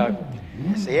 years ago.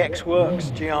 It's the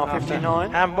X-Works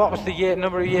GR59. And what was the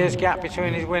number of years gap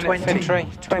between his win 20, at Fintry?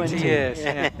 20 years.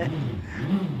 Yeah.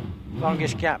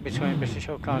 Longest gap between British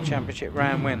Hillclimb Championship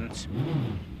round wins.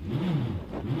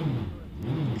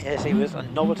 Yes, he was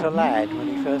not a lad when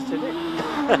he first did it.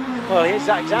 Well, here's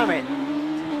Zach Zammit,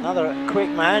 another quick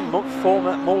man,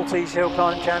 former Maltese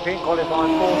Hillclimb champion,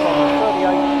 qualifying 4th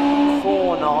on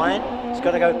 38.49. He's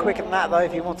got to go quicker than that though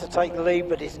if he wants to take the lead,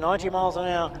 but it's 90 miles an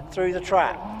hour through the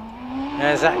trap.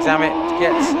 Zach Zammit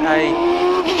gets a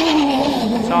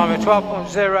time of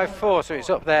 12.04, so it's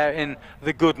up there in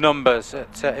the good numbers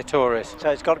at Ayres. So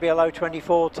it's got to be a low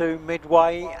 24 to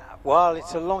midway. Well,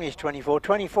 it's a longish 24,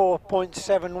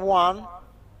 24.71.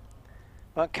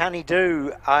 But can he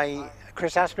do a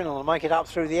Chris Aspinall will make it up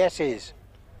through the S's.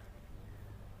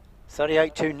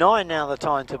 38.29 now the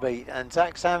time to beat, and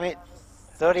Zach Zammit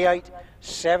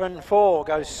 38.74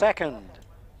 goes second.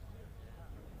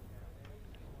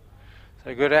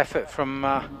 So good effort from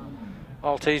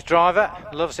Maltese driver.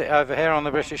 Loves it over here on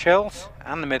the British Hills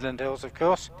and the Midland Hills, of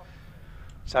course.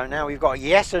 So now we've got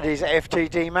yesterday's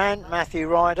FTD man, Matthew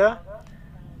Ryder.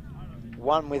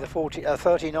 Won with a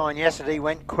 39 yesterday,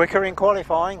 went quicker in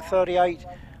qualifying,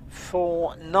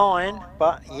 38.49,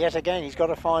 but yet again he's got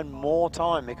to find more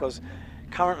time because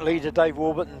current leader Dave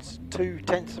Warburton's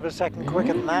 0.2 of a second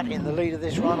quicker than that in the lead of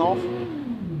this run-off.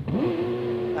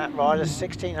 That Ryder's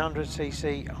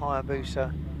 1600cc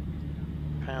Hayabusa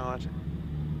powered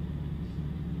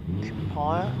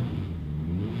Empire.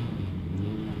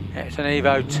 It's an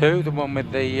Evo 2, the one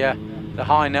with the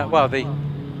high nose. Well,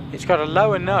 it's got a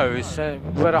lower nose,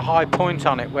 but a high point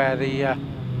on it where the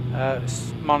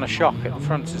monoshock at the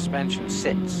front suspension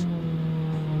sits,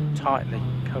 tightly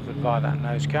covered by that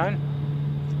nose cone.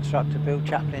 Instructor Bill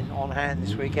Chaplin on hand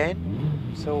this weekend.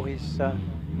 Saw his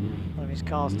one of his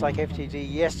cars take FTD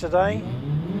yesterday,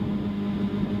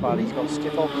 but he's got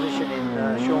stiff opposition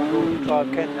in Sean Gould and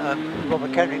Clive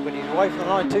Robert Kenrick when he's away from the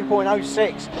line.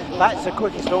 2.06. That's the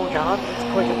quickest launch,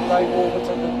 100th quicker than Dave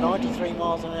Warburton at 93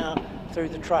 miles an hour through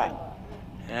the trap.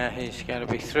 Yeah, he's going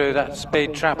to be through that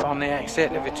speed trap on the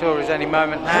exit of Vittoria's any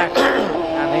moment now.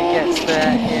 And he gets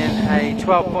there in a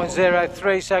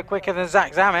 12.03, so quicker than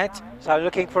Zach Zammit. So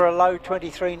looking for a low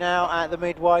 23 now at the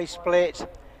midway split.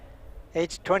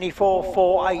 It's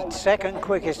 24.48, second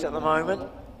quickest at the moment.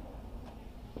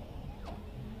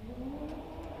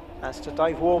 That's to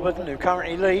Dave Warburton, who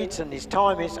currently leads, and his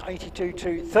time is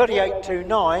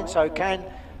 38.29, so can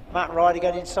Matt Ryder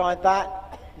get inside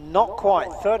that? Not quite.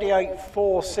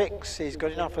 38.46 is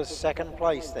good enough as second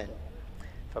place then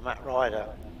for Matt Ryder.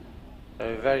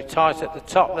 So very tight at the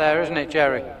top there, isn't it,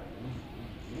 Jerry?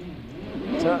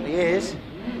 It certainly is.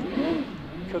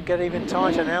 Could get even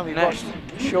tighter now. We've got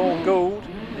Sean Gould.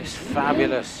 This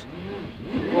fabulous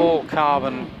all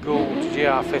carbon Gould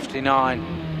GR59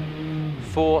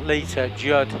 4-litre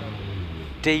Judd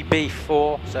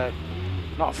DB4, so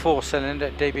not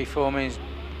 4-cylinder. DB4 means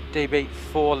DB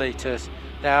 4 litres.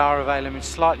 They are available in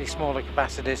slightly smaller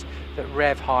capacities that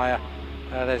rev higher.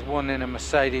 There's one in a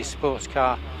Mercedes sports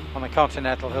car on the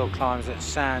Continental Hill Climbs that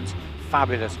sounds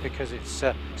fabulous because it's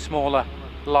smaller,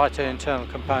 lighter internal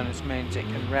components means it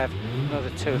can rev another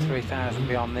 2,000 or 3,000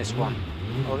 beyond this one.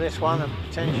 Well, this one, a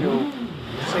potential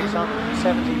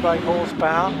 670 brake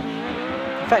horsepower.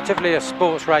 Effectively a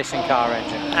sports racing car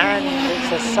engine. And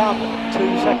it's a sub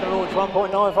 2-second launch,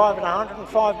 1.95 and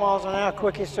 105 miles an hour,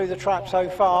 quickest through the trap so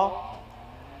far.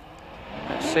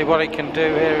 Let's see what he can do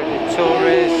here at the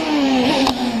Tories.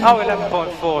 Oh,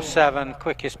 11.47,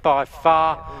 quickest by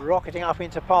far. Rocketing up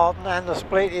into Parton, and the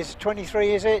split is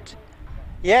 23, is it?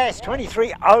 Yes,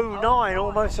 23.09,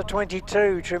 almost a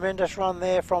 22. Tremendous run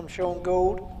there from Sean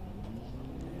Gould.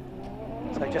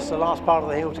 So just the last part of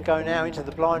the hill to go now into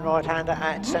the blind right-hander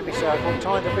at semicircle.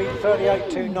 Time to beat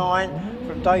 38.29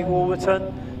 from Dave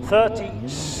Warburton.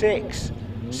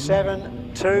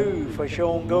 36.72 for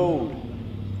Sean Gould.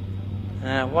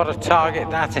 What a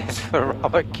target that is for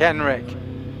Robert Kenrick.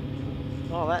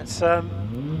 Well, that's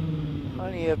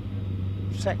only a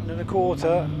second and a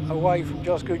quarter away from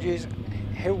Josh Goodyear's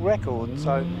hill record.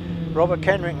 So Robert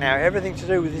Kenrick now, everything to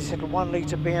do with this little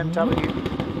 1-litre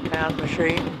BMW powered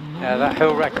machine. Yeah, that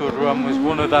hill record run was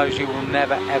one of those you will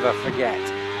never ever forget.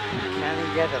 Can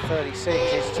he get a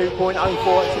 36? It's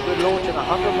 2.04, it's a good launch and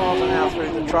 100 miles an hour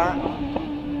through the trap.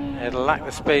 It'll lack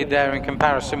the speed there in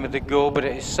comparison with the Gould, but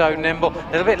it is so nimble.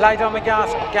 A little bit late on the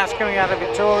gas coming out of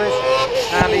Vittoria's,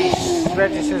 and he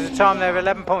registers a time there of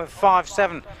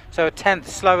 11.57, so a 10th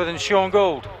slower than Sean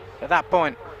Gould at that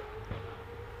point.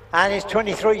 And it's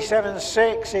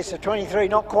 23.76, it's a 23,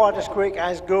 not quite as quick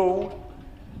as Gould,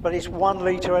 but it's 1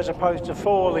 litre as opposed to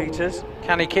 4 litres.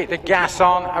 Can he keep the gas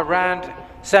on around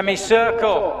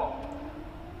semicircle?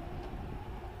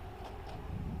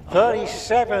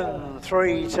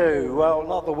 37.32, well,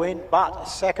 not the win, but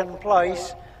second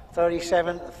place,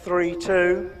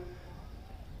 37.32.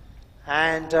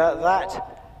 And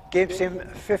that gives him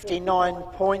 59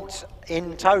 points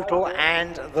in total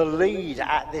and the lead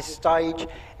at this stage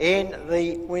in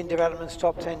the Wind Developments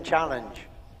Top 10 Challenge.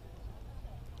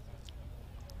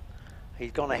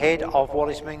 He's gone ahead of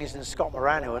Wallace Mingus and Scott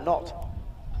Moran, who are not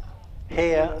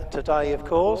here today, of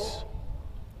course.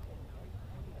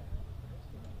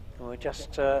 We'll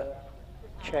just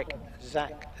check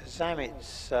Zach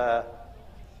Zammit's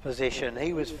position.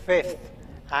 He was 5th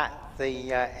at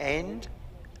the end.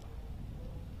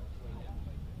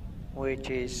 which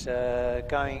is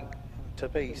going to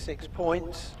be 6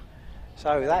 points.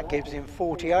 So that gives him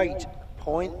 48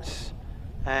 points,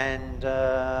 and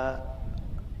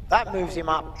that moves him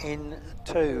up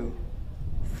into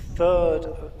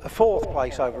fourth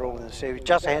place overall in the series,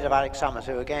 just ahead of Alex Summers,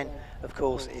 who again, of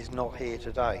course, is not here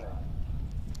today.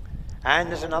 And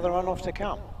there's another run-off to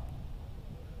come.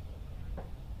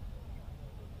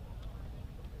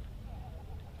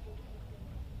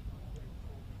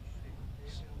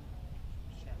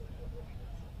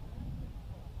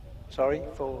 Sorry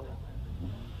for...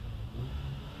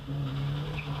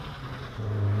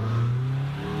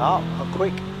 a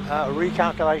quick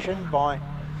recalculation by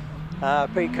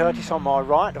Pete Curtis on my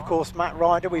right. Of course, Matt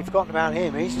Ryder, we've forgotten about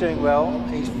him. He's doing well.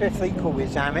 He's 5th equal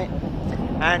with Zammit,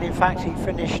 and in fact he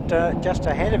finished just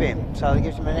ahead of him, so it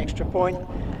gives him an extra point,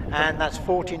 and that's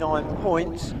 49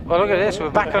 points. Well, look at this,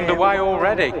 we're back underway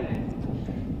already,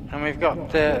 and we've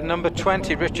got number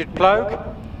 20 Richard Plogue,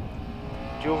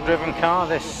 dual driven car,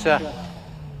 this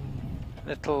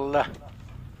little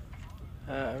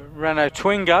Renault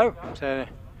Twingo. So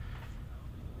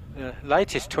the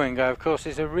latest Twingo, of course,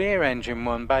 is a rear engine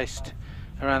one based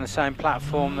around the same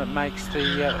platform that makes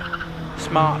the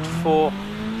Smart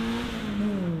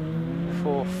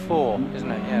 444, isn't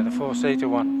it? Yeah, the 4-seater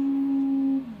one.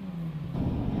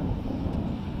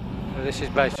 So this is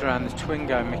based around the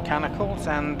Twingo mechanicals,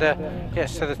 and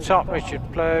gets to the top, Richard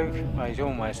Plogue, well, he's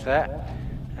almost there,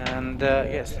 and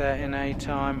gets there in a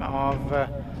time of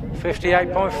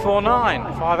 58.49,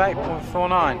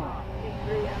 58.49.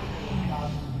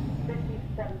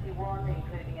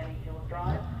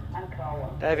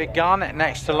 David Garnett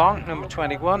next along, number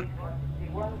 21,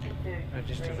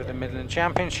 registered for the Midland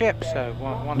Championship, so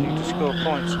wanting to score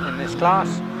points in this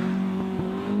class.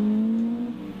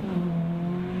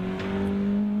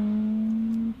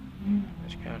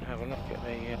 Let's go and have a look at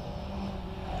the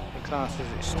class as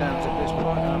it stands at this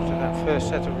point after that first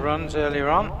set of runs earlier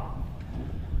on.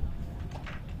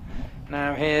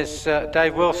 Now here's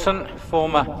Dave Wilson,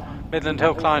 former Midland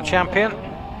Hillclimb champion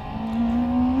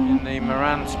in the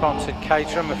Moran sponsored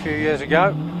Caterham a few years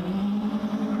ago.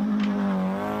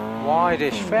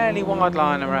 Wideish, fairly wide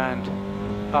line around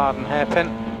Arden hairpin.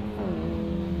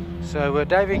 So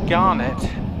David Garnett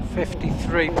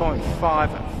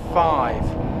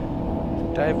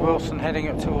 53.55. Dave Wilson heading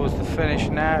up towards the finish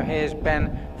now. Here's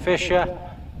Ben Fisher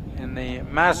in the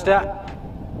Mazda.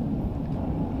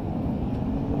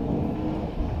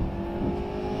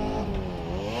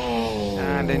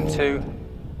 And into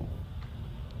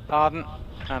Arden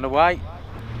and away.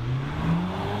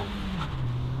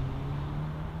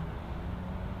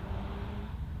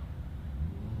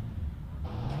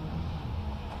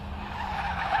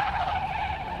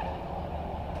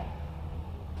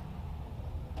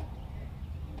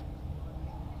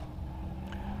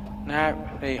 Now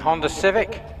the Honda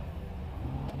Civic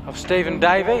of Stephen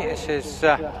Davey. This is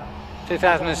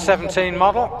 2017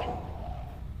 model.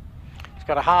 It's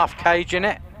got a half cage in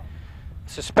it.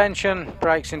 Suspension,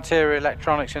 brakes, interior,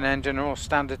 electronics and engine are all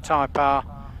standard Type R.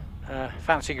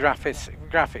 Fancy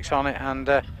graphics on it, and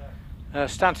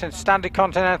standard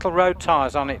Continental road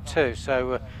tyres on it too.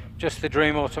 So just the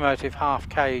Dream Automotive half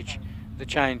cage, the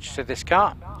change to this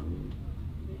car.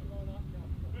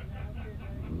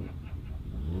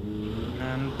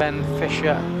 And Ben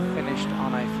Fisher finished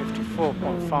on a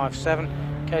 54.57. In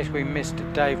case we missed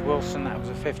Dave Wilson, that was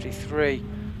a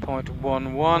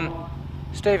 53.11.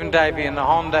 Stephen Davey in the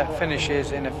Honda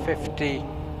finishes in a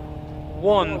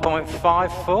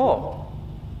 51.54.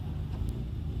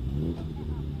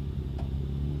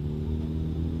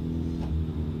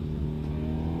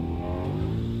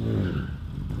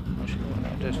 Not sure what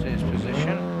that does to his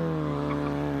position.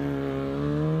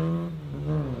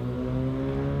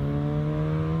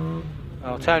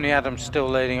 Well, Tony Adams still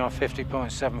leading on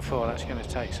 50.74. That's going to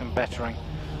take some bettering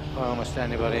by almost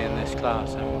anybody in this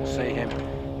class, and we'll see him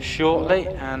shortly.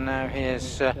 And now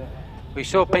here's we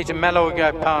saw Peter Mallock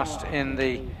go past in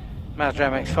the Mazda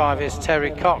MX-5. Here's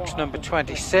Terry Cox, number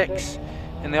 26,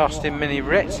 in the Austin Mini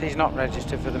Ritz. He's not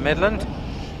registered for the Midland,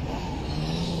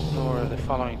 nor are the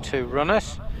following two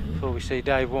runners, before we see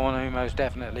Dave Warner, who most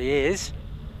definitely is.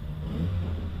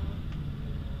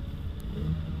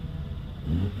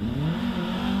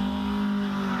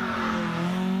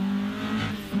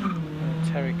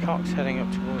 Terry Cox heading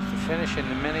up towards the finish in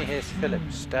the Mini. Here's Phil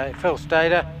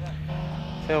Stader.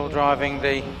 Phil driving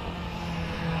the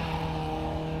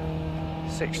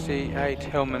 68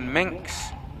 Hillman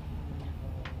Minx.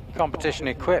 Competition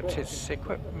equipped. It's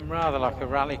equipped rather like a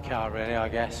rally car, really, I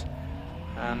guess.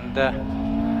 And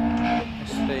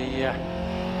it's the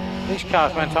These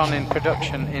cars went on in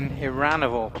production in Iran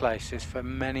of all places for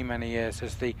many, many years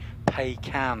as the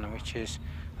Fagan, which is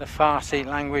the Farsi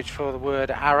language for the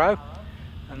word arrow.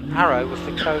 And arrow was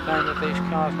the code name of these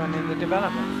cars when in the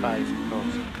development phase, of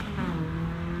course.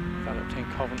 Developed in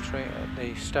Coventry at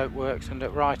the Stoke Works and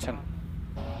at Ryton.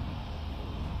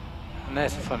 And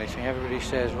there's the funny thing, everybody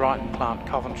says Ryton plant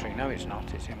Coventry. No, it's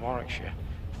not, it's in Warwickshire.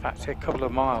 In fact, a couple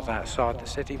of miles outside the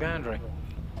city boundary.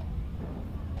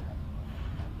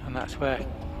 And that's where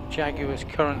Jaguar's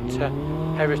current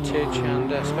heritage and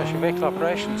special vehicle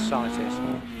operations site is.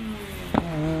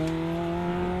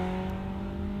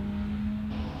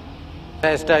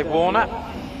 There's Dave Warner,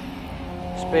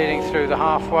 speeding through the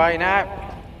halfway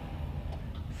now.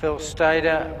 Phil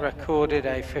Stader recorded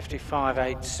a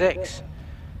 55.86.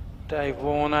 Dave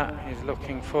Warner is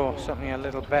looking for something a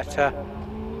little better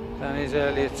than his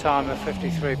earlier time of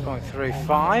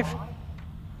 53.35.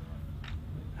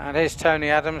 And here's Tony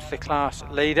Adams, the class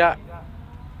leader.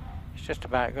 He's just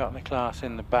about got the class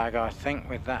in the bag, I think,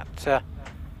 with that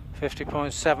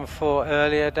 50.74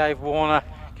 earlier. Dave Warner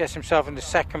gets himself into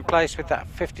second place with that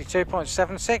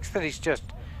 52.76 that he's just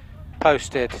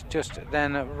posted. Just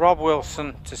then Rob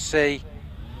Wilson to see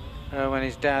when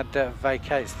his dad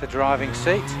vacates the driving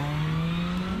seat.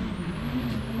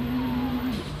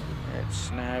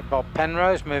 It's now Bob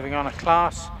Penrose moving on a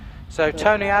class. So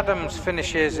Tony Adams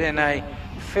finishes in a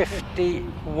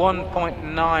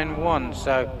 51.91,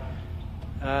 so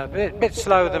a bit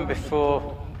slower than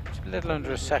before, a little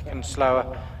under a second slower,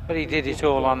 but he did it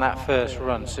all on that first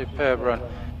run, superb run.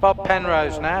 Bob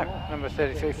Penrose now, number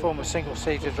 33, former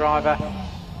single-seater driver,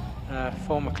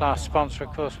 former class sponsor,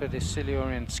 of course, with his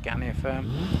Silurian Scania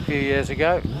firm a few years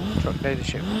ago, truck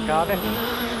leadership from Cardiff.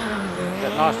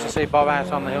 But nice to see Bob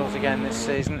out on the hills again this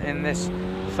season in this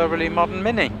thoroughly modern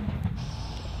Mini.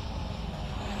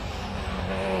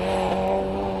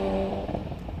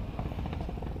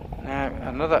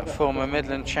 Another former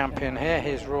Midland champion here,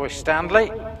 here's Roy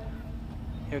Stanley.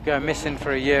 He'll go missing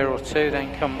for a year or two,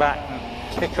 then come back and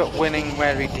pick up winning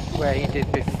where he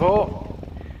did before.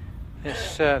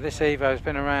 This Evo's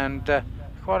been around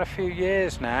quite a few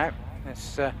years now.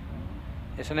 It's an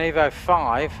Evo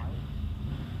 5,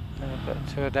 but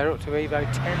they're up to Evo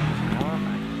 10s now, aren't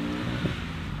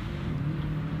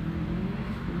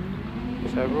they?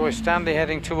 So Roy Stanley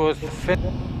heading towards the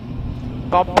finish.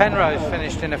 Bob Penrose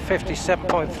finished in a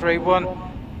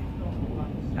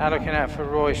 57.31. Now looking out for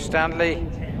Roy Stanley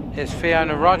is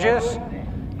Fiona Rogers.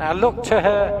 Now look to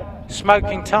her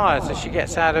smoking tyres as she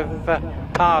gets out of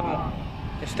Pardon.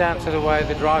 It's down to the way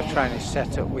the drivetrain is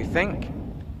set up, we think.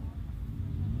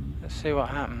 Let's see what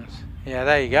happens. Yeah,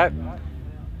 there you go.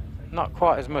 Not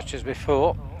quite as much as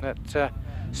before, but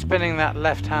spinning that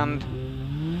left-hand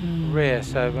rear,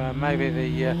 so maybe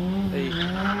the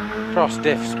cross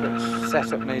diff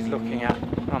setup needs looking at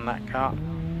on that car.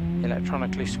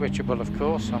 Electronically switchable, of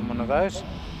course, on one of those.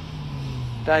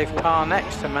 Dave Parr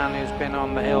next, a man who's been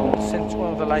on the hill since,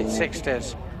 well, the late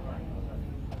 60s.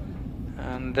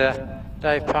 And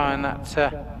Dave Parr in that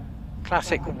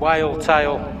classic whale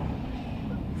tail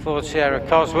Ford Sierra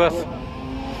Cosworth.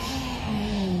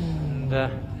 And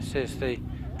this is the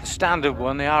standard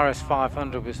one. The RS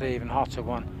 500 was the even hotter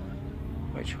one,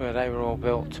 which they were all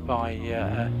built by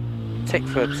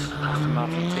Tickford's, Aston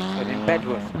Martin Tickford in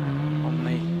Bedworth, on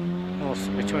the north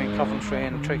between Coventry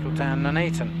and Treacle and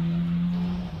Nuneaton.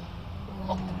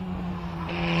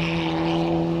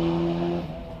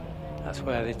 That's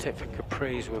where the Tickford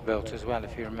Capris were built as well,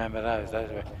 if you remember those. Those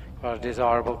were quite a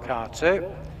desirable car too.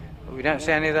 But we don't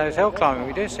see any of those hill climbing.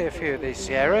 We do see a few of these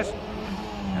Sierras.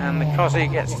 And the Cosy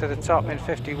gets to the top in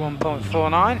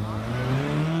 51.49.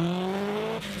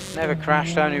 Never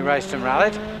crashed, only raced and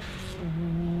rallied.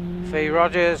 Fee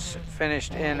Rogers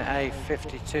finished in a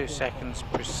 52 seconds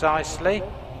precisely.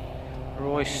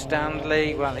 Roy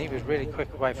Stanley, well, he was really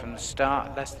quick away from the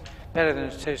start, better than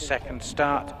a 2 second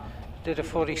start. Did a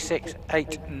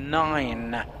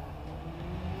 46.89.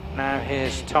 Now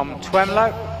here's Tom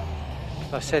Twemlow.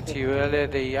 As I said to you earlier,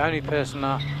 the only person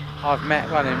I've met,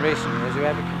 well, in recent years, who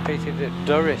ever competed at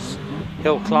Durris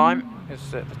Hillclimb,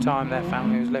 because at the time their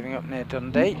family was living up near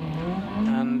Dundee,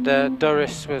 and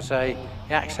Durris was the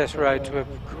access road to a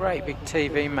great big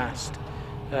TV mast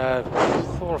 4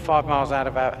 or 5 miles out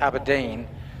of Aberdeen,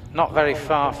 not very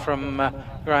far from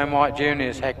Graham White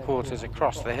Jr.'s headquarters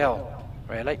across the hill,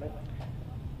 really.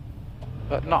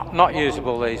 But not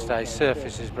usable these days.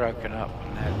 Surface is broken up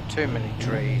and there are too many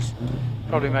trees.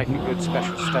 Probably make a good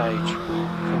special stage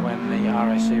for when the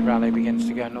RSC rally begins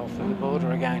to go north of the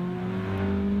border again.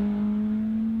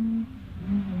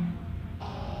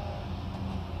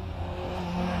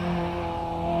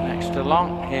 Next to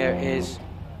along, here is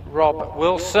Rob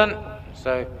Wilson,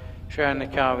 so sharing the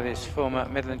car with his former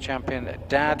Midland champion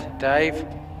dad, Dave.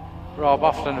 Rob,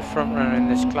 often a front runner in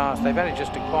this class. They've only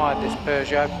just acquired this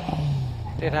Peugeot.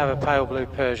 Did have a pale blue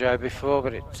Peugeot before,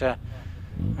 but it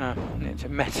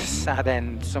met a sad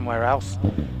end somewhere else,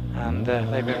 and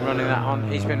they've been running that on.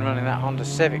 He's been running that Honda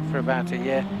Civic for about a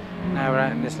year. Now we're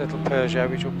out in this little Peugeot,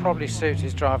 which will probably suit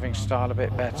his driving style a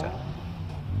bit better.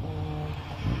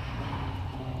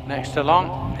 Next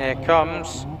along, here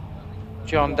comes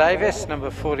John Davis, number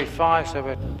 45. So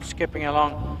we're skipping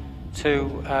along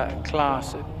to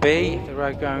Class B, the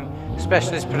road going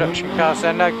specialist production car.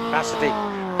 So no capacity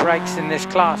brakes in this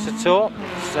class at all.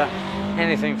 It's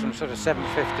anything from sort of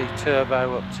 750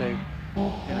 turbo up to,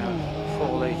 you know,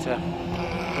 4 litre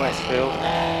Westfield.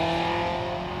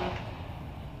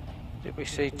 Did we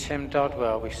see Tim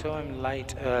Dodwell? We saw him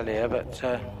late earlier, but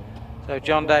so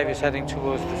John Davis heading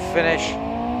towards the finish.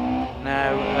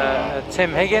 Now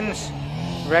Tim Higgins,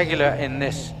 regular in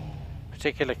this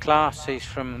particular class. He's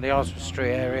from the Oswald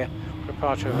Street area,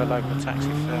 proprietor of a local taxi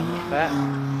firm up there. So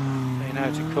you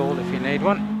know to call if you need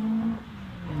one.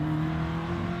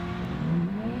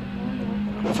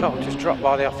 I'm told just drop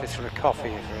by the office for a coffee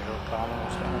if you're a hill climber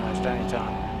almost any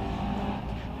time.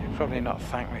 You'll probably not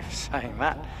thank me for saying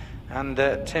that. And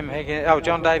Tim Higgins,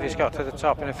 John Davis got to the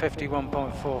top in a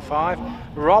 51.45.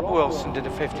 Rob Wilson did a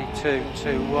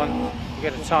 52.21. You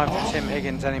get a time for Tim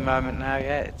Higgins any moment now.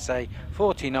 Yeah, it's a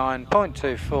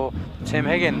 49.24. Tim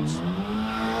Higgins.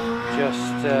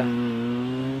 Just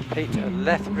Peter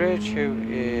Lethbridge, who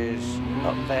is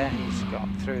up there. He's got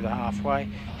through the halfway.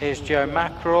 Here's Joe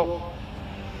Mackerel.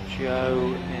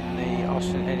 Joe in the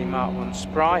Austin Healey Mark 1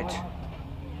 Sprite.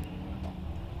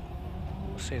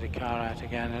 See the car out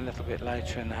again a little bit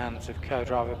later in the hands of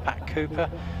co-driver Pat Cooper.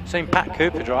 Seen Pat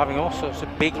Cooper driving all sorts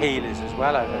of big heelers as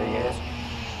well over the years.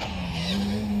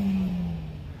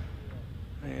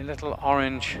 The little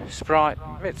orange Sprite,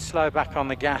 a bit slow back on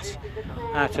the gas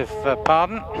out of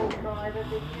Pardon.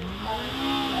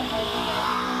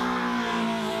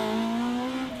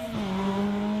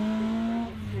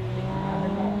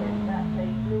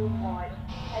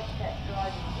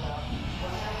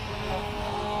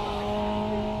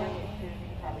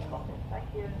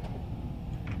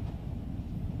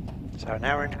 So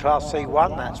now we're into Class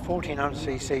C1, that's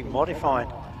 1400cc modified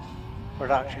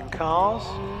production cars.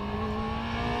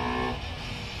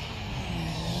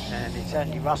 And it's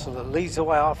Andy Russell that leads the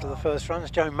way after the first runs.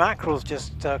 Joe Mackerel's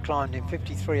just climbed in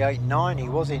 53.89. He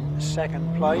was in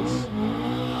second place.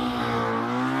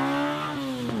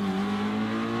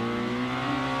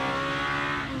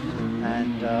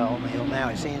 And on the hill now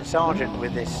it's Ian Sargent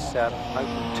with this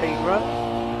Opel Tigra,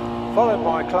 followed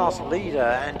by class leader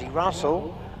Andy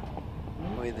Russell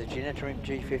with the Ginetta Imp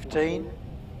G15.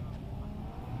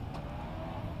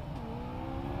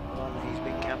 One he's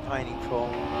been campaigning for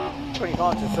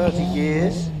 25 to 30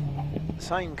 years. The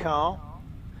same car,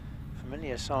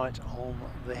 familiar sight on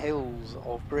the hills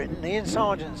of Britain. Ian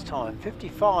Sargent's time,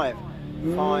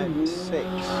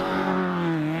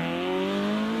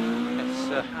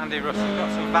 55.56. Andy Russell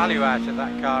got some value out of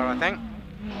that car, I think.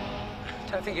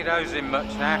 Don't think it owes him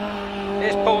much now.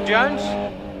 Here's Paul Jones.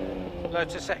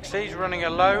 Lotus XC's running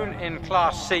alone in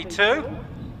Class C2.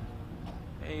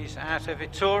 He's out of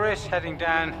Vittorious, heading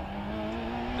down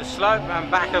the slope and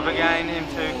back up again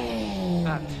into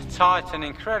that tight and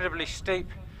incredibly steep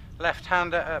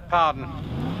left-hander at Pardon.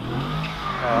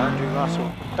 Andrew Russell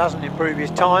doesn't improve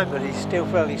his time, but he's still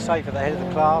fairly safe at the head of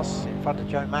the class in front of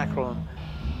Joe Mackerel and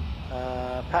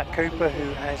Pat Cooper,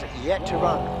 who has yet to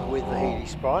run with the Healey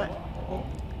Sprite.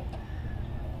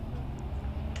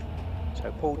 So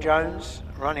Paul Jones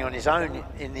running on his own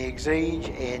in the Exige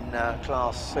in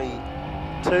Class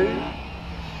C2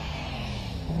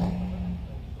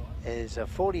 is a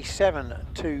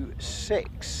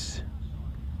 47.26.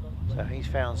 So he's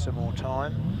found some more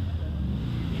time.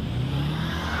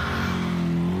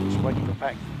 Just waiting for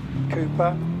Pat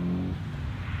Cooper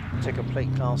to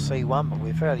complete Class C1, but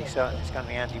we're fairly certain it's going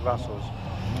to be Andy Russell's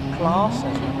class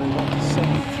as we move on to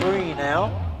C3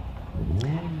 now,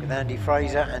 with Andy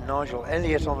Fraser and Nigel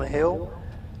Elliott on the hill.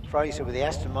 Fraser with the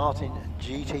Aston Martin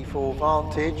GT4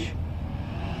 Vantage.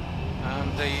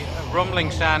 And the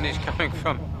rumbling sound is coming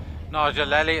from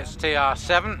Nigel Elliott's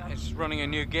TR7. It's running a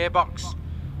new gearbox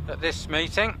at this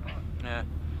meeting.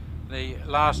 The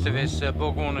last of his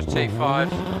Borg-Warner T5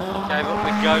 gave up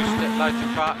the ghost at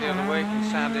Lotus Park the other week. It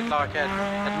sounded like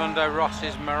Edmundo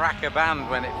Ross's Maraca band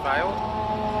when it failed.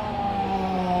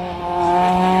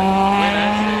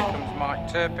 Winners, here comes Mike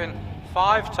Turpin,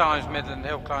 5 times Midland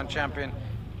Hillclimb champion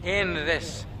in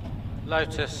this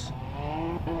Lotus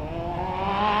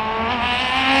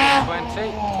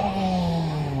 20.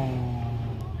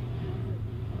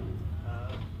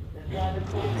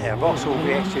 Yeah, Vauxhall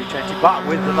VX220, but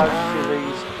with the Lotus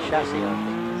Elise chassis, I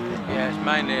think. Yeah, it's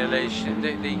mainly Elise.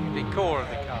 The core of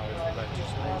the car is the Lotus Elise.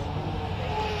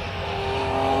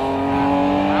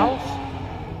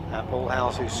 Paul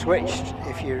Howes, who switched,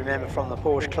 if you remember, from the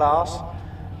Porsche class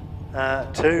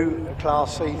to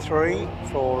Class C3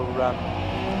 for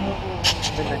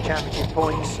Midland Championship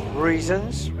points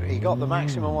reasons. He got the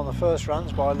maximum on the first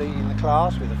runs by leading the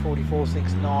class with a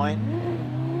 44.69.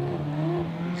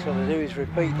 He's got to do is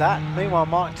repeat that. Meanwhile,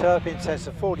 Mark Turpin sets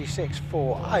a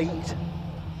 46.48.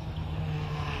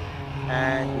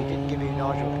 And we didn't give you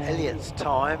Nigel Elliott's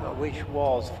time, which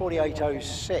was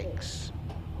 48.06.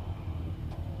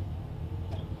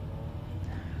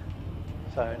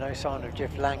 So no sign of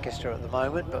Jeff Lancaster at the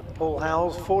moment, but Paul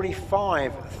Howes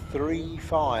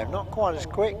 45.35. Not quite as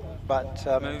quick, but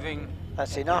moving.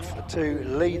 That's enough to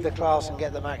lead the class and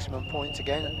get the maximum points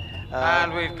again.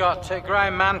 And we've got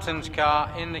Graham Manton's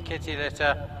car in the kitty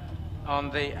litter on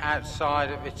the outside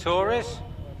of Vittori's.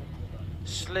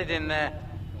 Slid in there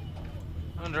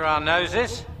under our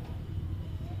noses.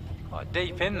 Quite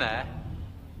deep in there.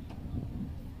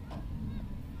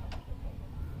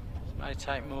 May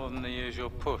take more than the usual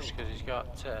push because he's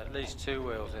got at least 2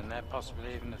 wheels in there,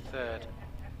 possibly even a third.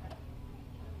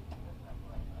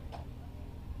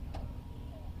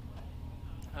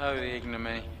 Oh, the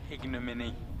ignominy.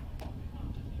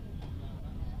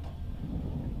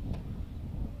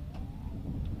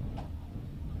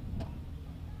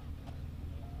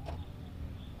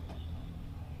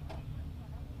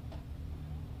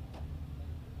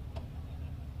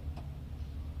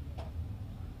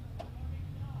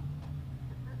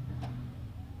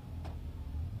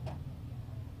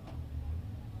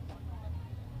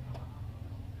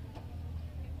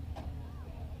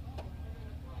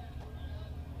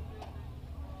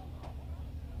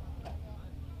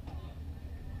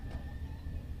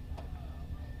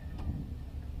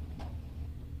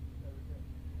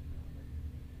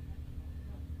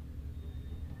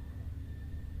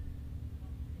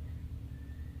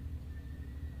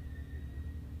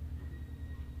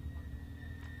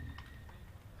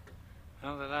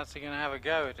 Well, the lads are going to have a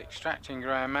go at extracting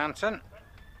Graham Manton.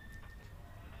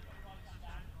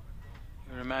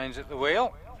 He remains at the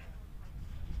wheel.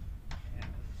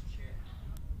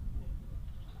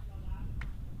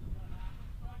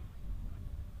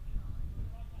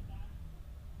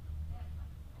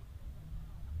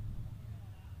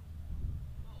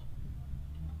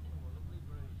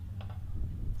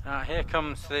 Here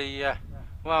comes the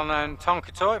well-known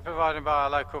Tonka toy provided by our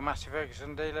local Massey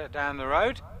Ferguson dealer down the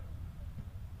road.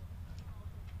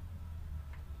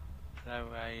 So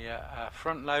a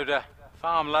front loader,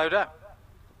 farm loader.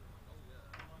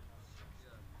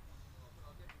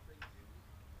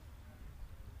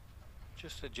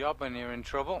 Just a job when you're in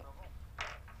trouble.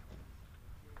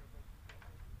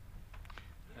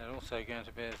 There's also going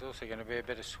to be a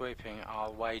bit of sweeping,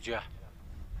 I'll wager.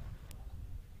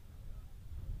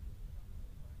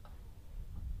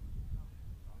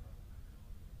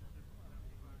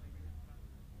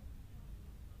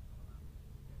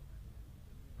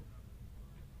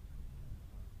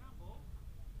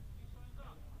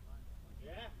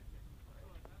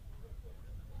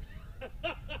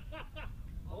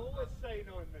 Always saying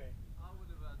on me. I would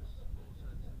have had more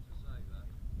sense than to say that.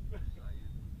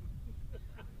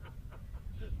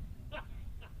 Time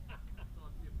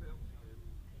for your pills,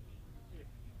 Yes.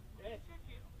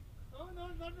 Oh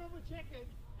no, nothing wrong with checking.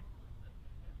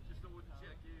 Just I wouldn't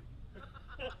check him.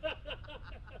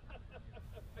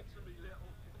 Picture me little.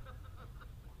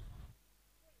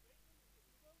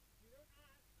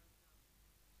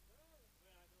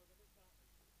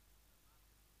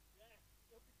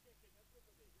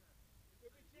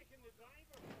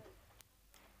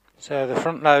 So the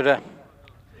front loader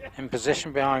in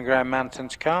position behind Graham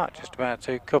Manton's car, just about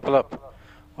to couple up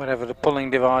whatever the pulling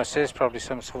device is, probably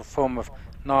some sort of form of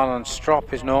nylon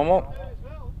strop is normal.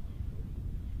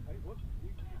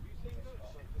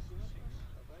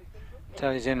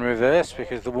 Tell he's in reverse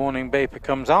because the warning beeper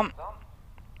comes on.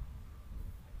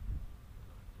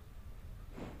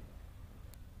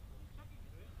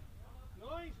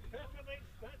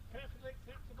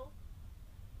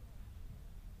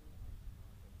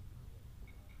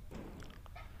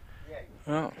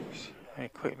 Well, they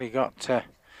quickly got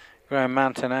Graham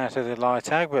Manton out of the light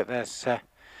tag, but there's going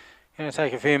to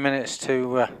take a few minutes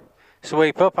to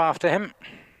sweep up after him.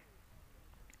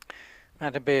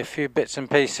 That'll be a few bits and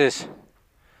pieces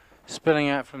spilling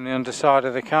out from the underside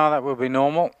of the car. That will be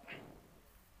normal.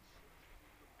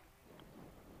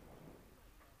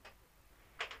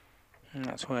 And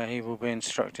that's where he will be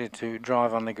instructed to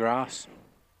drive on the grass,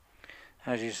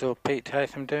 as you saw Pete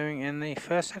Tatham doing in the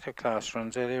first set of class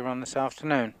runs earlier on this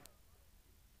afternoon.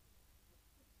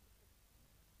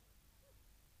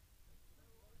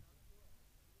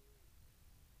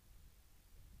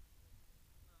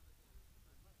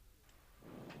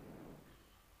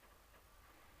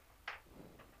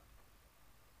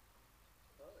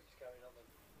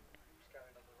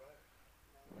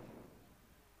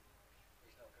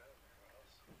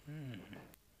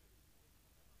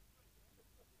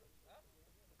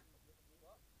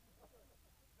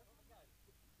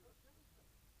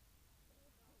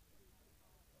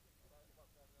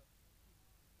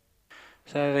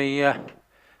 So the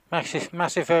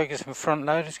massive Ferguson front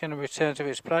loader is going to return to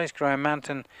its place. Graham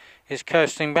Manton is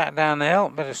coasting back down the hill.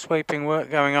 Bit of sweeping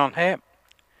work going on here.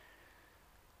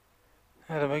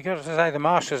 We've got to say the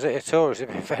marshals at Ayres have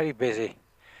been very busy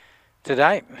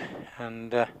today,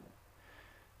 and they're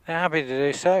happy to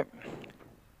do so.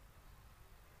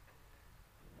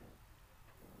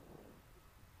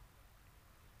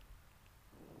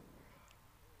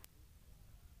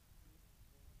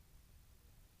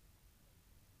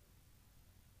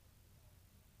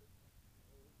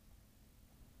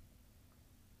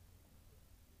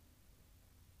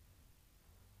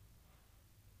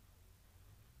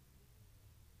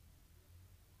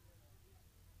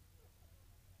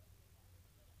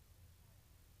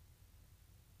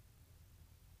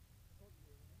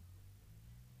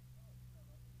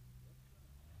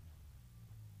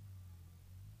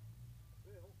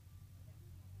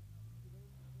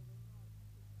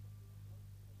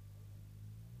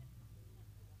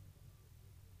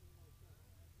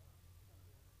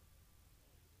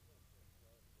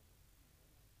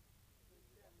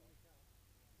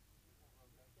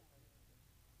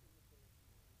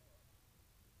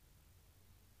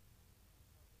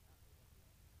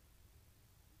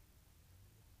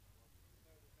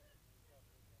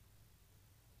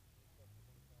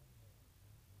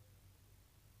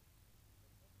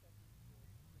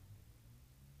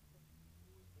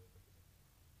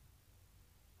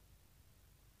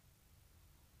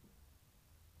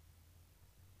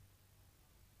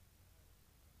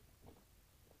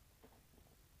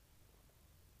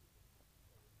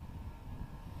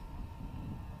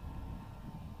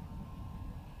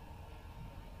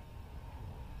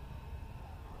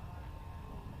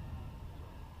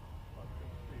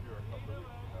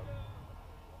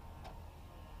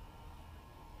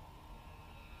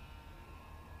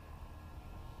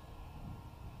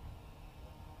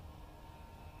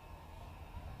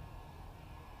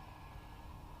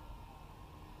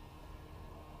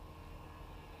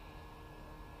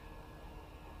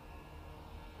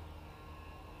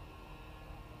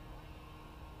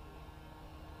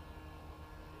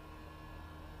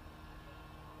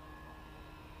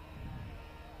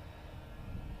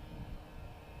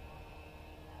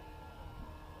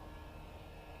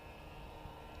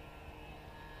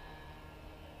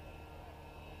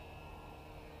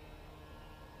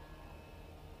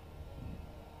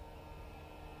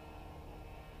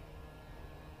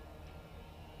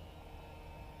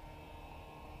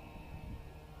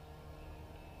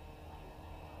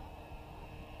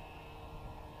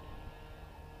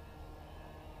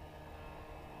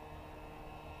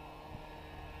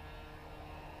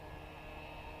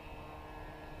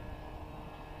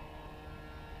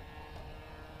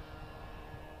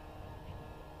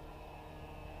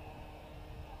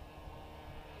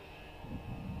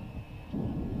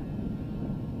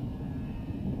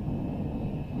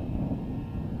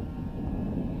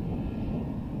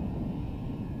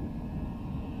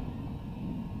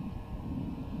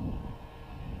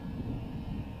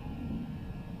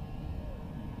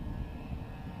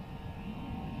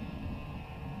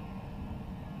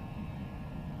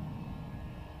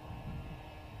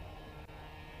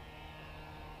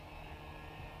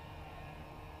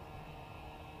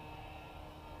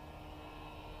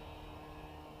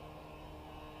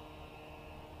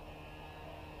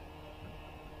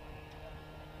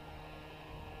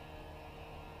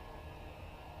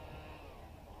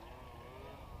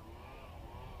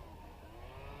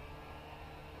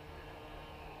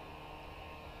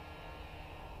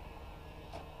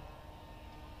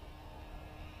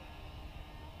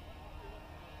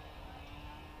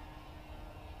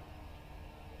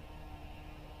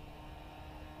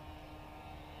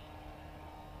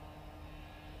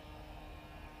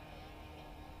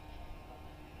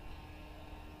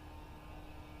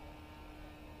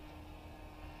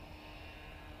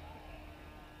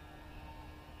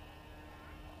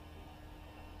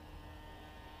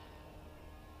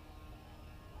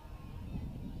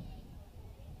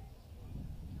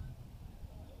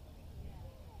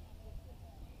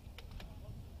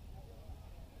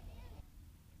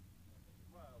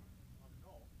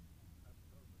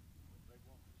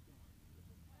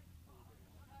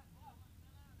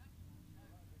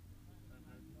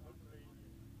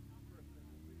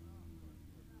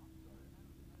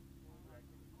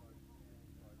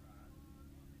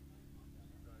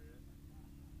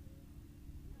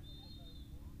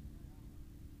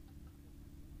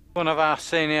 One of our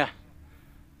senior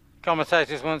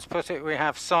commentators once put it, we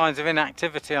have signs of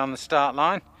inactivity on the start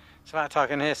line. So in fact I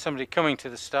can hear somebody coming to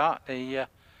the start. A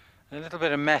little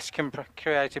bit of mess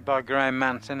created by Graham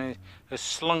Manton, who has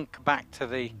slunk back to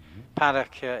the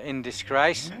paddock in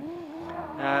disgrace.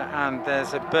 And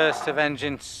there's a burst of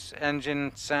engine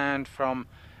sound from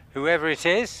whoever it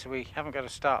is. We haven't got a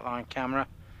start line camera,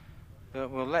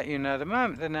 but we'll let you know the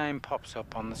moment the name pops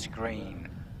up on the screen.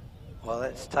 Well,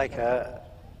 let's take a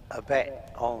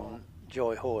bet on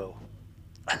Joy Hoyle.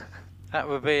 That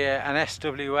would be an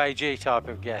SWAG type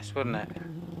of guess, wouldn't it?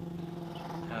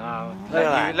 And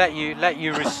I'll let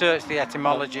you research the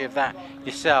etymology of that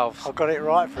yourselves. I've got it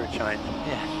right for a change.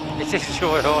 Yeah, it is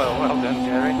Joy Hoyle. Well done,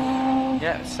 Jerry.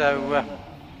 Yeah, so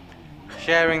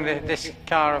sharing this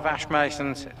car of Ash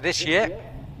Mason's this year.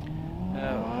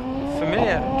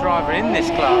 Familiar driver in this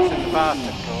class in the past,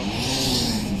 of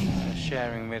course.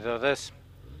 Sharing with others.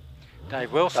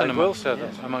 Dave Wilson, amongst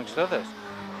others.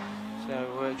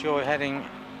 So Joy heading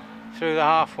through the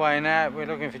halfway now. We're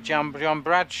looking for John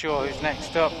Bradshaw, who's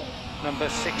next up, number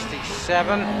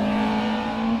 67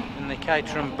 in the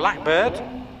Caterham Blackbird.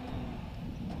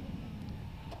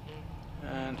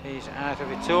 And he's out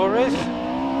of Ayres.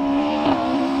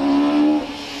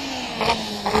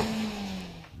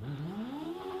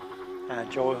 And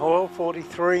Joy Hoyle,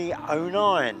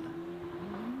 43.09,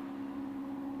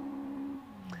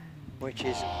 which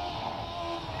is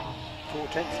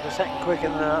 0.4 of a second quicker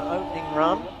than the opening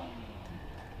run.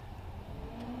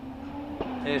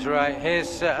 Here's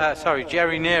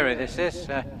Jerry Neary, this is.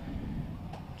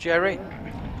 Jerry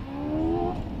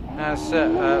has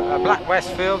a Black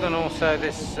Westfield and also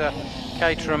this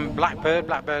Caterham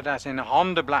Blackbird as in a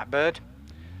Honda Blackbird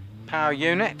power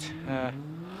unit.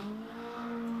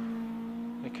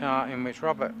 The car in which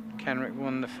Robert Kenrick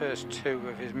won the first 2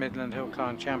 of his Midland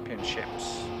Hillclimb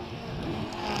championships.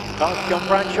 John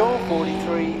Bradshaw,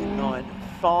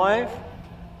 43.95.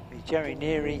 Jerry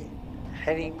Neary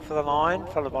heading for the line,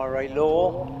 followed by Ray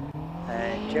Law.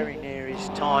 And Jerry Neary's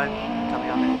time coming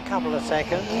up in a couple of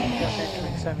seconds, just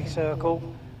entering semicircle.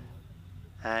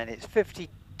 And it's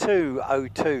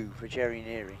 52.02 for Jerry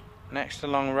Neary. Next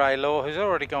along Ray Law, who's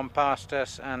already gone past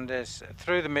us and is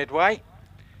through the midway.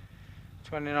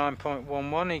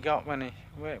 29.11 he got when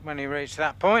he reached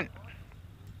that point.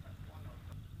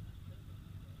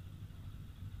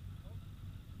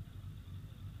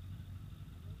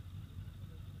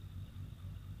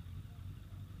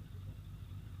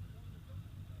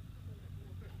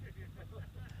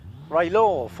 Ray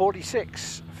Law,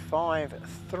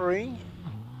 46.53.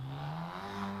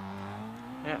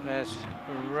 Yeah, there's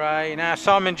Ray. Now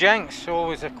Simon Jenks,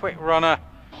 always a quick runner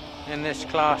in this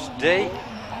Class D.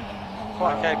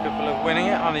 Quite capable of winning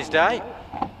it on his day.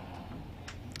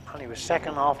 And he was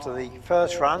second after the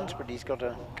first runs, but he's got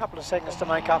a couple of seconds to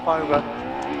make up over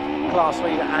class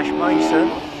leader Ash Mason.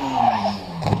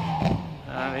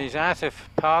 And he's out of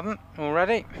pardon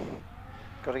already.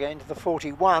 Got to get into the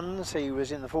 41s. He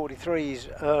was in the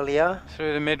 43s earlier.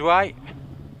 Through the midway.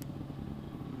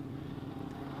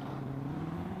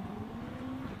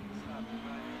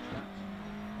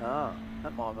 Ah,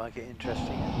 that might make it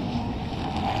interesting.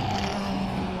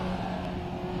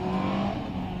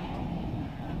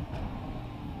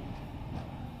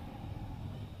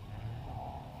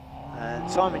 And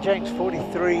Simon Jenks,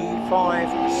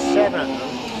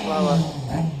 43.57, slower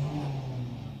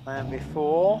than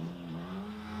before.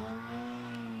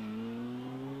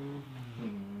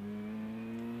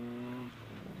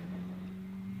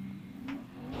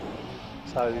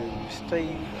 So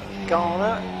Steve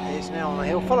Garnett is now on the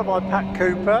hill, followed by Pat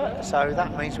Cooper. So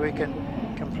that means we can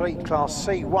complete Class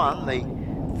C1, the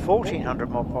 1400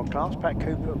 mod pod class. Pat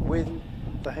Cooper with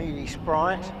the Healy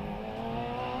Sprite.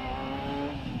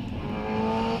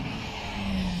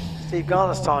 Steve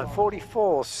Garnett's time,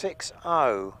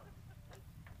 44.60.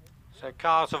 So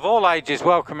cars of all ages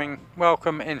welcome in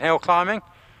hill climbing.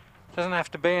 Doesn't have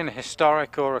to be in a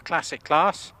historic or a classic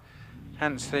class.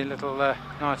 Hence the little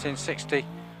 1960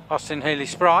 Austin Healy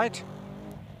Sprite.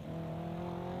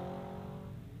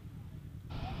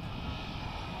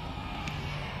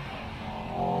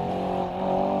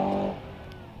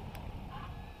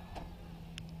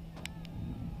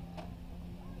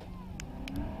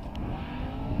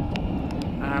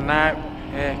 And now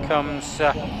here comes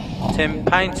Tim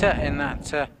Painter in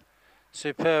that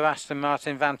superb Aston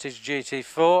Martin Vantage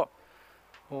GT4.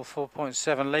 All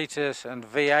 4.7 litres and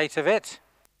V8 of it.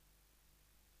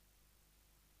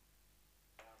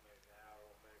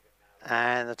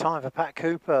 And the time for Pat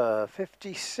Cooper,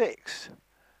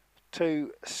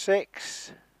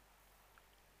 56.26.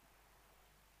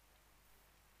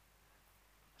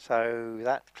 So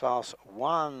that class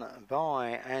won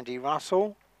by Andy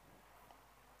Russell.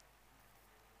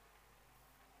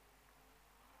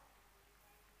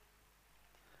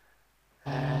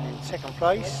 And in second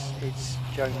place, it's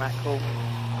Joe Mackerel.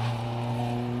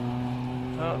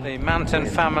 Well, the Manton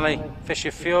family Fisher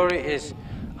Fury is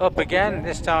up again,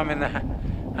 this time in the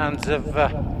hands of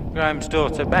Graham's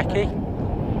daughter Becky.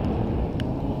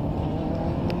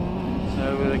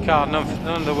 So with the car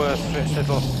none the worse for its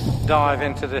little dive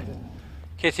into the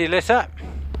kitty litter.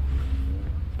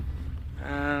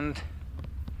 And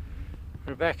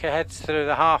Rebecca heads through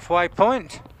the halfway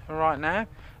point right now,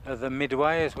 or the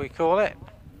midway as we call it.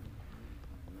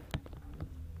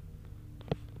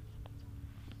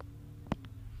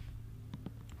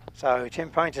 So Tim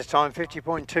Painter's time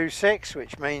 50.26,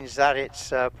 which means that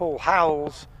it's Paul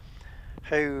Howells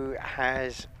who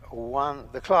has won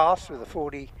the class with a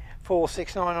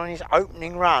 44.69 on his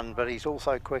opening run, but he's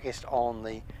also quickest on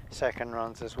the second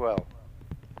runs as well.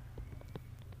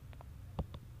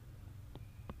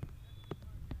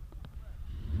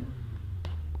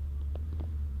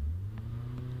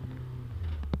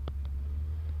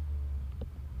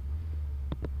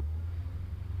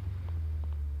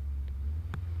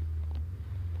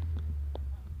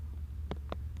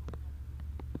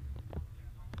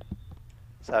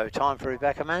 So time for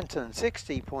Rebecca Manton,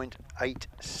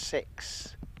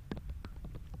 60.86.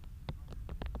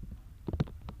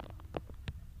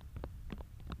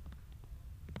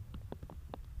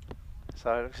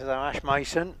 So it looks as though Ash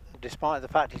Mason, despite the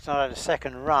fact he's not had a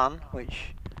second run,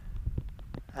 which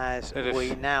as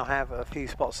we now have a few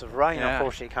spots of rain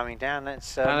unfortunately coming down,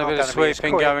 it's and not a bit of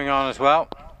sweeping going on as well.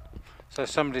 So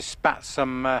somebody spat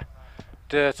some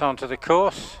dirt onto the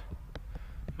course.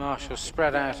 Marshall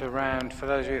spread out around, for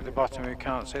those of you at the bottom who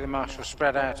can't see, the marshal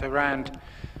spread out around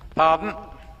Pardon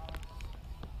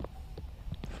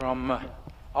from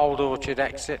Old Orchard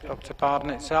exit up to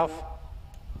Pardon itself.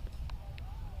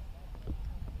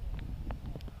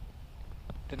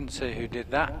 Didn't see who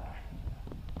did that.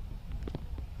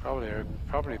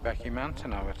 Probably Becky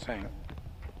Manton, I would think.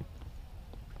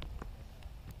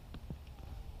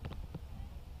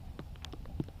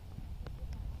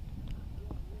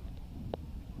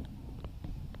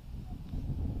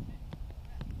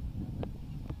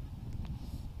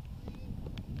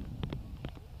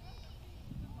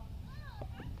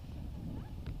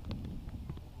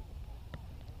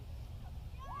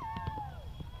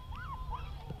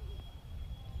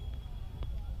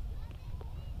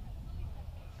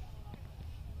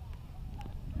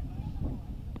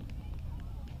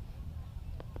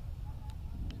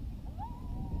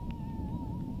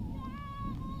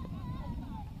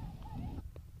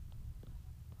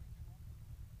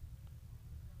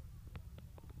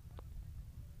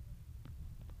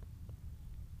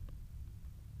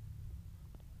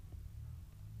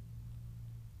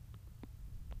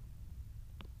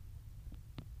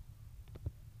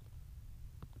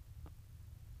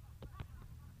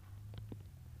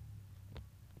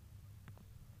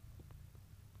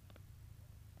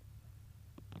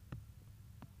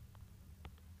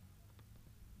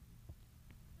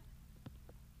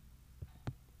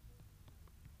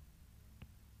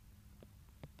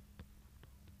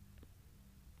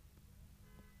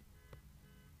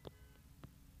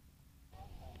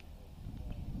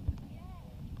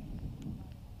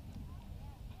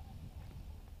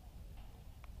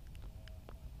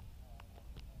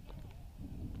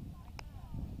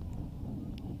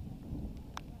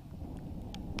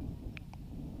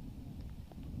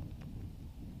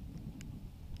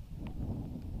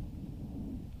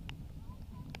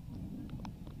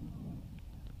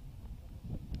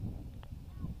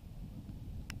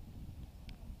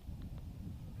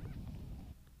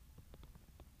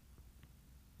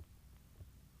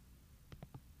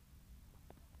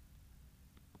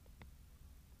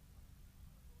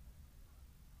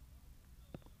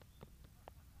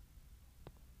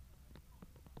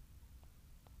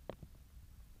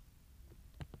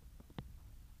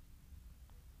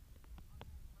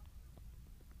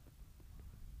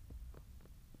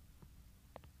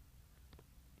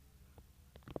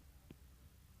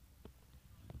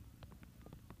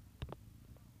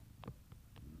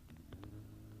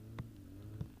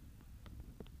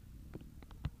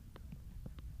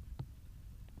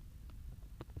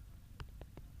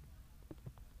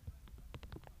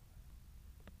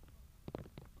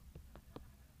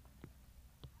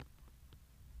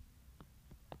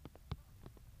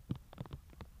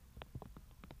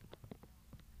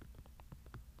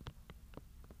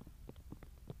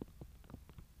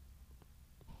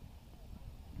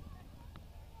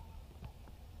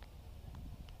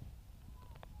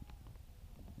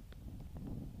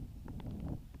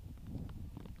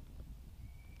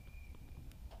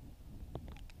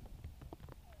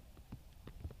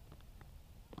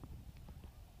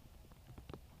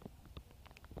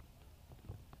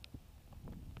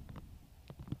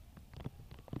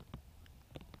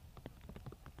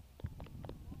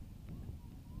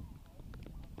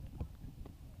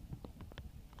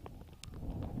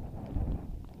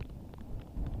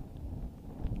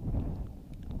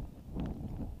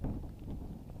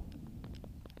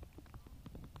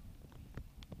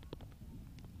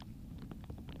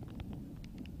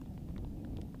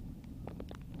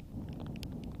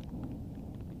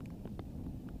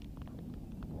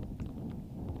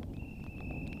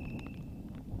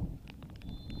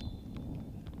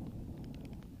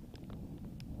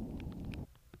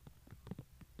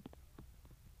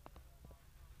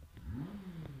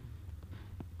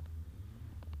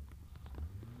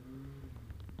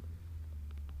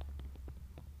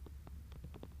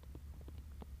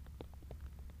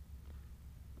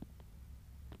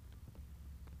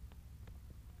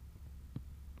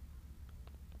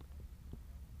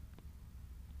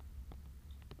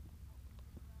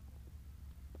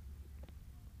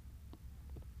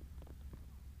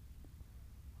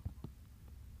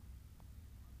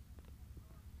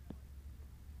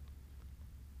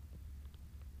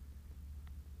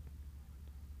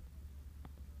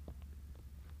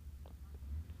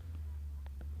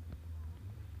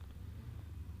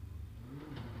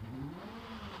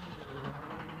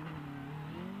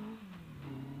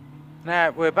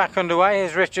 Now we're back underway.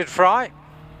 Here's Richard Fry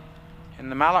in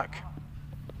the Mallock.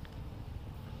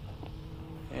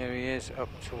 Here he is up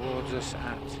towards us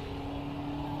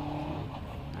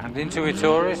and into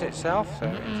Ayres itself, so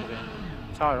into the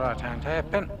tight right hand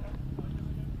hairpin.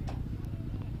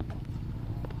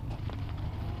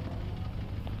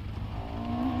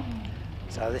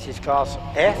 So this is class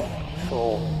F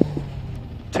for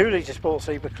 2 litre sports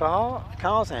sleeper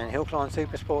cars and Hillclimb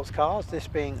super sports cars, this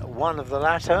being one of the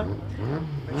latter.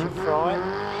 Richard Fry,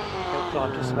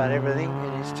 Hillclimb just about everything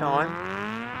in his time.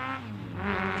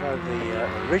 Drove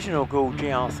the original Gould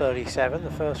GR37,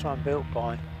 the first one built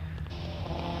by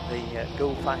the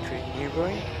Gould factory in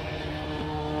Newbury.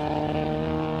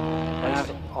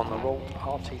 Based on the Rolt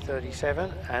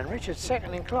RT37, and Richard's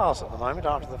second in class at the moment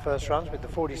after the first runs with the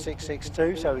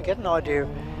 46.62, so we get an idea of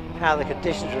how the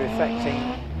conditions are affecting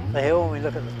the hill when we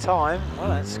look at the time. Well,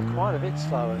 that's quite a bit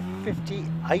slower,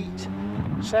 58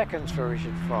 seconds for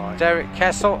Richard Fry. Derek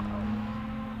Kessell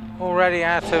already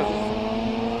out of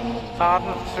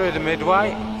Pardon through the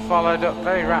midway, followed up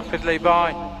very rapidly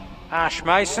by Ash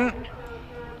Mason,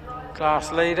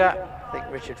 class leader. I think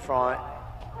Richard Fry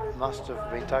must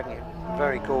have been taking it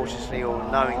very cautiously or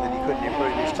knowing that he couldn't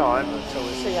improve his time. So we'll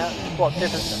see what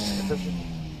difference the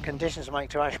conditions make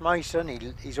to Ash Mason.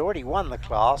 He's already won the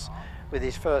class with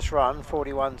his first run,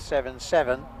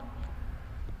 41.77.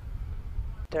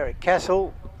 Derek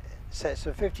Kessell sets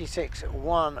a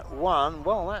 56.11.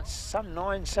 Well, that's some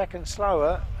 9 seconds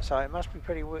slower, so it must be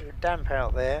pretty damp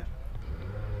out there.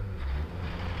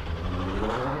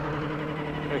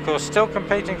 Of course, still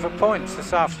competing for points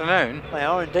this afternoon. They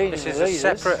are indeed. This is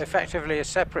effectively a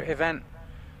separate event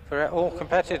for all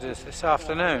competitors this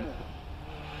afternoon.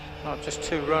 Not just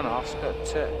 2 runoffs, but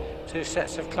 2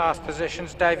 sets of class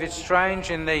positions. David Strange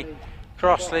in the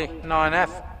Crossley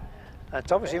 9F.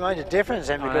 That's obviously made a difference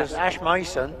then, because Ash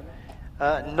Mason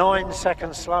 9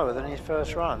 seconds slower than his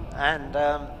first run, and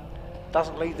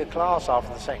doesn't lead the class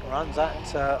after the second runs.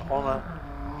 That honour,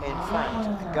 in fact,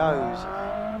 goes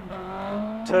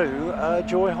to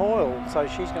Joy Hoyle, so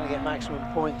she's going to get maximum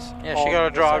points. Yeah, she got a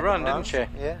dry run, didn't she?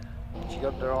 Yeah, she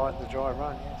got the dry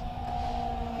run, yes.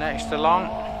 Next along,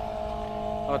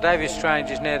 well, David Strange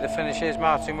is near the finish. Here's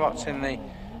Martin Watts in the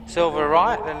Silver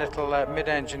Right, the little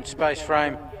mid-engine space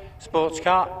frame sports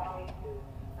car.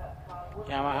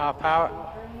 Yamaha power.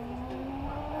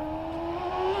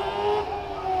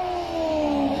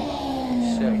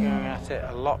 So going at it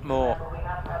a lot more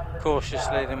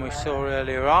cautiously than we saw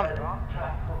earlier on.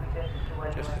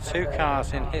 Just the 2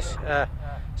 cars in his,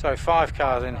 5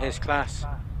 cars in his class.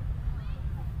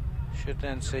 Should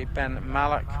then see Ben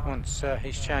Mallock once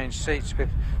he's changed seats with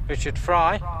Richard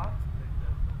Fry.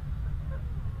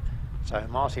 So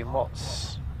Martin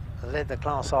Watts led the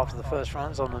class after the first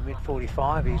runs on the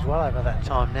mid-45. He's well over that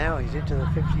time now. He's into the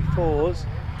 54s.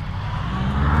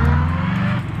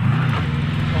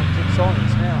 It's on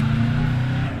now.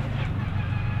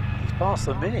 He's past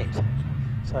the minute.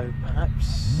 So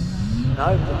perhaps,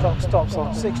 no, the clock stops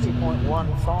on 60.15 for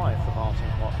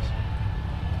Martin Watts.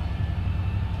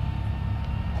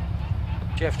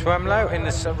 Jeff Twemlow in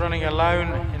this running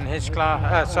alone in his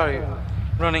class,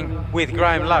 running with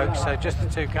Graham Loke, so just the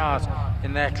 2 cars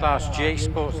in their class G,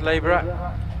 Sports Libre,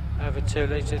 over 2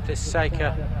 litres. This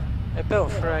Seika, they're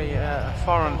built for a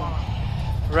foreign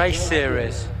race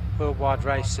series, worldwide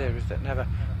race series that never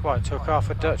quite took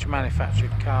off, a Dutch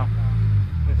manufactured car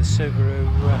with a Subaru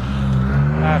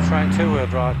powertrain, 2-wheel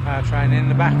drive powertrain in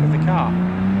the back of the car.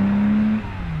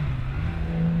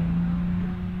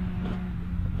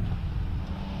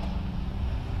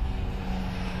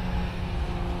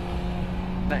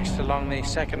 Next along, the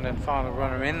second and final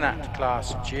runner in that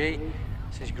class G.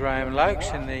 This is Graham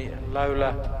Lokes in the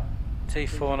Lola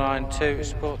T492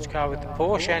 sports car with the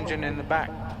Porsche engine in the back.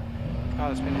 The car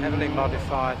that's been heavily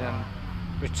modified and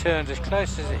returned as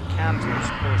close as it can to its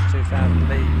Porsche 2000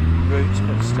 lead roots,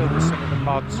 but still with some of the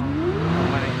mods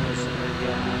when it was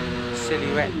the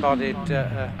silhouette-bodied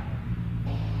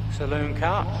saloon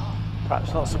car.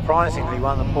 Perhaps not surprisingly,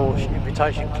 won the Porsche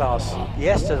Invitation class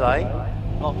yesterday. A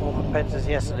lot more competitors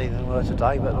yesterday than were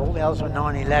today, but all the others were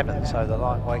 911, so the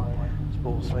lightweight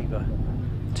sports sleeper.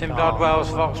 Tim Dodwell's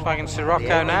Volkswagen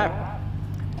Sirocco now.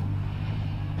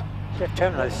 Jeff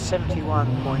Terminal's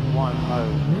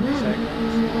 71.10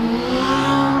 seconds.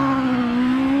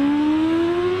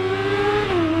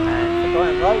 And for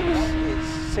Graham Lokes,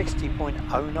 it's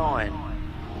 60.09.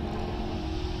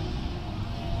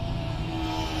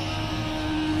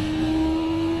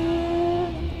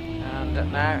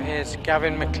 And now here's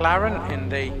Gavin McLaren in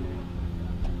the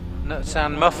Nuts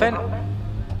and Muffin,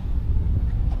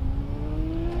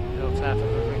 built out of a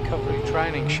recovery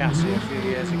training chassis a few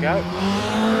years ago.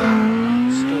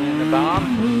 Stood in the barn.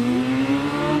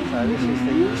 So this is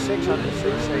the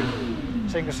 600cc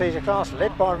single-seater class,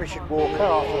 led by Richard Walker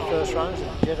after the first runs at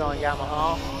Jedi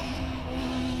Yamaha.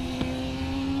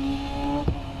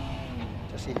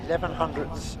 Just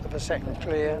 11/100ths of a second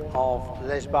clear of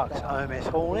Les Buck's OMS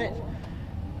Hornet.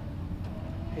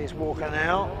 Here's Walker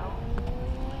now,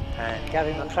 and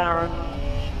Gavin McLaren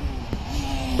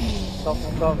stops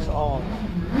the clocks on.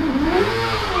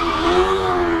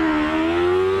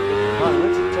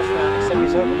 Moment, just around the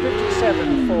semicircle,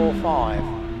 57.45.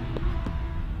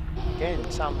 Again,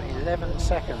 some 11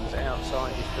 seconds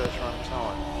outside his first run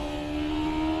time.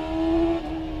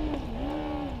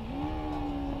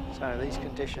 So these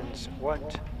conditions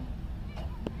won't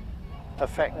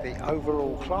affect the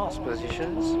overall class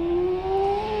positions.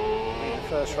 The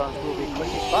first runs will be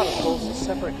quickest, but of course a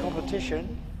separate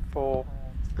competition for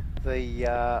the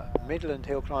Midland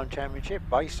Hillclimb Championship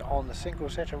based on the single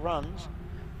set of runs.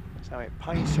 So it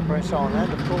pays to press on,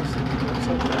 and of course the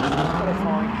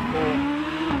qualifying for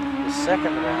the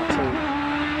second of our two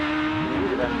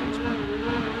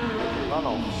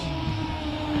runoffs.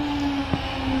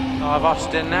 Clive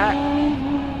Austin now.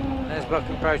 There's Buck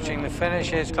approaching the finish.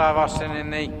 Here's Clive Austin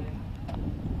in the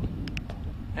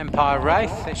Empire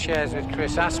Wraith. It shares with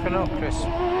Chris Aspinall. Chris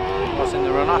was in the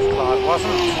runoff, Clive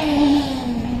wasn't.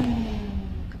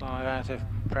 Clive out of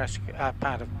Prescott,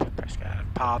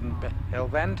 pardon,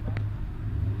 Hillbend.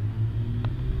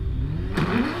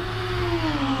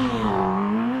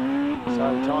 So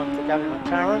time for Gavin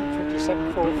McLaren,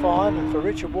 57.45, and for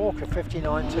Richard Walker,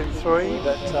 59.23,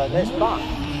 but Les Buck,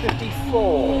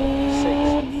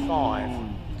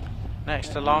 54.65.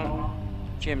 Next along,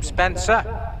 Jim Spencer.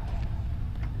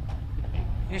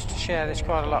 Used to share this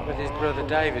quite a lot with his brother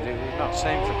David, who we've not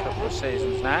seen for a couple of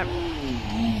seasons now.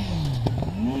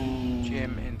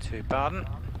 Jim into Baden.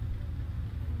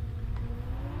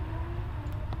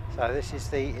 So this is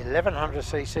the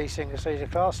 1100cc single-seater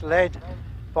class, led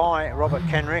by Robert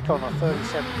Kenrick on a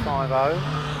 37.50. You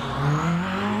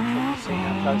can see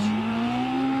how close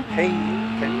he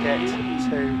can get to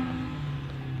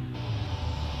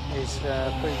his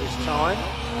previous time.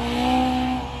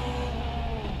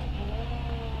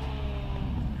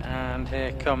 And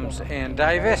here comes Ian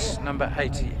Davis, number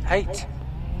 88.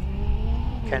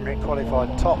 Kenrick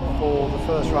qualified top for the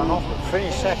first run-off, but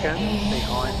finished second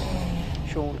behind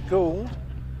Sean Gould.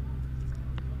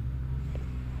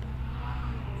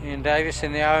 Ian Davis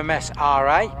in the OMS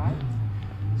R8.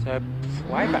 So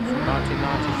way back from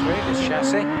 1993, this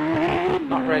chassis.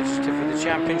 Not registered for the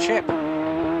championship.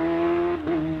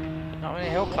 Not many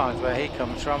hill climbs where he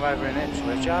comes from over in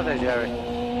Ipswich, are they, Jerry?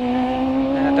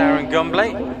 Now Darren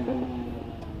Gumbley.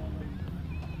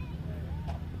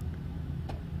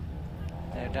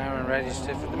 There Darren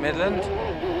registered for the Midland.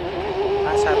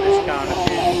 That's had this car in a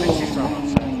few British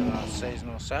runs over the last season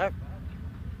or so.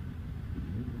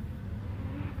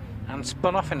 And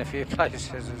spun off in a few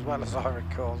places as well, as I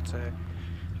recall too.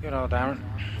 Good old Darren.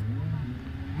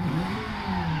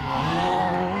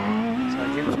 So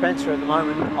Jim Spencer at the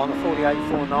moment on the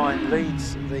 48.49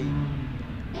 leads the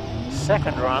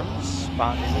second runs,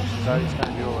 but it looks as though it's going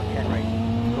to be Robert Kenrick,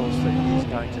 of course, that is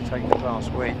going to take the class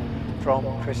win from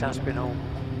Chris Aspinall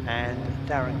and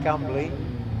Darren Gumbley.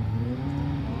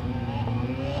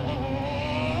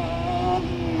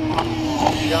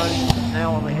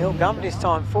 Now on the hill, Gumbley's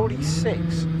time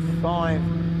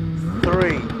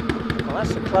 46.53. Well,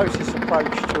 that's the closest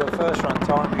approach to a first run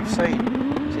time we've seen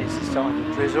since the start of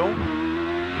the drizzle,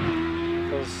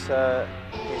 because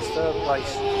his third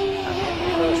place at the end of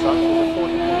the first run was a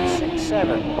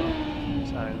 40.67.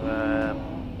 So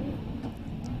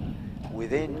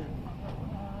within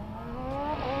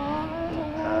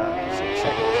 6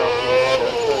 seconds of his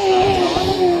first run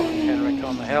time. Kenrick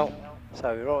on the hill.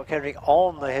 So Robert Kenrick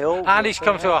on the hill. And he's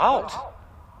come to a halt.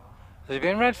 Has he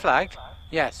been red flagged?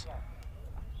 Yes.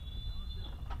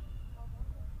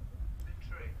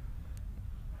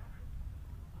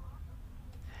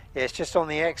 Yeah, it's just on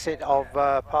the exit of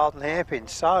Pardon Hairpin.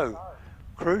 So,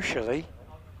 crucially,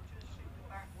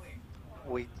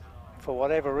 for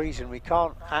whatever reason, we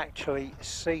can't actually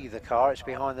see the car. It's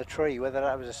behind the tree, whether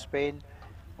that was a spin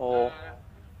or...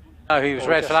 No, he was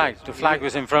red flagged. The flag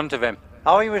was in front of him.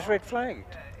 Oh, he was red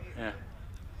flagged. Yeah.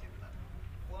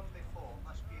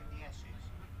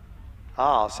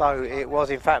 Ah, so it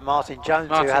was in fact Martin Jones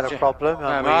who had a problem.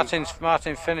 No,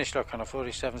 Martin finished look on a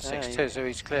 47.62, yeah, so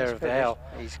he's clear of the hill.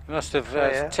 He must have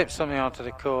tipped something onto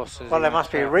the course. Well, there must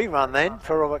be a rerun then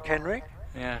for Robert Kenrick.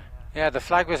 Yeah, yeah, the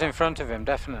flag was in front of him,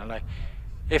 definitely.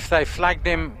 If they flagged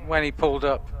him when he pulled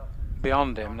up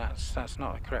beyond him, that's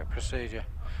not the correct procedure.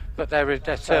 but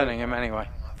they're turning him anyway.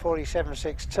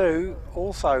 47.62,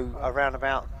 also around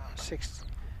about 6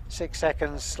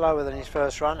 seconds slower than his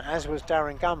first run, as was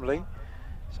Darren Gumbley.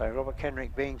 So Robert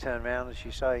Kenrick being turned around, as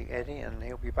you say, Eddie, and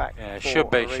he'll be back. Yeah,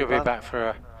 should be back for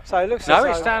a. So it looks. No,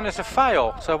 it's down as a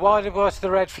fail. So why was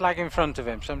the red flag in front of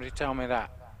him? Somebody tell me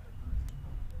that.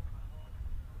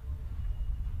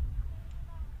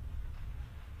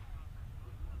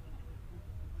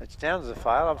 It's down as a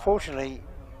fail. Unfortunately,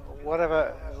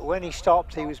 when he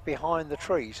stopped, he was behind the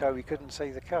tree, so we couldn't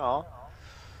see the car.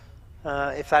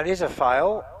 If that is a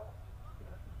fail,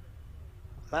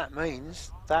 that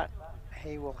means that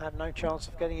he will have no chance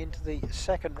of getting into the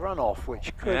second runoff,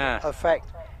 which could affect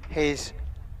his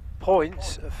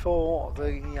points for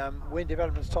the Win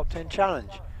Development's Top 10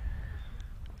 Challenge.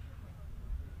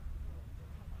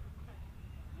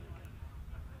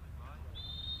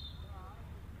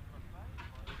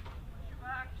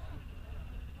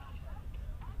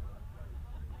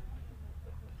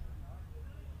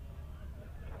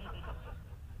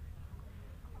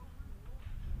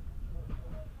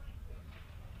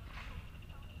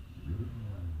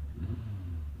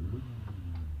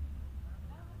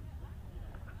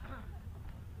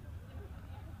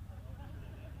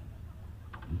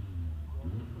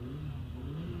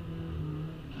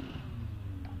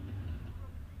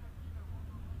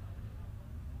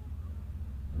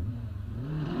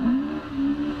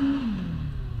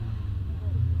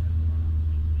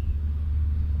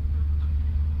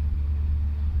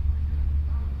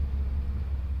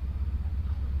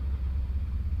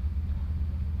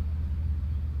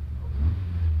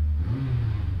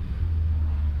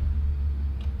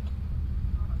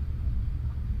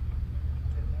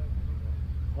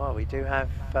 Well, we do have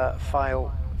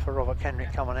fail for Robert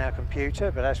Kenrick come on our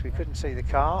computer, but as we couldn't see the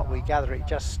car, we gather it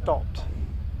just stopped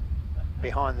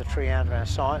behind the tree out of our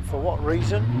sight. For what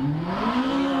reason?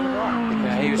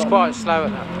 Yeah, he was quite slow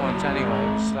at that point anyway.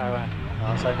 He was slower.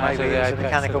 So maybe it's a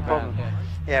mechanical problem.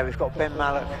 Yeah, we've got Ben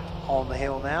Mallock on the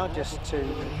hill now just to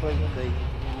complete the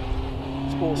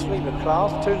sports lever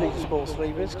class, 2 litre sports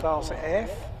levers, class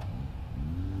F.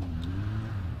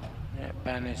 Yeah,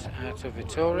 Ben is out of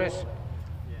Vittorious.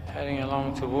 Heading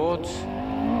along towards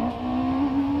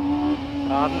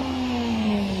Pardon.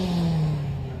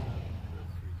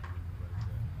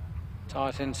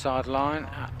 Tight inside line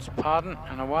at Pardon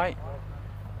and away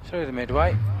through the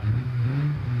midway.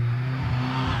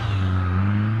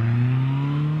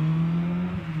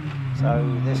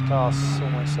 So this class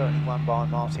almost certainly won by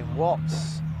Martin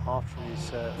Watts after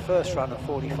his first run of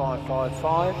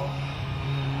 45.55.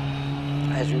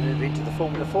 As we move into the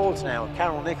Formula Fords now,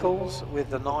 Carole Nicholls with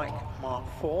the Nike Mark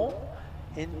IV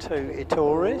into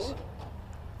Ayres.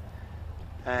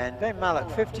 And Ben Mallock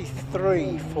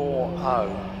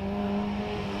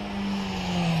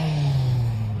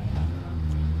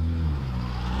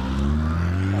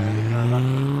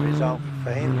 53.40. Result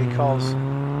for him because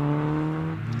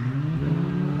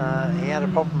he had a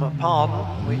problem at Pardon,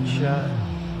 which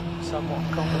somewhat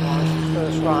compromised his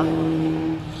first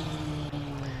run.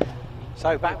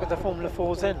 So back with the Formula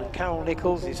 4s then, Carole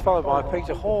Nicholls is followed by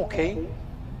Peter Hawkey.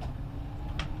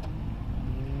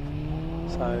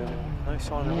 So no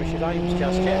sign of Richard Ames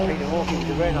just yet. Peter Hawkey with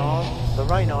the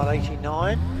Reynard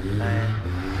 89,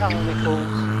 and Carole Nicholls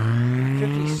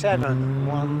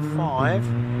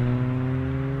 57.15.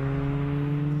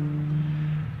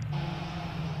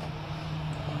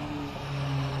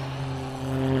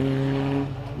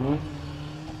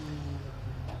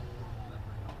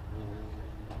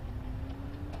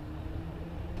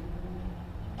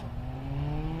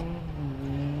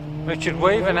 Richard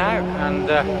Weaver now, and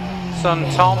son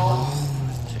Tom,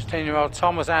 16-year-old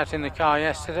Tom, was out in the car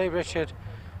yesterday. Richard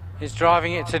is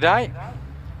driving it today.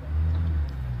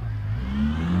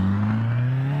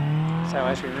 So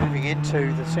as we're moving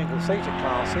into the single-seater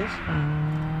classes,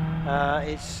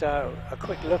 it's a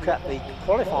quick look at the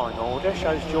qualifying order.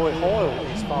 Shows Joy Hoyle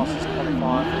is fastest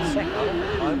qualifier for the second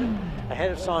at the moment,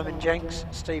 ahead of Simon Jenks,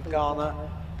 Steve Garner,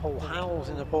 Paul Howells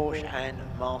in the Porsche, and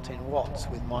Martin Watts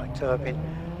with Mike Turpin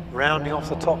rounding off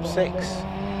the top 6.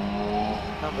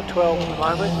 Number 12 at the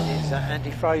moment is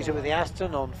Andy Fraser with the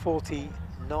Aston on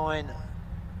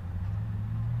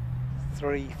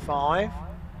 49.35.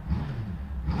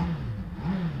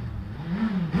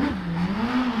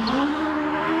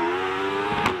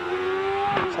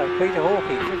 So Peter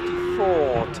Hawkey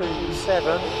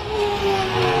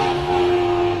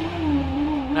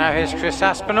 54.27. Now here's Chris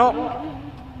Aspinall.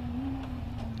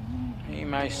 He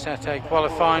may set a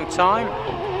qualifying time.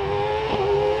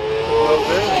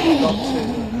 Well, he's got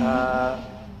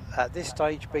to, at this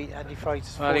stage, beat Andy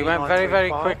Fraser's. Well, he went very, very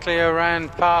quickly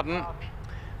around Pardon.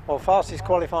 Well, fastest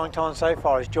qualifying time so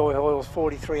far is Joy Hoyle's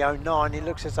 43.09. It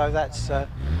looks as though that's going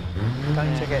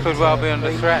to get... Could well be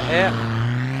under threat here.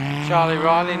 Charlie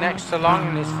Reilly next along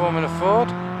in his Formula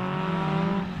Ford.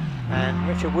 And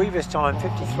Richard Weaver's time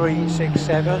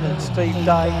 53.67 and Steve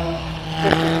Day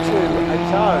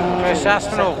 52.80. Chris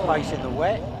Aspinall place in the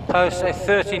wet. Posts a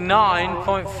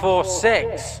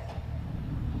 39.46.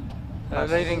 The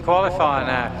leading qualifier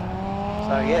now.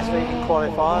 So yes, leading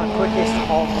qualifier, quickest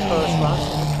on the first run.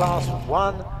 Class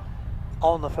 1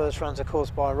 on the first runs, of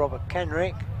course, by Robert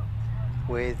Kenrick,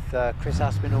 with Chris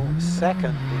Aspinall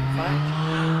second, in fact.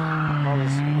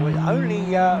 With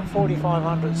only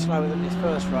 4,500 slower than his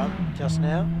first run just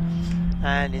now.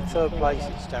 And in third place,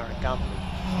 it's Darren Gumbley.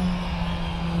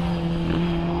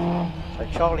 So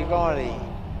Charlie Reilly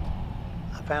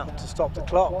about to stop the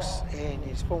clocks in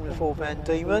his Formula 4 Van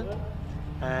Diemen.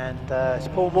 And it's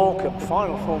Paul Morecambe,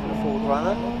 final Formula Ford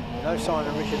runner. No sign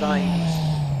of Richard Ames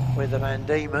with the Van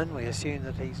Diemen. We assume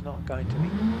that he's not going to be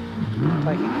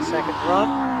taking the second run.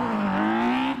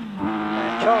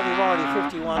 And Charlie Reilly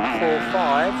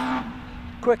 51.45,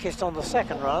 quickest on the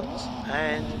second runs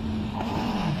and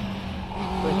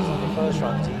quickest on the first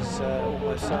runs. He's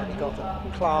almost certainly got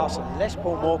the class, unless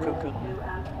Paul Morecambe can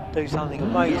do something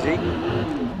amazing.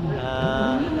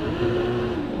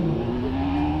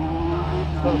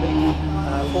 It's got to be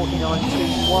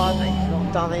 49.21. He's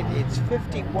not done it. It's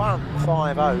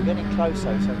 51.50, getting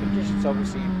closer. So conditions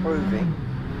obviously improving.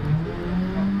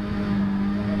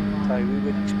 So we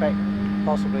would expect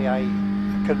possibly a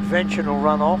conventional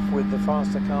runoff with the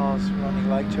faster cars running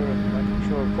later and making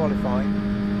sure of qualifying.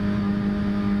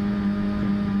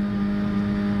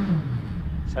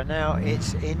 So now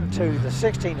it's into the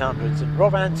 1600s and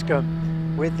Rob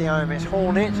Anscombe with the OMS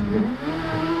Hornet,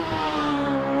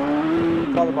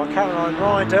 followed by Caroline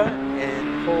Ryder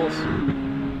in fourth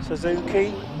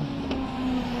Suzuki.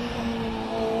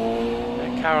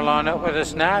 And Caroline up with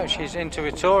us now, she's into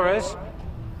Ayres.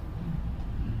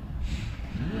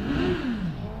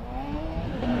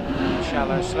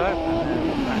 Shallow slope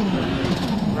and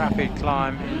then rapid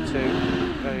climb into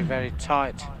very, very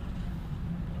tight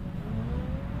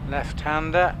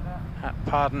left-hander at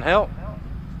Pardon Hill.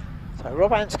 So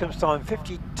Rob Anscombe's time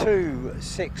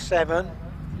 52.67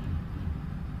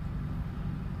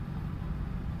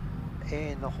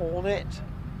 in the Hornet.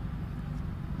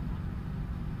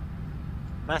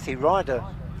 Matthew Ryder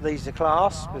leads the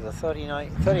class with a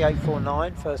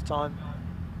 38.49, first time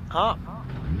up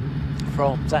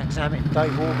from Zach Zammit and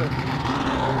Dave Warburton.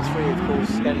 All three, of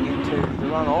course, getting into the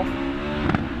runoff,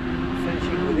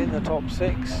 finishing within the top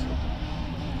 6.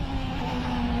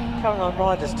 Caroline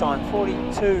Ryder's time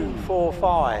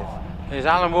 42.45. Here's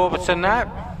Allan Warburton now.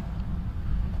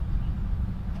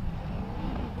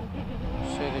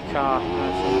 See the car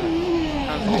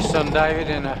hands his son David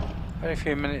in a very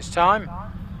few minutes' time.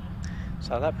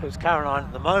 So that puts Caroline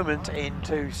at the moment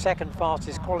into second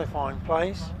fastest qualifying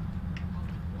place.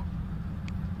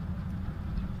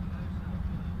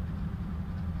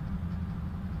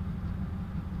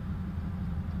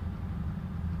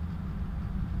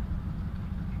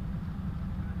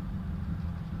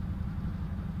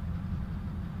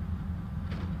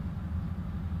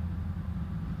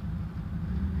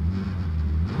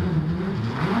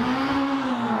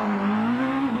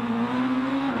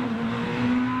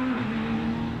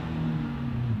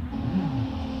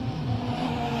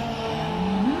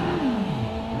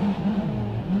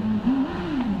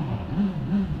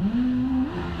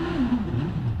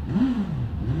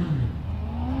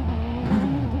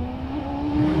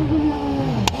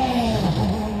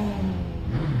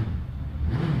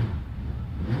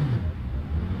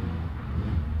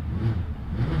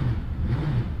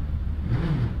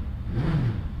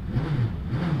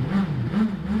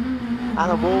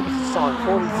 Allan Warburton's time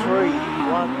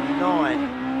 43.19.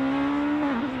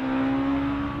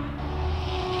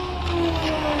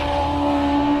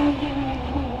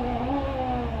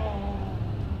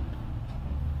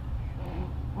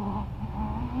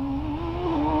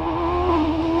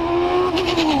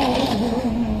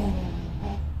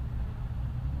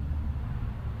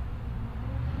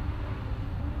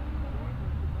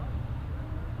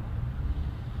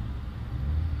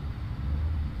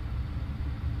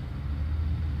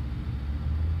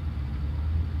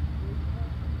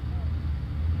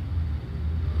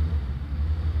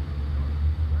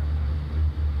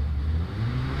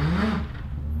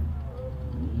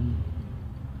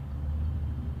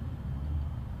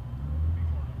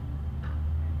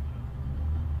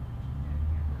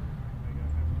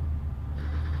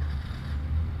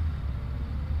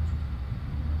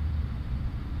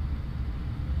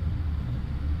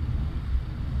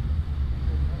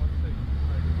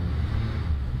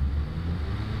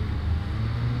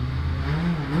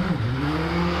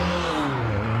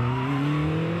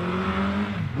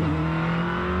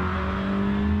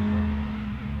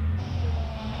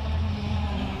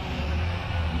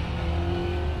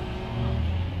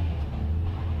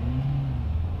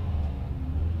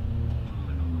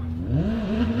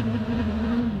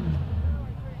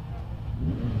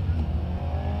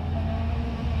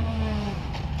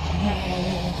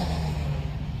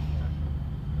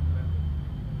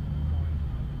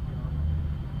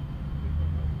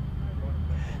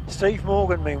 Steve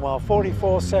Morgan, meanwhile,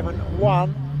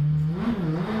 44.71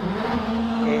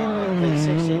 in the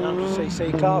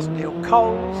 1600cc class.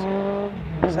 Nicholls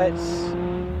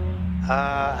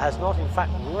has not in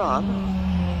fact run.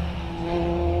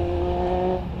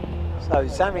 So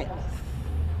Zammit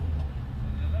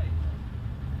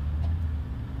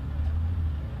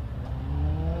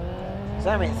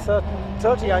Zammit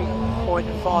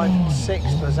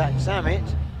 38.56 for Zach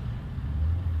Zammit.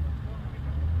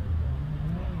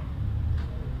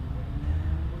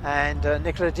 And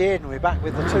Nicola Dearden, we're back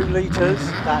with the 2 litres.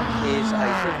 That is a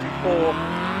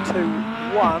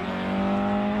 54.21.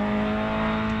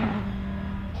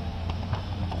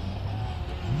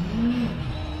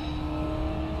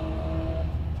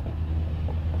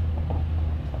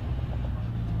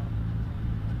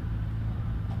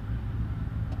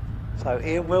 So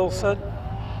Ian Wilson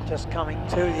just coming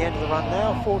to the end of the run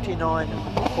now,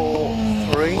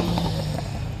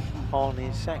 49.43 on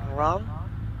his second run.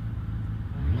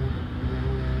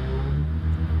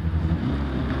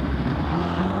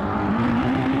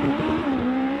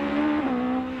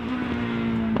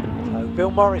 So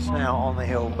Bill Morris now on the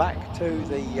hill, back to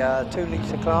the 2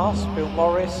 litre class. Bill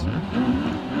Morris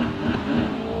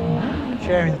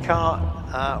sharing the car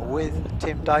with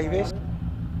Tim Davis.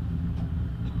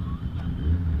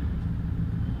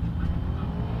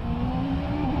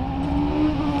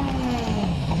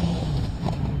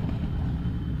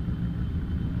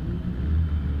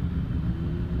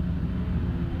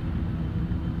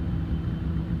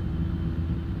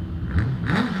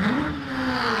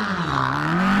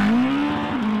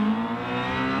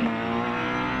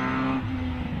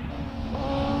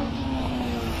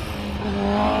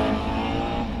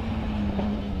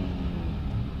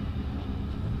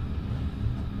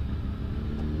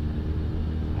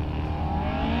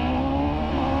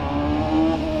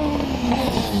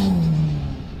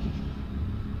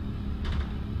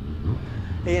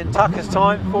 Ian Tucker's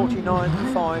time,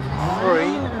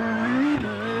 49.53.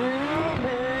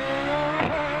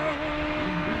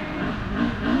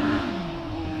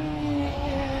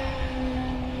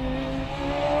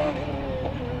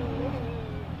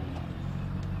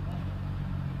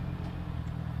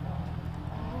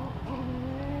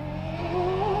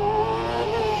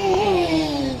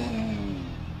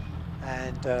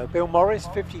 And Bill Morris,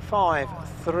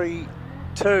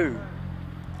 55.32.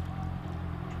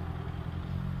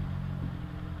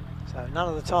 So none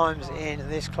of the times in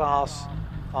this class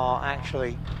are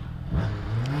actually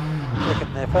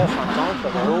looking their first run times,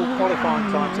 but they're all qualifying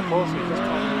times, of course. We're just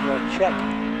trying to check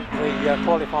the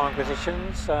qualifying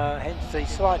positions, hence the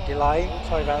slight delay.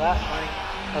 Sorry about that,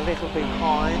 running a little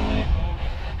behind.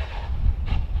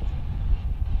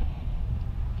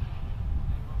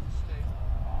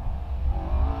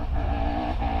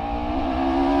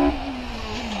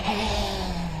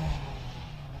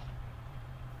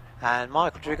 And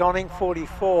Michael Tregoning,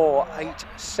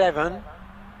 44.87.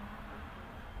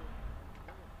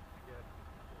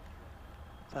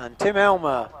 And Tim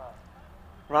Elmer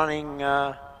running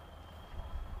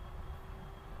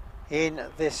in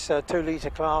this 2 litre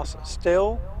class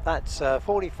still. That's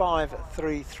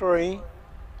 45.33.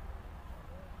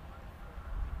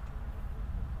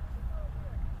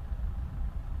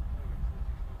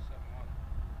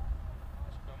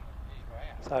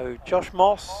 So Josh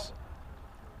Moss,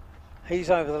 he's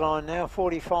over the line now,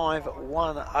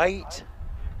 45.18.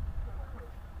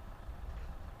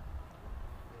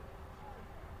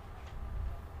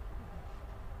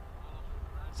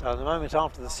 So at the moment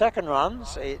after the second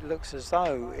runs, it looks as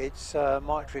though it's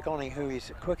Mike Tregoning who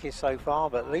is quickest so far,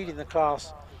 but leading the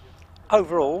class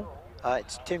overall,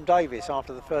 it's Tim Davis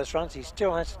after the first runs. He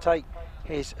still has to take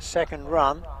his second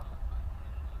run.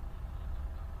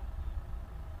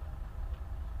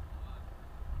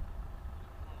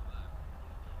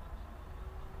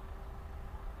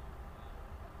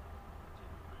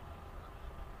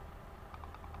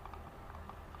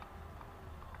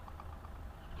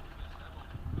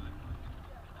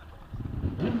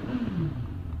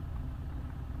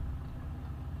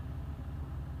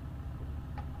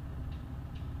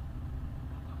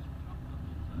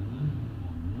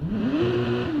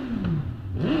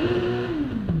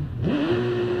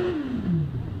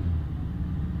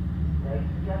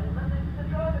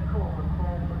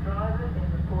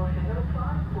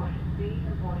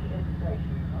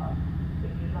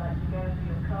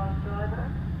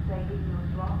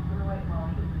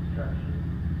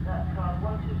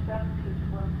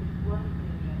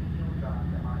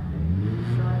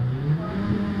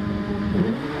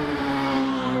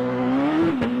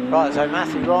 Right, so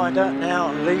Matthew Ryder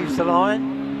now leaves the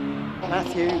line.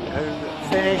 Matthew, who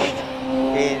finished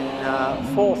in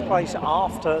 4th place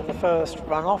after the first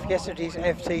run-off. Yesterday's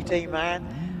FTD man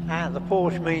at the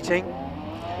Porsche meeting.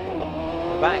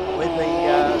 We're back with the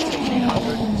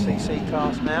 1600cc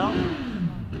class now.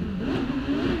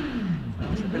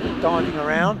 After a bit of diving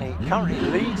around, he currently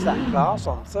leads that class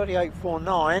on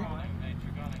 38.49.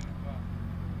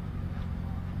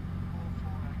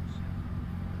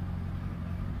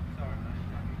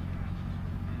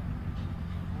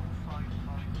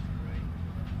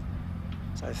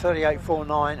 So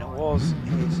 38.49 was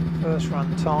his first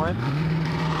run time.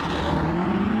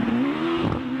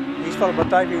 He's followed by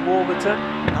David Warburton,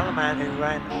 another man who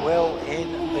ran well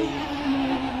in the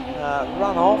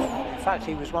run-off. In fact,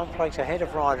 he was 1 place ahead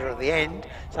of Ryder at the end.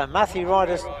 So Matthew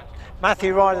Ryder's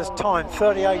time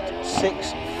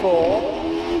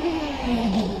 38.64.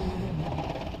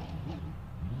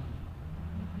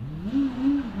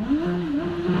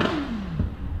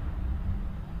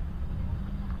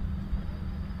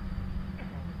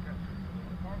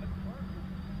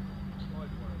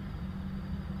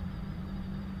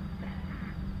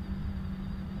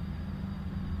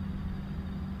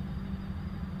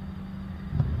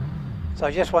 So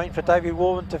just waiting for David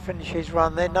Warburton to finish his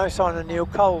run then. No sign of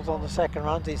Nicholls on the second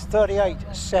run. It's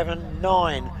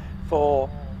 38.79 for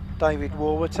David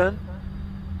Warburton.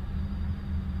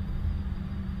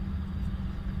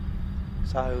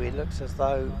 So it looks as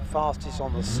though fastest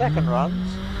on the second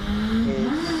runs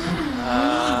is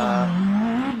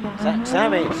Zach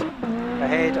Zammit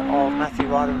ahead of Matthew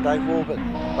Ryder and Dave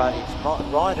Warburton. But it's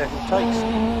Ryder who takes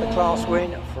the class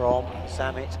win from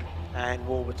Zammit and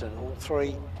Warburton. All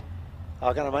three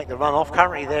are going to make the run off.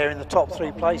 Currently there in the top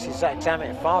 3 places, Zach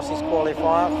Zammit, fastest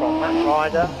qualifier from Matt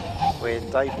Ryder,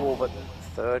 with Dave Warburton,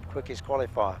 3rd quickest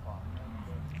qualifier.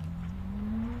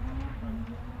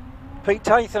 Pete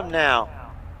Tatham now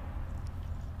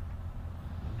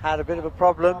had a bit of a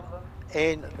problem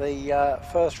in the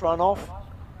first run off.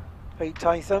 Pete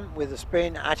Tatham with a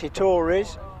spin at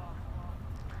Ayres,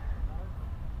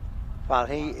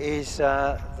 but he is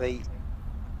the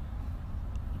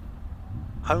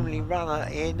only runner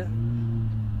in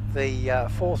the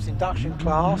 4th induction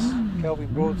class.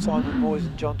 Kelvin Broad, Simon Moyes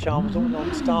and John Chalmers all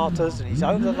non-starters, and he's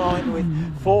over the line with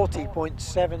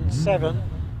 40.77,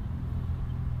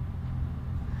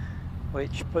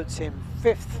 which puts him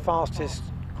 5th fastest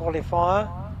qualifier.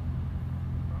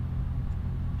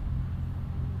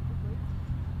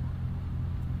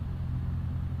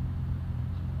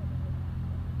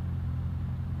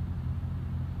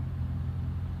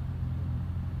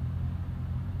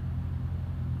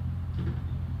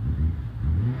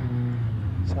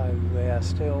 So we are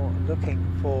still looking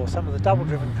for some of the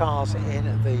double-driven cars in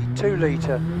the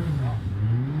 2-litre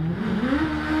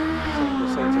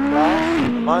single-seater class. At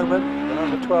the moment, the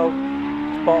number 12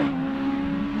 spot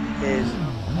is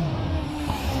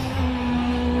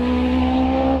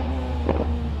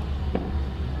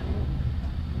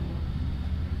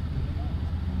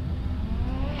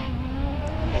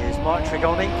Mike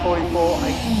Trigoni,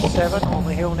 44.87 on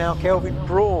the hill now. Kelvin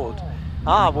Broad.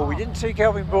 Well, we didn't see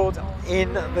Kelvin Broad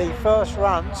in the first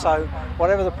run, so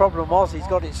whatever the problem was, he's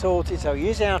got it sorted, so he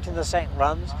is out in the second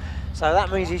runs. So that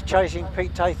means he's chasing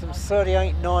Pete Tatham's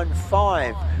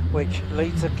 38.95, which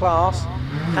leads the class.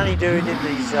 Can he do it in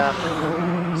these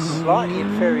slightly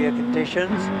inferior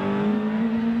conditions?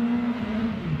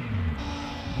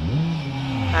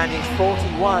 And it's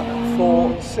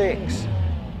 41.46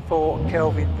 for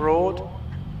Kelvin Broad.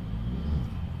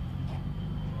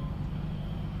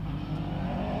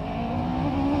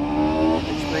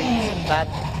 That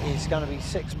is going to be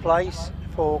 6th place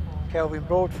for Kelvin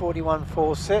Broad,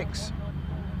 41.46.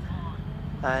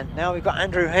 And now we've got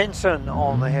Andrew Henson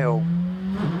on the hill.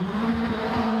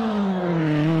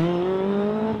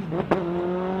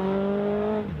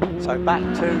 So back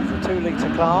to the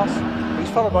 2-litre class. He's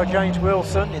followed by James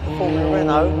Wilson in the Formula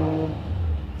Renault.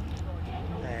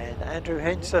 And Andrew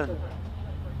Henson,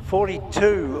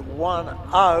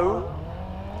 42.10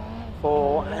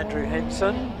 for Andrew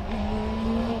Henson.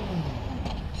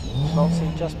 Slots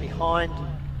in just behind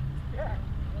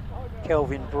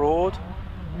Kelvin Broad.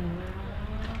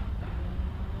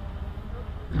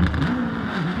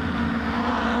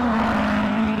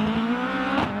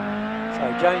 So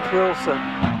James Wilson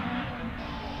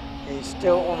is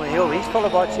still on the hill. He's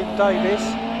followed by Tim Davis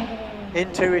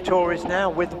into Ayres now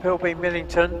with the Pilbeam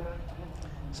Millington.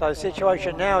 So the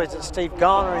situation now is that Steve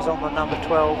Garner is on the number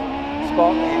 12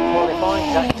 spot in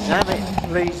qualifying. Zach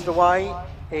Zammit leads the way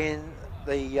in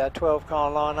the 12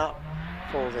 car lineup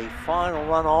for the final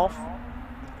run off.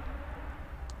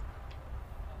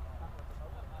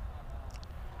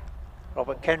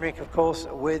 Robert Kenrick, of course,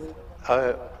 with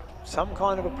some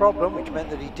kind of a problem, which meant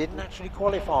that he didn't actually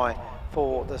qualify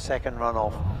for the second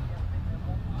runoff.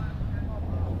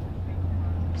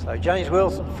 So James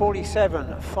Wilson,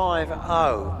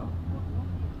 47.50.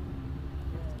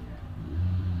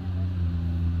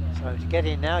 So to get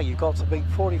in now, you've got to beat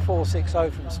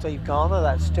 44.60 from Steve Garner.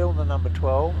 That's still the number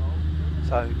 12.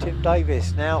 So Tim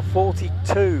Davis now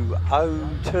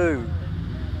 42.02.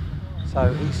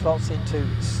 So he slots into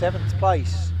 7th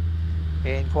place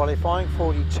in qualifying,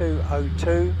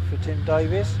 42.02 for Tim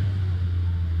Davis.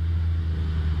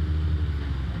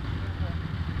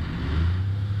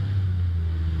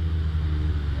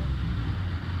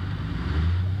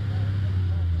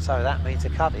 So that means the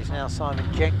cut is now Simon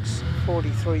Jenks,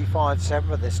 43.57,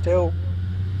 but there's still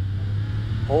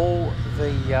all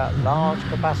the large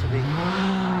capacity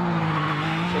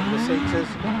single-seaters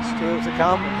still to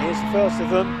come. And here's the first of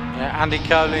them. Yeah, Andy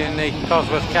Coley in the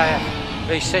Cosworth KF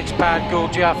V6 powered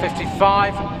Gould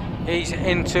GR55. He's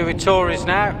into Ettores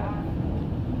now.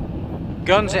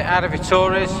 Guns it out of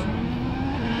Ettores.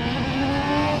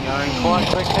 Going quite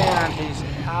quickly, and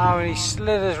he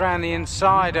slithers around the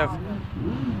inside of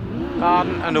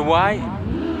Barden and away.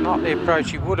 Not the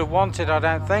approach he would have wanted, I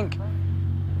don't think.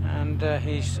 And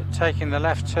he's taking the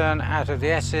left turn out of the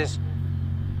S's.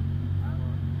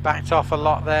 Backed off a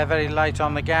lot there, very late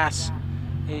on the gas.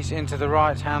 He's into the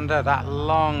right-hander, that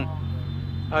long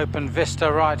open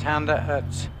vista right-hander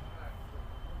at...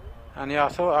 And yeah, I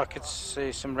thought I could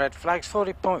see some red flags.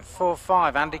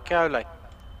 40.45, Andy Coley.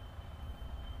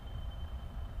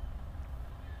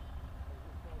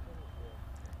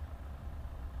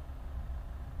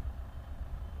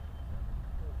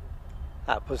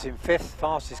 That puts him 5th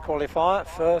fastest qualifier,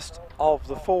 first of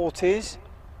the 40s.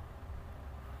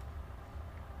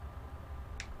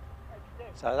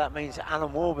 So that means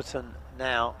Allan Warburton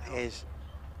now is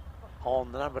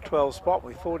on the number 12 spot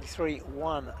with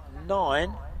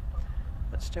 43.19.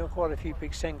 But still quite a few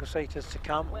big single-seaters to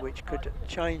come, which could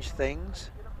change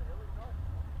things.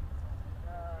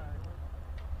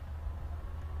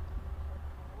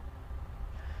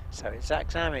 So it's Zach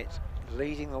Zammit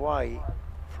leading the way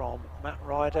from Matt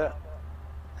Ryder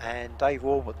and Dave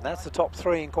Warburton. That's the top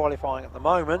 3 in qualifying at the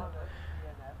moment.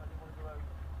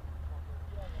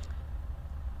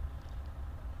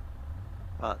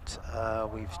 But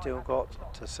we've still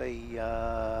got to see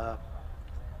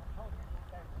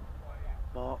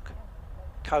Mark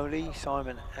Coley,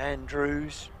 Simon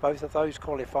Andrews, both of those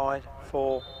qualified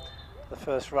for the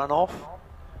first runoff,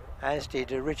 as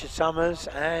did Richard Summers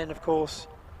and of course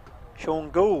Sean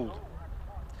Gould.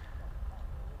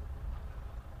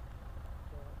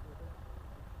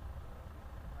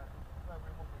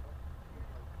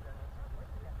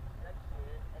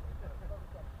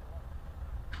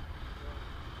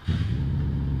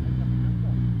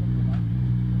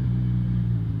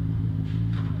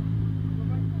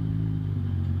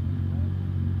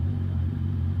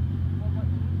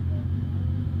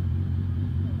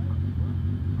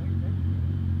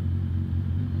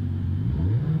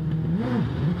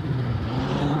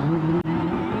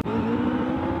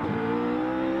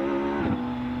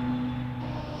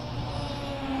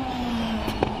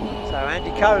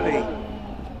 Coley,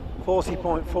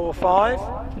 40.45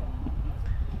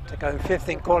 to go 5th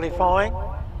in qualifying.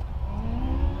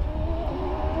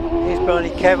 Here's Bernie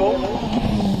Kevill,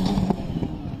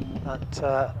 but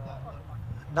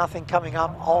nothing coming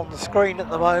up on the screen at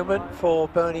the moment for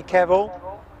Bernie Kevill.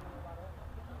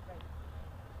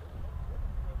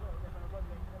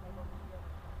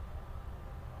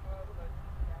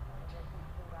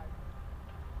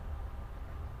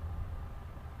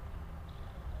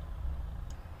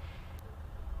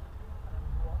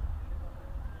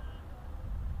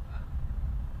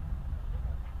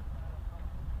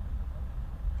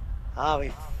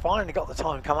 We finally got the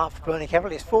time come up for Bernie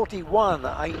Kevill. It's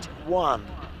 41.81.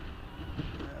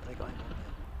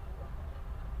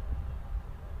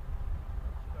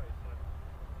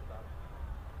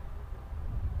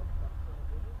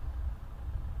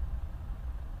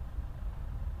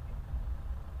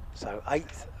 So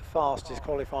 8th fastest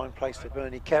qualifying place for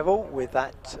Bernie Kevill with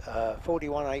that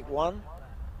 41.81.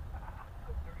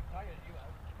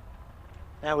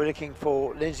 Now we're looking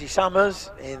for Lindsay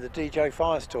Summers in the DJ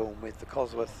Firestorm with the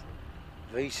Cosworth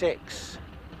V6.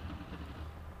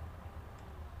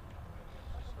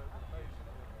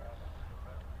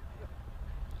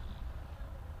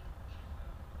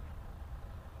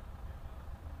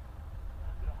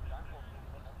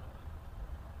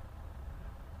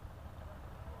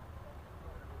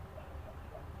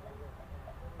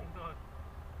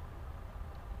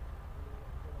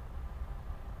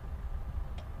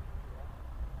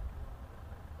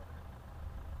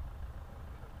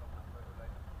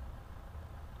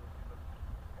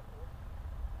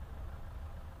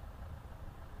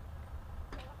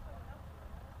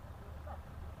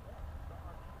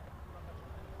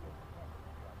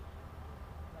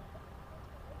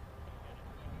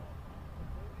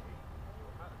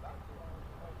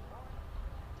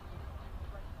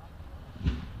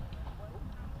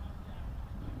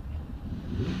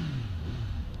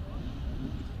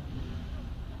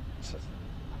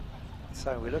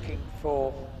 So we're looking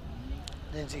for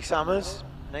Lindsay Summers.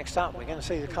 Next up, we're going to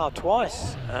see the car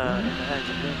twice in the hands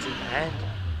of Lindsay and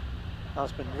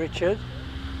husband Richard.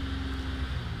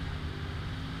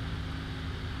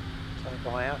 So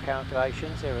by our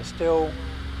calculations, there are still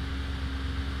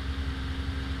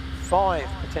 5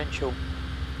 potential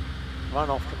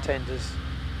run-off contenders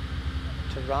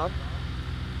to run.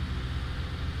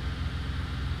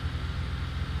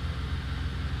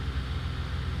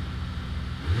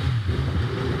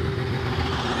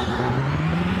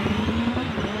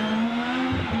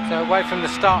 So away from the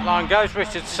start line goes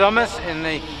Richard Summers in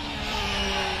the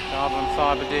carbon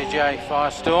fibre DJ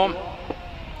Firestorm.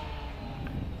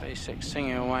 V6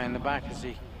 singing away in the back as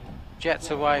he jets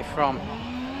away from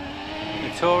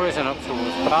the Tories and up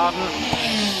towards Pardon.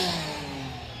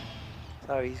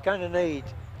 So he's going to need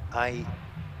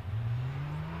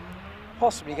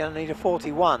possibly going to need a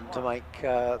 41 to make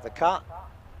the cut.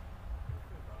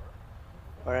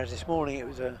 Whereas this morning it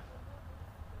was a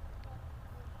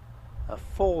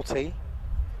 40.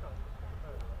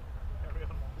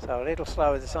 So a little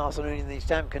slower this afternoon in these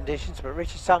damp conditions, but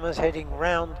Richard Summers heading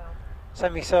round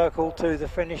semicircle to the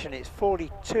finish, and it's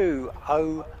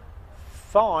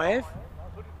 42.05,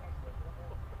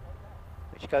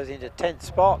 which goes into 10th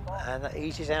spot, and that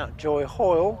eases out Joy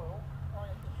Hoyle.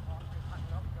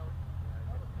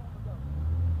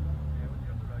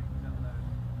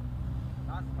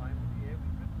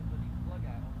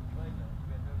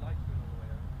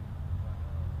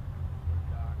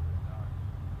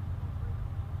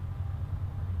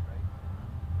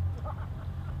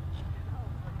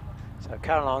 So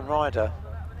Caroline Ryder,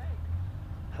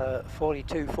 her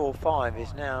 42.45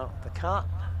 is now the cut.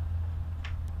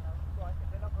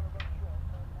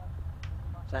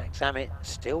 Zach Zammit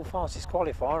still fastest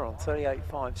qualifier on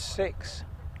 38.56.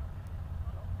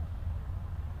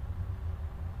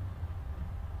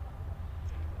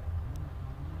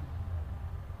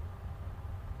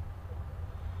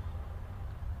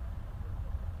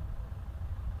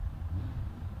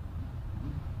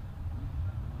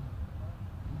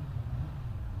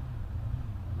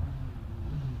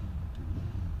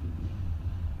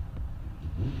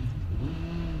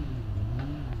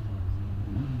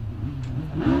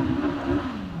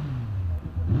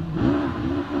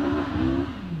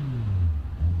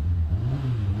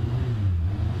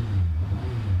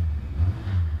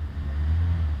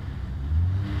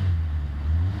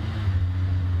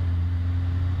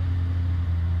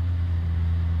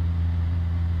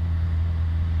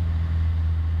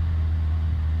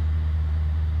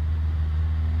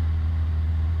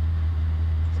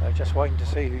 Just waiting to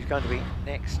see who's going to be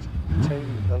next to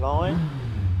the line.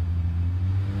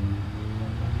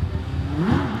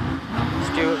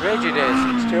 Stuart Ridge it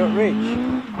is. Stuart Ridge.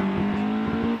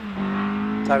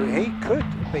 So he could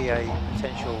be a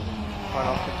potential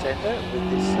run-off contender with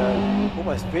this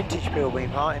almost vintage Bill Beam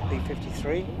Hart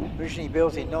MP53, originally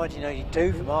built in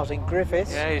 1982 for Martin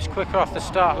Griffiths. Yeah, he's quicker off the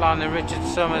start line than Richard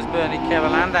Summers, Bernie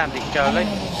Kevill and Andy Coley.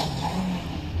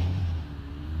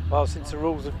 Well, since the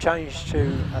rules have changed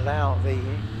to allow the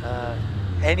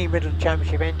any Midland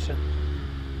Championship entrant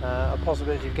a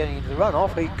possibility of getting into the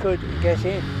runoff, he could get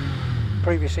in.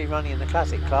 Previously running in the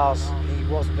classic class, he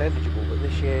wasn't eligible, but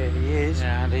this year he is.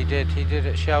 Yeah, and he did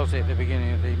at Chelsea at the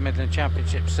beginning of the Midland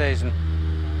Championship season.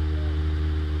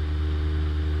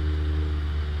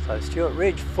 So Stuart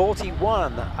Ridge,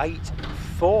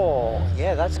 41.84.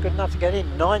 Yeah, that's good enough to get in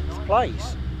 9th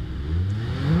place.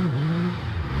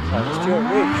 So Stuart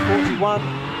Ridge,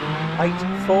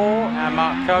 41.84. And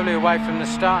Mark Coley away from the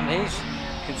start, and he's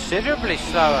considerably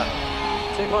slower.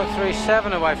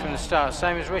 2.37 away from the start,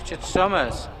 same as Richard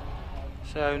Summers.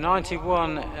 So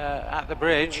 91 at the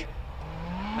bridge.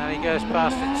 And he goes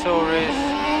past the Tories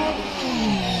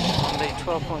on the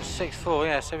 12.64.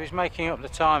 Yeah, so he's making up the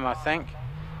time, I think.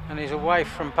 And he's away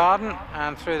from Pardon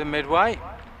and through the midway.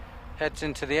 Heads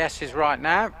into the S's right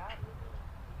now.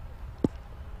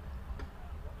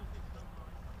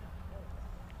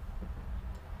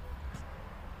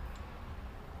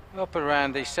 Up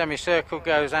around the semicircle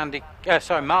goes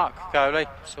Mark Coley.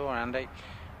 Saw Andy.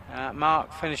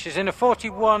 Mark finishes in a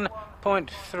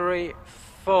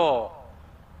 41.34.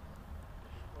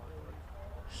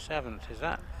 7th, is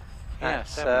that?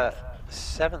 That's Yeah,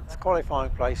 7th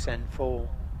qualifying place then for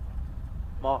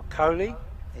Mark Coley.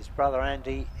 His brother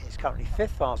Andy is currently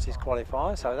 5th fastest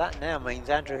qualifier, so that now means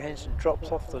Andrew Henson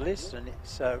drops off the list, and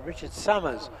it's Richard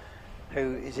Summers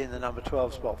who is in the number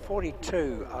 12 spot,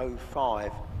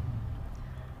 42.05.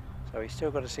 So he's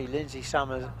still got to see Lindsay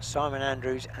Summers, Simon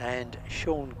Andrews and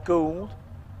Sean Gould.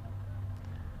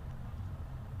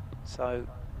 So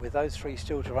with those three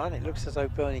still to run, it looks as though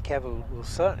Briony Kevill will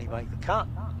certainly make the cut.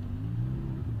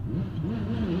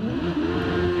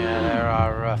 Yeah, there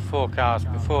are 4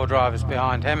 drivers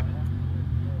behind him.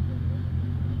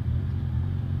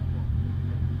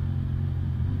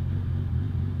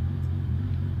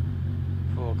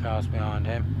 Cars behind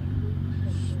him.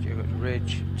 Stuart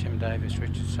Ridge, Tim Davis,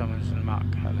 Richard Summers and Mark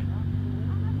Coley.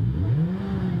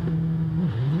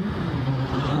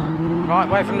 Right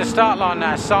away from the start line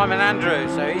now, Simon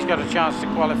Andrews, so he's got a chance to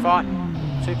qualify.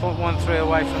 2.13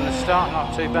 away from the start,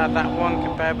 not too bad that one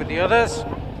compared with the others.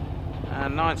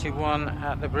 And 91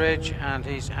 at the bridge, and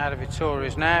he's out of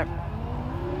Victoria's now.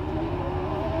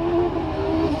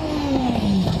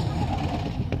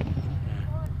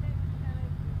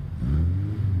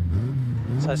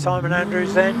 So Simon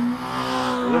Andrews then,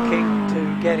 looking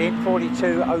to get in,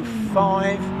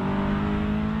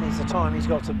 42.05 is the time he's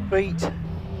got to beat to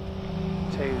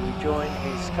join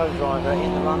his co-driver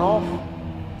in the runoff.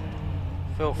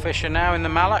 Phil Fisher now in the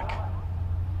Mallock.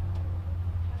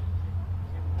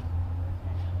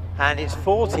 And it's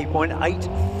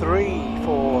 40.83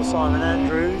 for Simon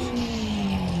Andrews.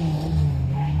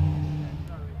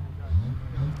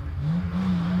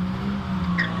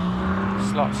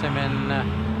 Slots him in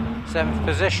 7th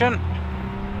position.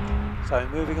 So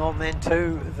moving on then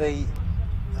to the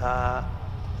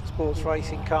sports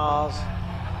racing cars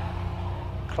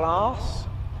class.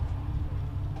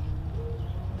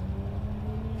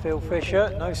 Phil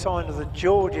Fisher, no sign of the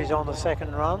Georges on the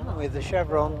second run with the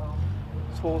Chevron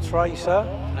Sports Racer.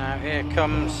 Now here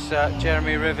comes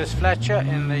Jeremy Rivers Fletcher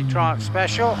in the Triumph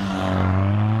Special.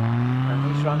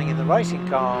 And he's running in the racing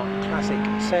car classic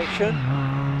section.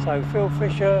 So Phil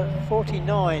Fisher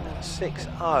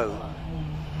 49.60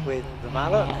 with the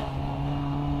Mallock.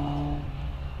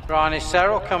 Briony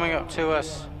Serrell coming up to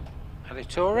us at the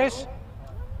Torres.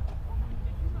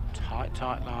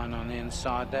 Tight line on the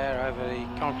inside there over the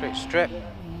concrete strip.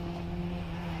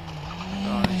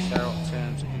 Briony Serrell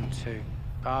turns into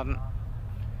Pardon,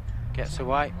 gets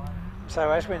away.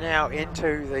 So as we're now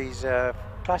into these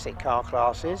classic car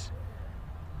classes,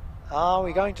 are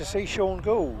we going to see Sean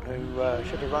Gould, who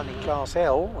should have run in Class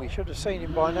L? We should have seen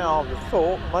him by now, I would have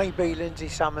thought. Maybe Lindsay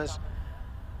Summers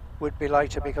would be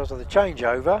later because of the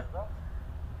changeover.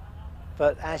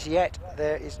 But as yet,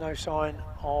 there is no sign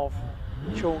of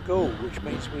Sean Gould, which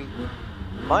means we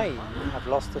may have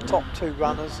lost the top 2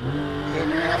 runners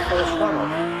in our first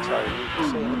runoff. So we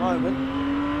can see in a moment.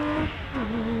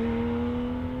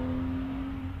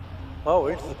 Well,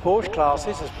 we're into the Porsche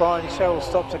classes as Briony Serrell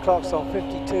stops the clocks on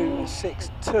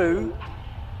 52.62.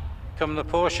 Come the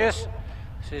Porsches.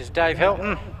 This is Dave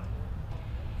Hilton,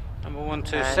 number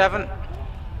 127.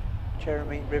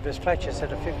 Jeremy Rivers Fletcher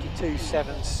set a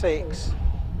 52.76.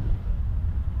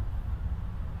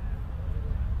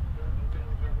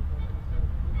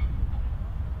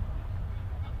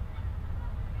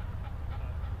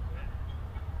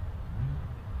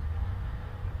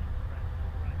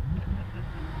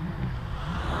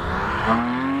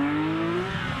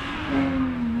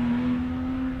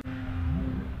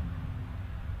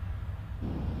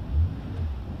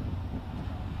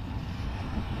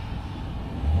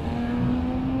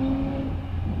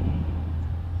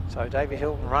 So David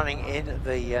Hilton running in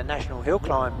the National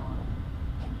Hillclimb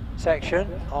section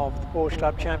of the Porsche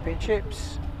Club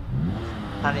Championships.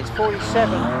 And it's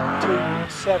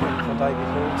 47.27 for David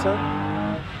Hilton.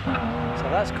 So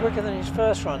that's quicker than his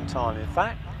first run time, in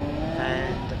fact.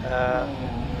 And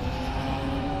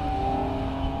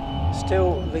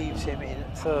still leaves him in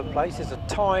 3rd place. There's a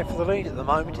tie for the lead at the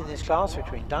moment in this class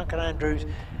between Duncan Andrews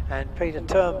and Peter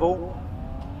Turnbull.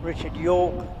 Richard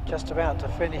York just about to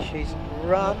finish his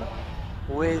run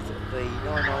with the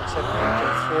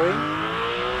 997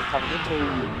 coming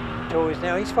into Tories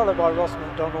now. He's followed by Ross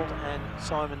McDonald and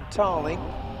Simon Tarling.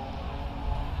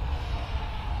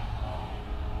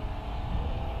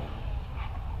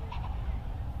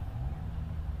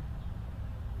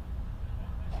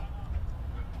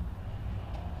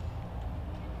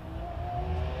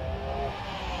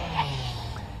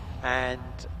 And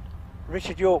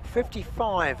Richard York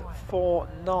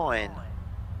 55.49.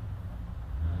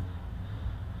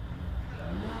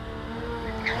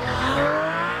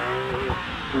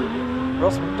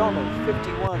 Ross McDonald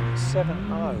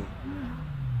 51.70.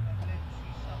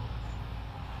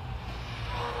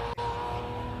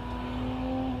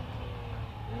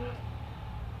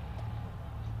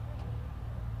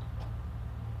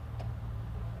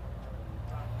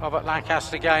 Robert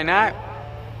Lancaster going out.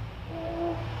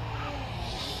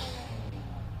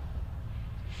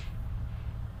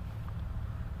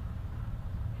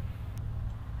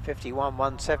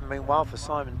 .51.17 meanwhile for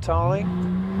Simon Tarling.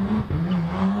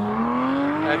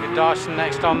 David Dyson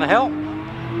next on the hill.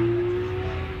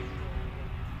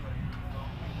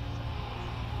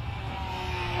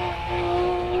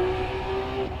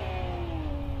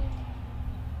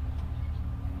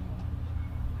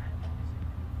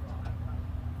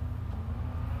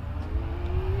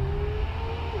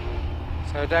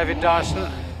 So David Dyson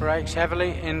brakes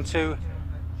heavily into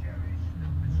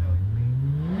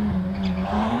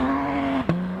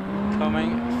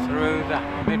coming through the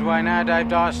midway now. Dave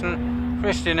Dyson,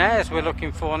 Christian Ayres we're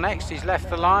looking for next. He's left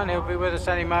the line, he'll be with us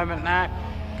any moment now,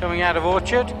 coming out of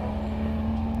Orchard.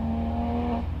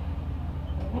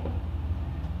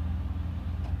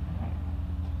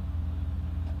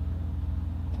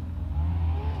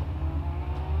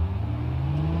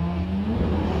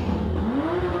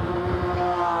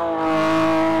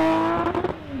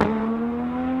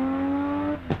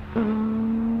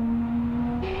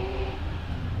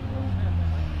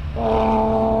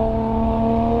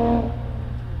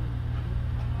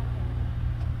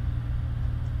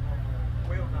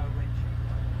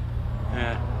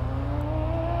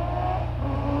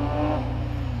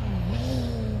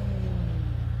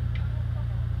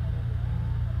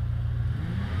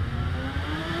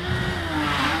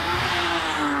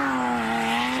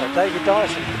 David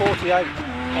Dyson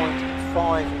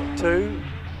 48.52.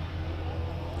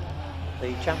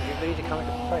 The championship leader coming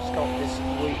to Prescott this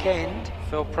weekend.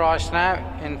 Phil Price now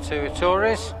into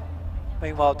Ayres.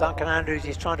 Meanwhile, Duncan Andrews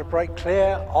is trying to break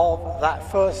clear of that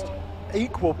first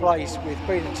equal place with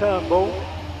Peter Turnbull.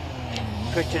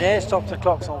 Christian Ayres stops the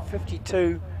clocks on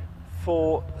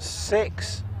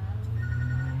 52.46.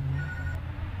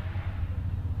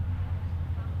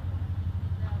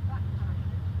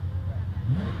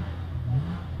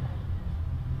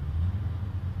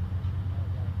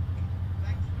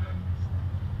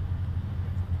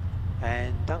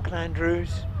 And Duncan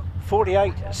Andrews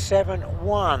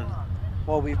 48.71.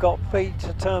 Well, we've got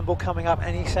Peter Turnbull coming up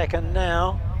any second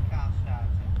now.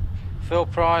 Phil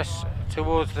Price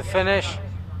towards the finish,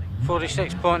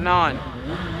 46.9.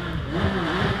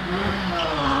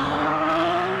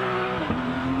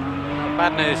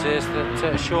 Bad news is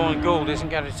that Sean Gould isn't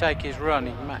going to take his run.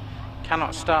 He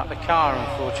cannot start the car,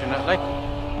 unfortunately.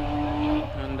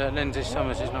 And Lindsay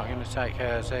Summers is not going to take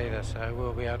hers either, so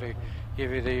we'll be able to give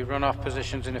you the run-off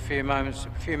positions in a few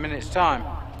minutes time.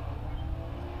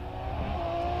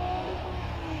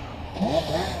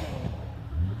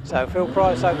 So Phil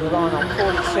Price over the line on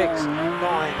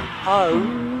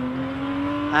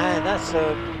 46.90, and that's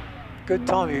a good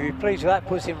time. You'll be pleased with that.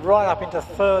 Puts him right up into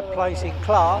third place in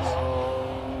class.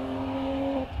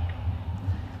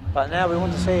 But now we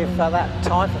want to see if that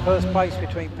tie for first place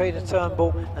between Peter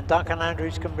Turnbull and Duncan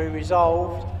Andrews can be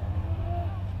resolved.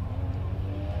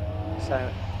 So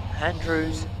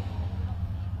Andrews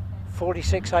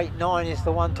 46.89 is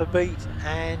the one to beat,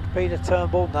 and Peter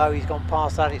Turnbull, no, he's gone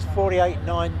past that, it's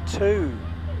 48.92.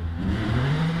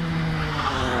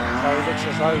 So it looks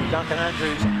as though Duncan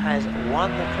Andrews has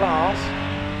won the class.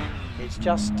 It's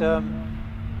just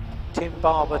Tim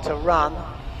Barber to run,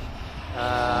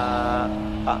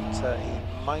 but he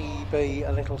may be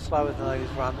a little slower than those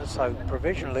runners, so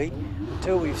provisionally,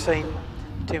 until we've seen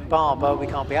Tim Barber, we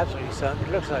can't be absolutely certain.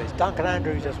 It looks like it's Duncan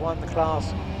Andrews has won the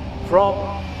class from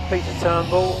Peter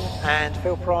Turnbull, and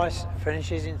Phil Price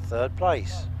finishes in third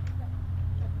place.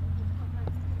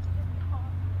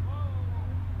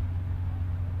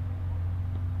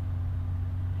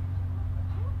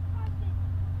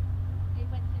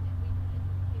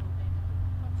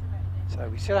 So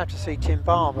we still have to see Tim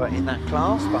Barber in that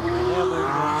class, but we're now moving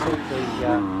on to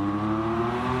the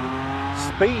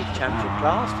Speed Championship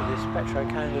class for this Petro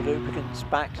Canada Lubricants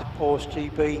backed Porsche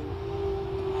GB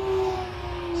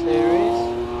series.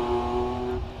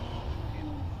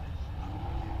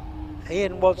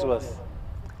 Ian Wadsworth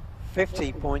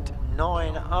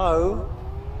 50.90,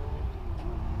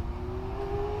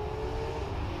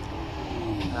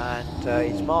 and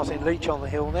it's Martin Leach on the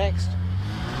hill next.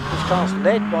 This class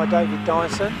led by David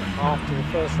Dyson after the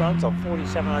first runs on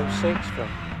 47.06 from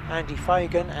Andy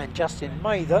Fagan and Justin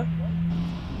Mather.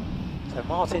 So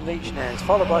Martin Leach now is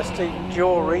followed by Stephen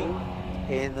Jory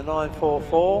in the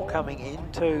 944 coming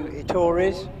into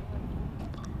Ayres.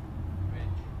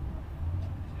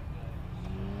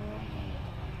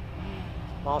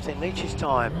 Martin Leach's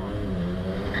time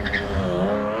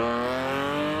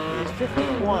is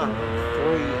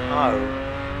 51.30.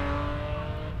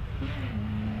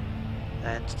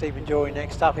 And Stephen Jory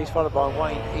next up, he's followed by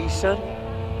Wayne Eason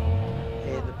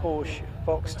in the Porsche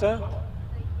Boxster.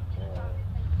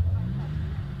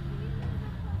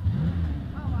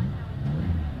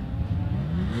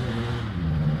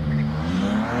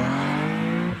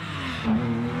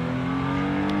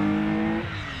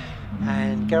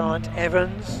 Geraint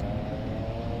Evans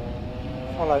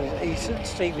follows Eason.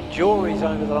 Stephen Jory's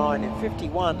over the line in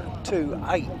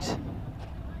 51.28.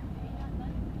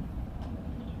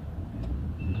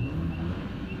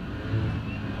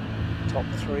 Top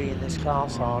three in this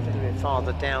class are a little bit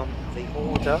farther down the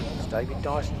order. It's David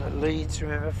Dyson that leads,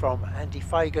 remember, from Andy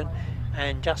Fagan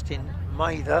and Justin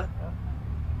Mather.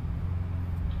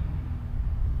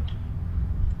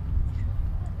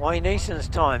 Wayne Eason's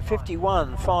time,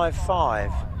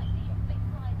 51.55.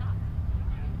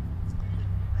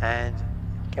 And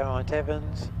Geraint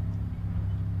Evans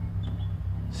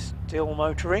still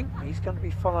motoring. He's going to be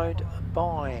followed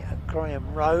by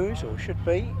Graham Rose, or should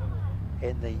be,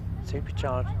 in the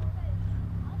supercharged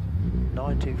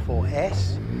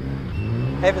 924S.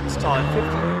 Evans' time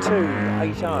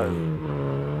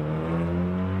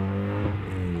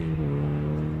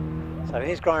 52.80. So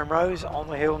here's Graham Rose on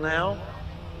the hill now.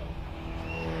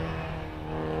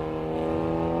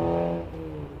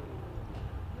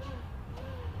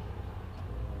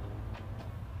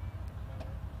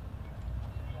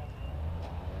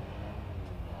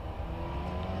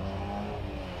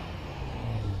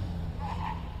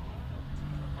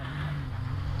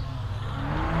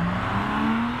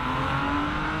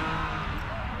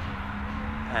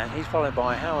 He's followed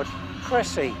by Howard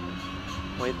Cressy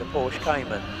with the Porsche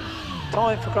Cayman.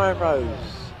 Time for Graham Rose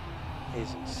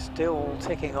is still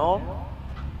ticking on.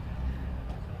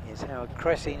 Here's Howard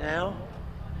Cressy now.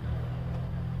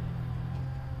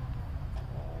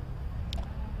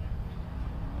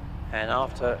 And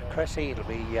after Cressy, it'll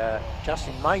be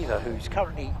Justin Mather, who's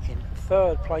currently in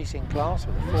third place in class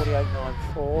with a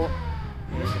 48.94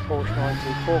 in the Porsche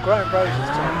 924. Graham Rose is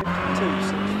time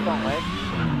 52.65.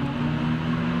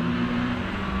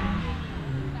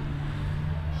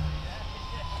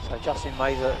 So Justin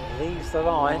Mather leaves the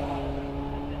line,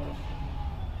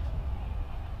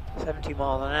 70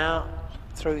 miles an hour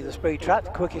through the speed trap, the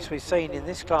quickest we've seen in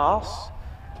this class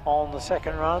on the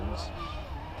second runs.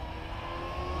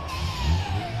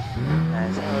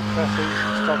 As Howard Cressy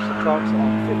stops the clocks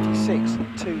on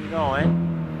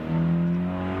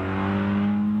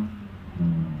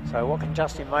 56.29. So what can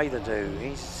Justin Mather do?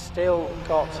 He's still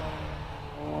got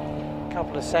a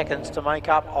couple of seconds to make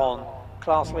up on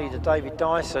class leader David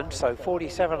Dyson, so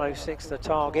 47.06 the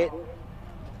target.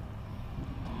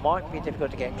 Might be difficult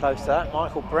to get close to that.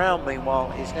 Michael Brown,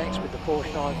 meanwhile, is next with the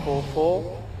Porsche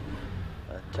 944.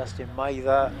 And Justin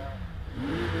Mather, no,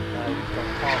 he's got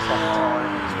past that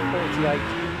time. It's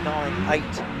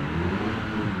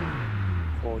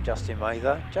 48.98 for Justin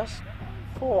Mather. Just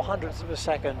 0.04 of a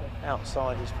second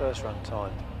outside his first run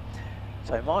time.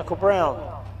 So Michael Brown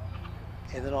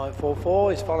in the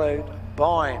 944 is followed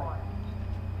by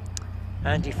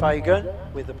Andy Fagan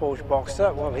with the Porsche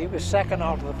Boxster. Well, he was second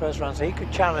after the first run, so he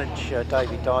could challenge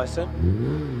David Dyson,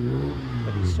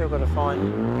 but he's still got to find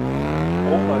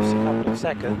almost a couple of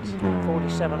seconds.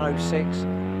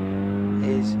 47.06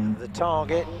 is the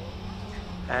target,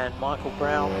 and Michael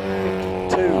Brown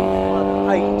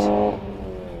 52.18.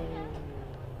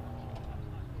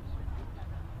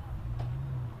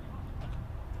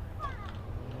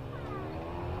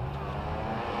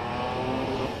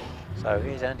 So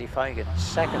here's Andy Fagan,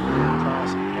 second in the class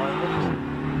at the moment,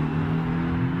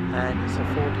 and it's a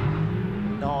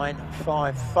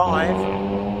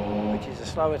 49.55, which is a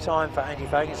slower time for Andy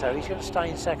Fagan, so he's going to stay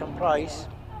in second place.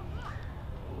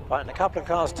 But in a couple of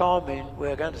cars' time,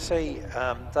 we're going to see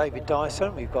David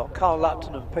Dyson. We've got Carl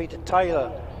Lupton and Peter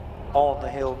Taylor on the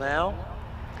hill now.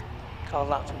 Carl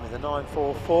Lupton with a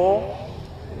 944.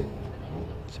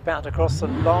 It's about to cross the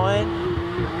line.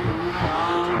 He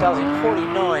does in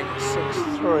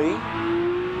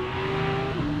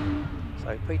 49.63. So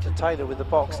Peter Taylor with the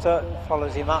Boxster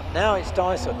follows him up. Now it's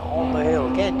Dyson on the hill.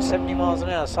 Again, 70 miles an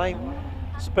hour, same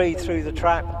speed through the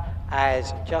trap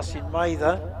as Justin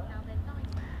Mather.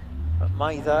 But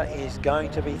Mather is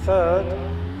going to be third.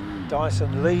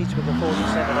 Dyson leads with the 47.06.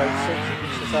 It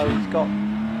looks as though he's got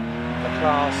the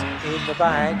class in the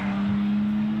bag.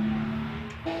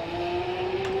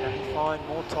 Find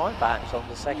more time perhaps on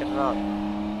the second run.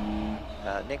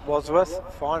 Nick Wadsworth,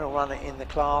 final runner in the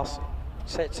class,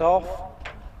 sets off.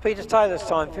 Peter Taylor's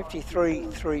time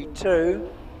 53.32,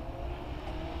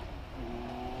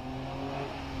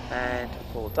 and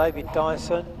for David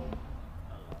Dyson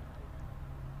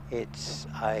it's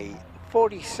a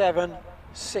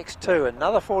 47.62,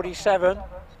 another 47,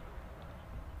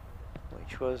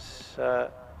 which was a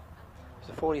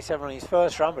 47 on his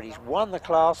first run, but he's won the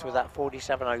class with that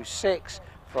 47.06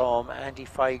 from Andy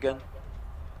Fagan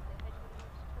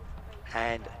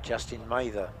and Justin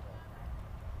Mather.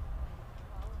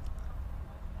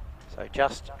 So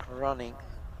just running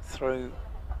through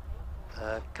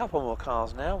a couple more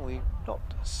cars now. We've not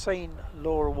seen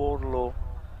Laura Wardle or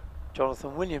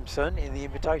Jonathan Williamson in the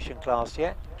invitation class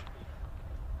yet.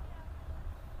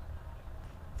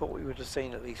 Thought we would have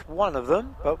seen at least one of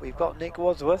them, but we've got Nick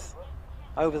Wadsworth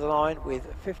over the line with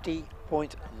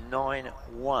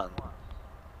 50.91.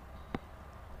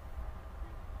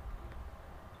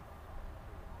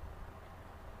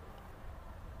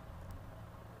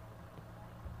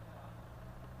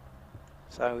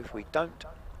 So if we don't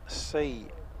see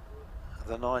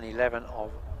the 911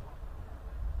 of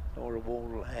Laura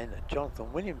Wall and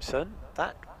Jonathan Williamson,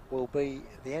 that will be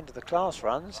the end of the class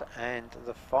runs, and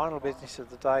the final business of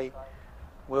the day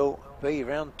will be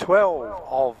round 12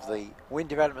 of the Wind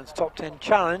Development's Top 10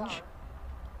 Challenge.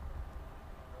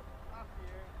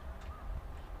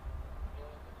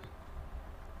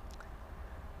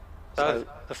 So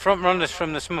the front runners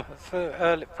from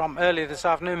from earlier this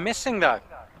afternoon missing though.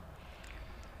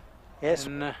 Yes,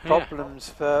 And, problems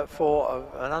for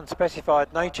an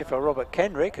unspecified nature for Robert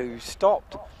Kendrick, who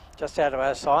stopped just out of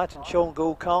our sight, and Sean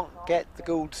Gould can't get the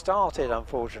Gould started,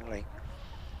 unfortunately.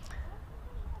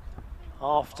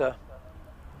 After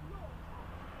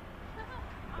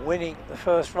winning the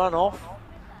first run-off,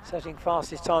 setting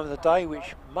fastest time of the day,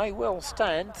 which may well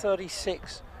stand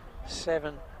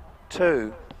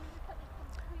 36.72.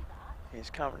 Is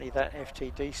currently that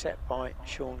FTD set by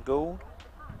Sean Gould.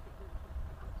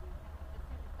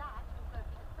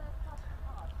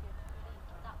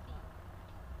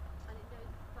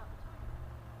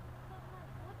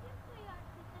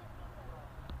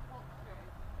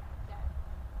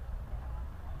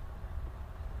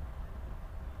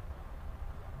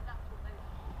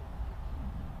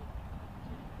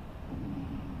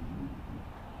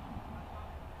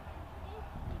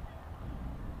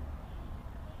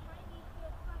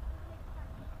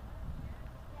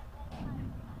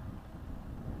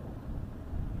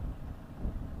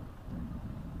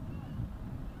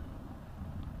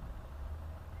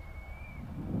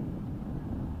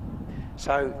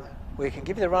 So we can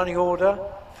give you the running order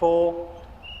for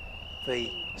the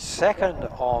second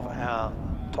of our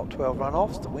top 12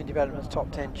 run-offs, the Wind Development's Top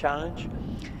 10 Challenge.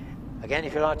 Again,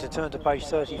 if you'd like to turn to page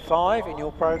 35 in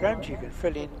your programs, you can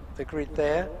fill in the grid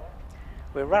there.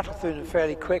 We'll rattle through them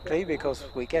fairly quickly because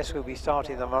we guess we'll be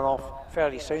starting the run-off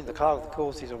fairly soon. The clerk of the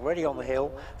course is already on the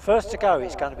hill. First to go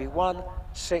is going to be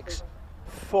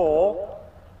 164,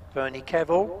 Bernie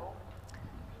Kevill.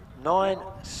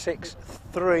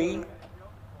 963,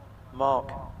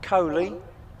 Mark Coley.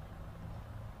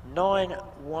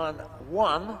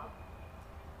 911,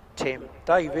 Tim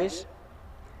Davies.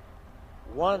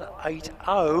 180,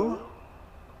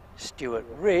 Stuart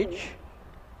Ridge.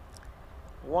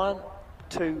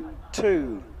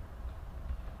 122,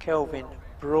 Kelvin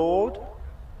Broad.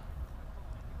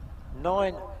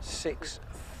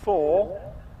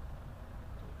 964,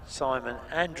 Simon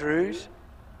Andrews.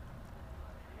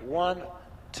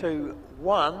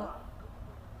 121,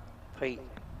 Pete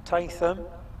Tatham.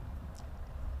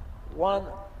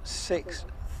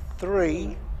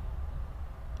 163,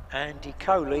 Andy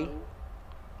Coley.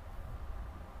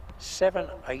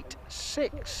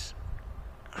 786,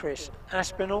 Chris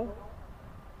Aspinall.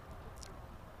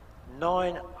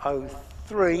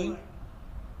 903,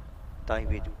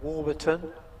 David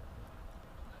Warburton.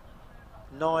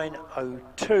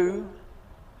 902,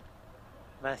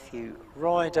 Matthew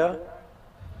Ryder.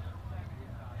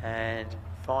 And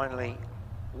finally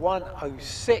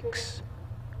 106,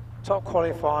 top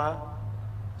qualifier,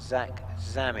 Zach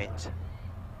Zammit.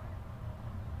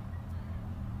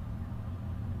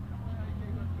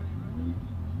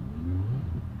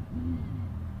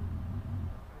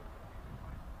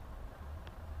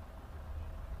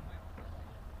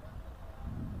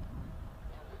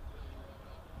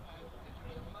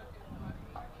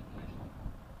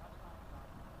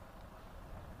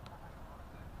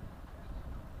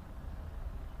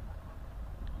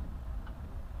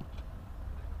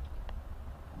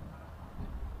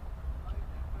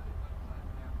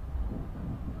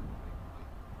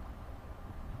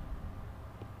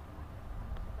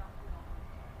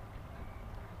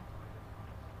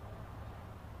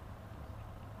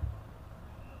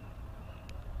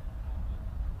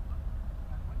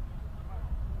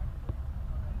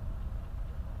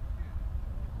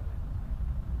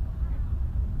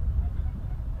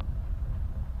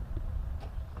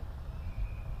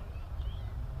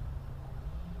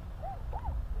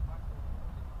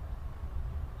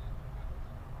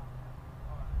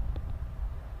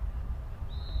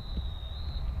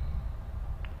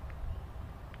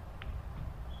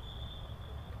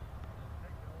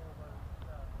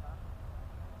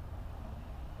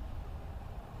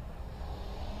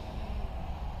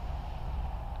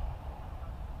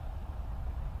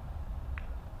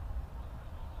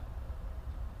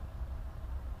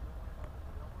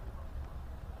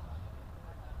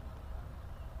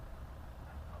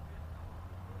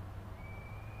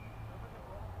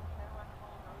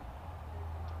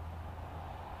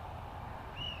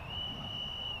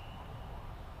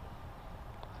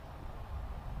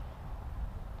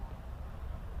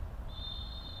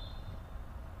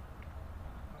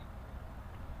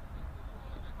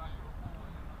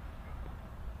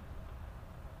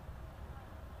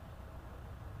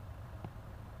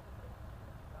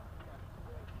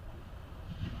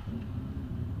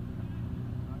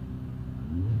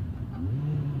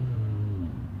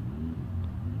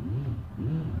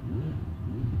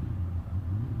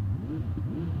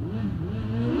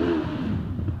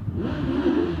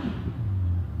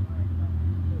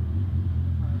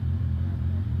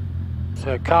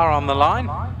 So car on the line.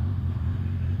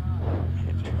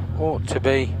 It ought to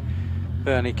be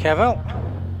Bernie Kevill.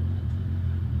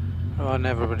 When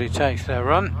everybody takes their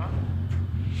run.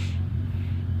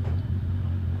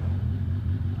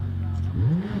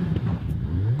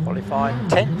 Qualified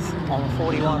 10th on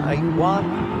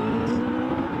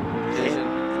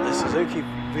 41.81. The Suzuki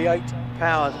V8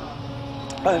 powered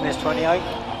OMS28.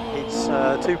 It's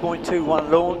 2.21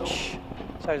 launch,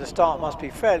 so the start must be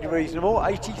fairly reasonable.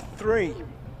 83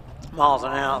 miles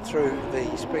an hour through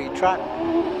the speed trap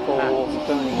for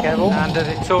Bernie Kevill. And at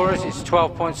Ayres it's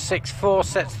 12.64,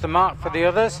 sets the mark for the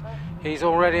others. He's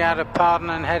already out of pardon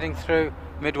and heading through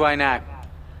midway now.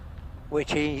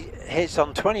 Which he hits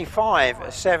on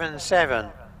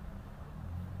 25.77.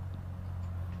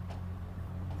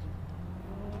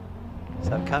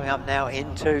 So coming up now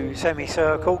into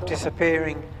semicircle,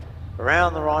 disappearing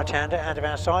around the right-hander out of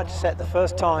our side to set the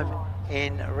first time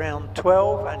in round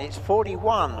 12, and it's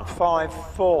 41.54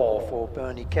 for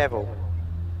Bernie Kevill.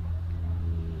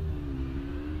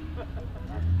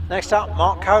 Next up,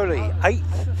 Mark Coley,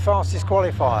 8th fastest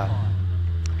qualifier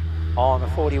on a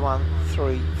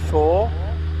 41.34.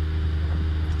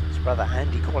 His brother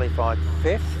Andy qualified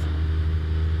 5th,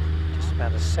 just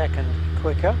about a second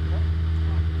quicker.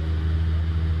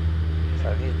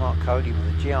 So here's Mark Coley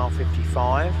with the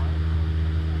GR55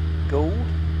 Gould,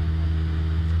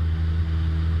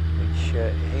 which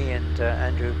he and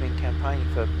Andrew have been campaigning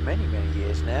for many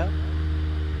years now.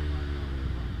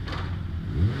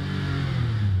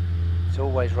 It's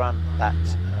always run that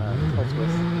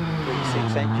Cosworth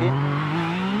 36 engine,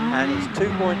 and it's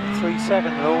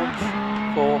 2.37 launch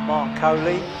for Mark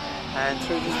Coley, and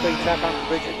through the speed trap up the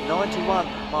bridge at 91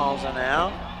 miles an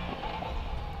hour.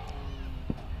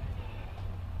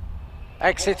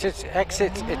 Exit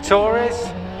Ayres.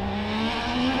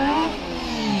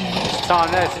 His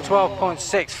time there to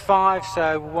 12.65,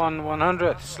 so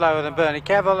 1/100th slower than Bernie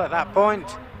Kevill at that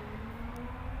point.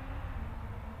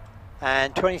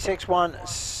 And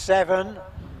 26.17,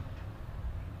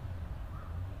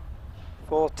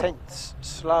 4/10ths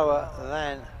slower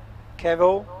than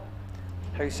Kevill,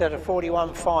 who set a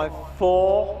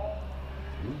 41.54.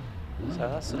 So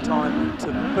that's the time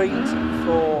to beat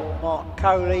for Mark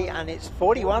Coley, and it's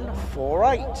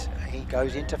 41.48. He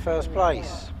goes into first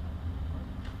place.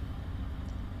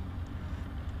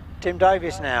 Tim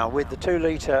Davis now with the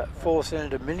 2-litre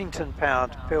 4-cylinder Millington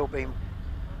powered Pilbeam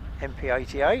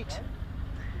MP88.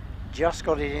 Just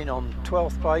got it in on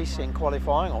 12th place in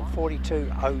qualifying on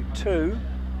 42.02.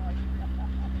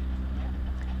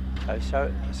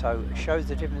 So shows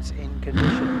the difference in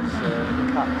conditions. The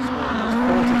cut this morning is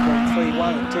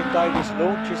 40.31, and Tim Davis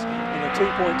launches in a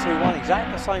 2.21,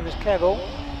 exactly the same as Kevill,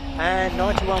 and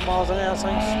 91 miles an hour,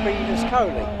 same speed as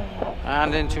Coley.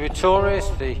 And into Ayres,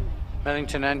 the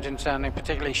Millington engine sounding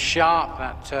particularly sharp,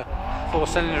 that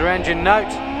 4-cylinder engine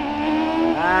note.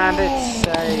 And it's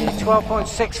a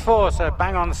 12.64, so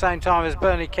bang on the same time as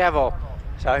Bernie Kevill.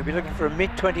 So we'll be looking for a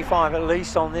mid-25 at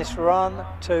least on this run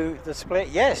to the split.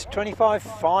 Yes,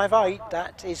 25.58,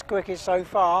 that is quickest so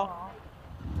far.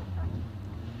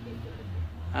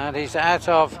 And he's out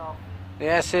of the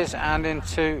S's and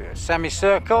into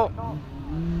semicircle.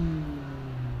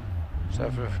 So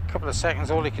for a couple of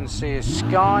seconds all he can see is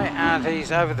sky, and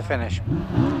he's over the finish.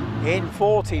 In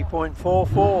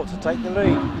 40.44 to take the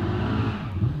lead.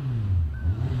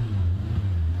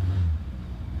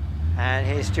 And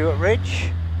here's Stuart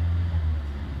Ridge,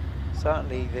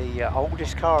 certainly the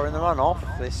oldest car in the runoff.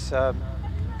 This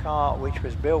car, which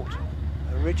was built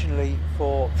originally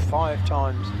for 5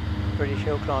 times British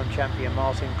Hill Climb champion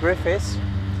Martin Griffiths.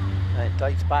 And it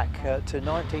dates back to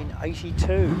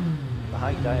 1982, the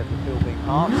heyday of the Pilbeam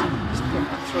parts. It's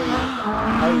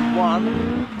 53.01, the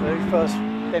very first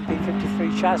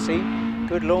MP53 chassis.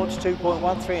 Good launch,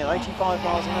 2.13 and 85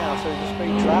 miles an hour through the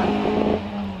speed trap.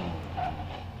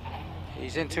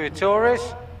 He's into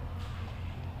Ayres.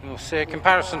 We'll see a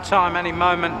comparison time any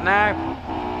moment now,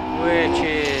 which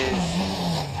is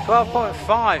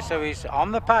 12.5, so he's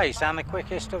on the pace and the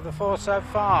quickest of the 4 so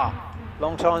far.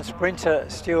 Long-time sprinter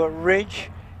Stuart Ridge,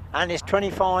 and it's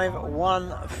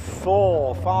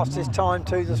 25.14, fastest time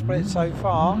to the split so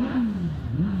far.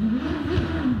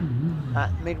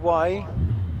 At midway.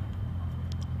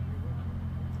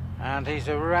 And he's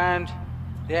around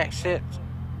the exit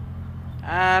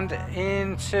and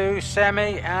into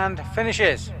semi and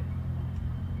finishes.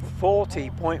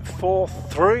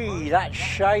 40.43, that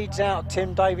shades out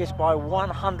Tim Davis by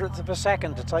 1/100th of a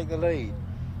second to take the lead.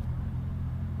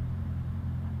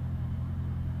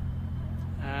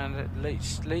 And at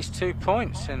least 2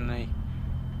 points in the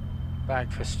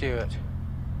bag for Stuart.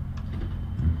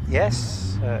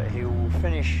 Yes, he will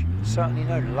finish certainly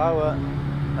no lower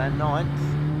than 9th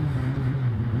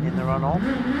in the runoff.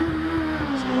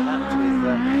 See what happens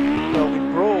with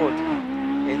Kelvin Broad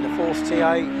in the Force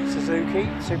TA Suzuki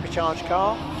supercharged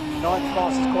car. 9th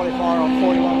fastest qualifier on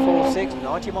 41.46,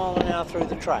 90 miles an hour through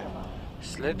the trap.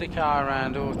 Slid the car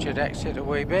around Orchard exit a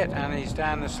wee bit, and he's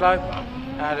down the slope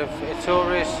out of Ayres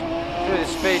through the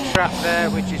speed trap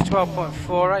there, which is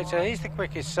 12.48, so he's the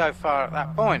quickest so far at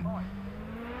that point, by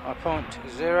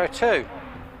 0.02.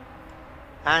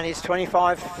 And it's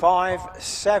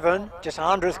 25.57, just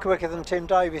 100th quicker than Tim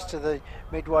Davis to the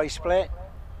midway split.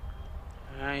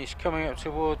 And he's coming up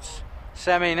towards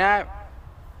semi now,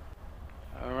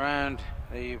 around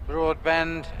the broad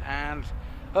bend and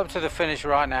up to the finish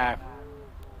right now.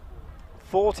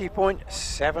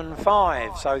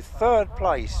 40.75, so 3rd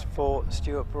place for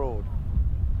Stuart Broad.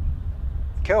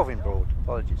 Kelvin Broad,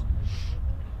 apologies.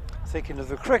 Thinking of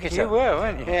the cricketer. You were,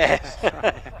 weren't you? Yes.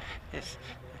 Yes.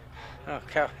 Oh,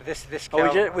 this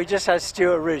Oh, we just had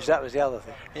Stuart Ridge, that was the other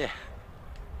thing. Yeah.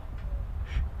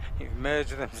 You've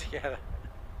merged them together.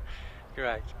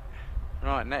 Great.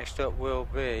 Right, next up will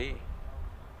be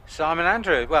Simon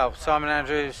Andrews. Well, Simon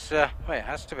Andrews, well, it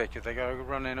has to be because they've got to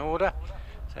run in order.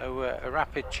 So a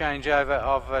rapid changeover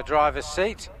of driver's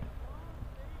seat.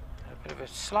 A bit of a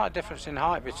slight difference in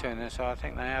height between them, so I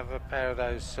think they have a pair of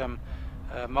those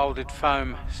moulded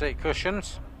foam seat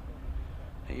cushions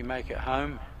that you make at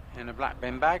home in a black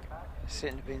bin bag. Sit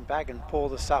in the bin bag and pour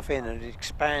the stuff in and it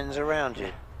expands around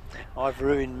you. I've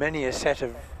ruined many a set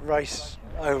of race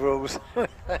overalls with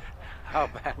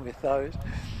those.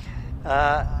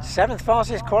 7th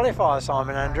fastest qualifier,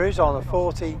 Simon Andrews, on a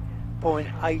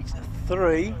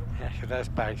 40.83. Yeah, for those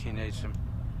bags you need some.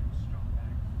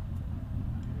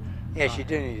 Yes, you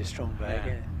do need a strong bag.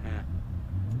 Yeah.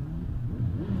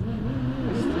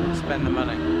 Spend the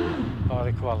money, buy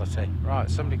the quality. Right,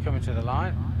 somebody coming to the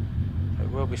line. It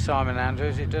will be Simon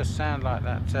Andrews. It does sound like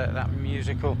that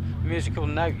musical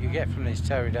note you get from these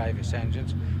Terry Davis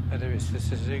engines, whether it's the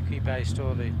Suzuki based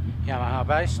or the Yamaha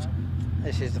based.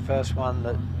 This is the first one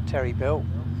that Terry built,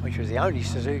 which was the only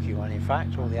Suzuki one in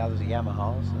fact. All the others are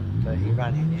Yamahas, and he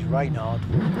ran in his Reynard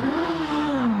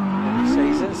early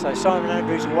season. So Simon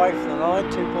Andrews away from the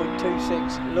line,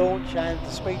 2.26 launch, and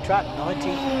the speed trap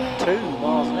 92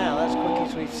 miles an hour. That's the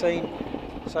quickest we've seen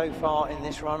so far in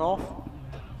this runoff.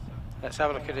 Let's have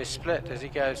a look at his split as he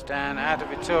goes down out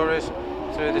of Ayres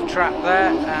through the trap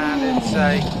there, and it's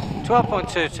a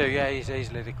 12.22. Yeah, he's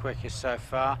easily the quickest so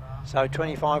far. So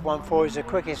 25.14 is the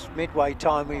quickest midway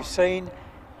time we've seen,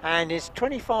 and it's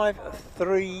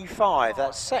 25.35.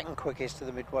 That's 2nd quickest to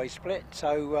the midway split.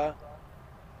 So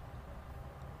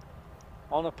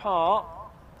on a par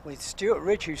with Stuart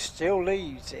Ridge, who still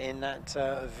leads in that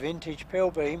vintage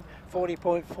Pilbeam.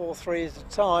 40.43 is the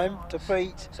time to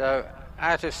beat. So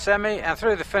out of semi and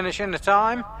through the finish in the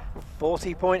time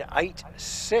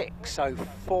 40.86, so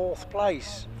 4th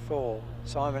place for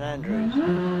Simon Andrews.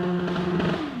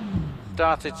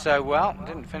 Started so well,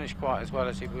 didn't finish quite as well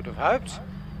as he would have hoped.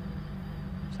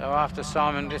 So after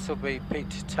Simon, this will be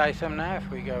Pete Tatham now, if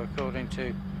we go according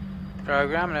to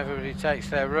programme and everybody takes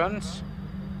their runs.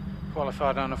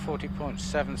 Qualified on a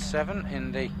 40.77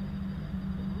 in the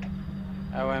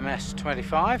OMS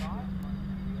 25.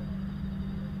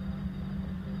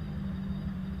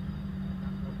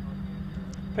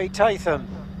 Pete Tatham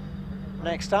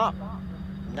next up.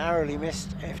 Narrowly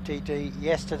missed FTD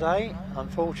yesterday.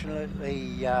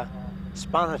 Unfortunately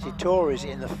spun at Ayres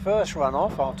in the first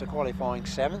runoff after qualifying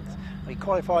 7th. He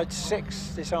qualified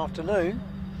 6th this afternoon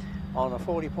on a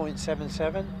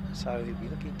 40.77, so he'll be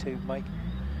looking to make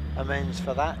amends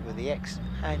for that with the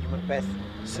ex-Andy Macbeth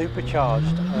supercharged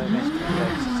OMS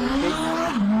 28 Suzuki,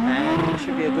 and it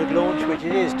should be a good launch, which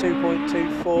it is.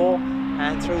 2.24,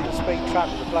 and through the speed trap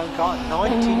with the blown car,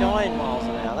 99 miles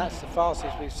an hour. That's the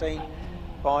fastest we've seen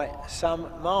by some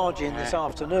margin this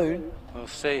afternoon. We'll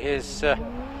see his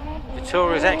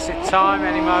Ayres exit time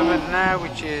any moment now,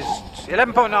 which is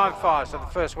 11.95, so the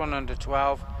first one under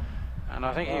 12, and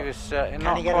I think he was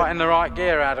not quite in the right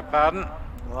gear out of Baden.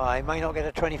 Well, he may not get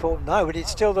a 24, no, but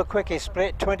it's still the quickest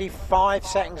split, 25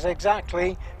 seconds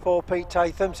exactly for Pete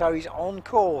Tatham, so he's on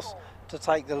course to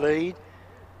take the lead,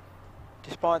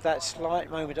 despite that slight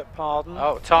moment at Pardon.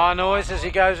 Oh, tyre noise as he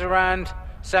goes around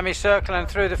semicircle and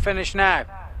through the finish now.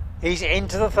 He's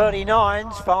into the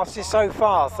 39s, fastest so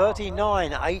far,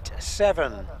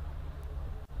 39.87.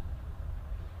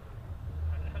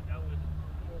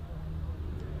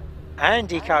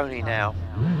 Andy Coney now.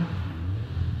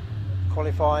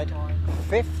 Qualified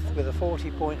 5th with a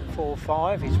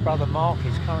 40.45. His brother Mark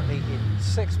is currently in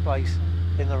 6th place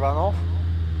in the runoff.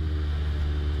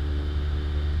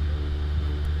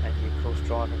 of course,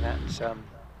 driving that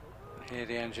Hear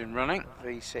the engine running.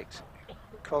 V6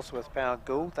 Cosworth powered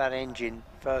Gould. That engine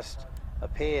first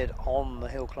appeared on the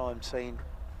hill climb scene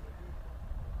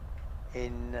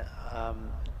in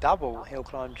double hill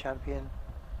climb champion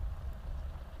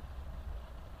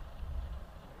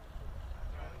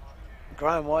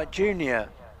Graham White Jr.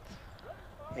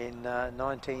 in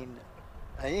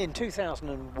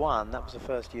 2001. That was the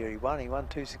first year he won. He won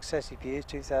 2 successive years,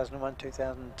 2001,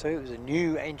 2002. It was a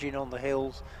new engine on the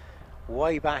hills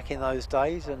way back in those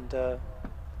days, and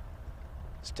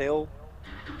still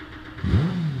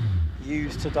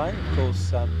used today. Of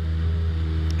course,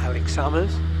 Alex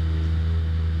Summers,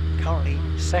 currently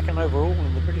second overall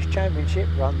in the British Championship,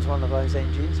 runs one of those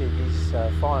engines in his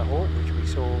Firehawk, which we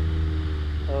saw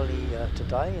early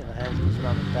today in the hands of his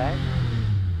mum and dad.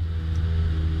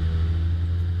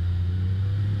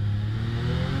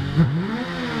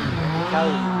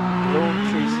 Coley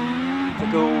launches the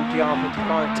Gould Yard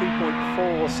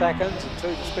 2.4 seconds and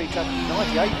through the speed trap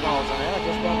 98 miles an hour,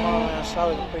 just 1 mile an hour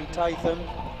slower than Pete Tatham.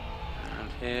 And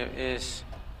here is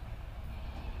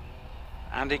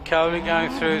Andy Coley going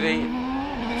through the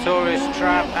tourist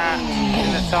trap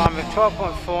in a time of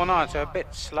 12.49, so a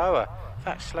bit slower. In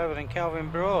fact, slower than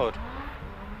Kelvin Broad.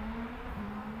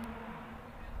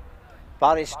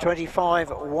 But it's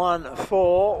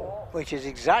 25.14, which is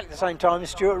exactly the same time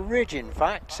as Stuart Ridge, in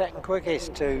fact, second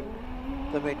quickest to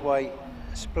the midway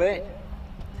split.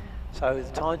 So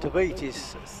the time to beat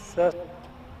is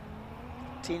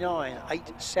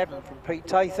 39.87 from Pete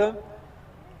Tatham.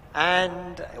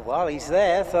 And, well, he's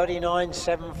there,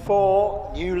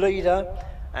 39.74, new leader,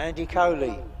 Andy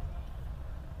Coley.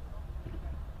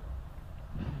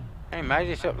 He made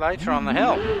it up later on the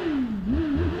hill.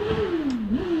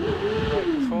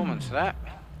 Great performance that.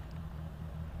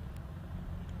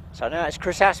 So now it's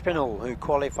Chris Aspinall who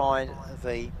qualified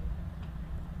the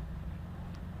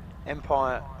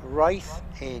Empire Wraith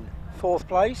in 4th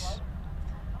place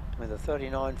with a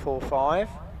 39.45.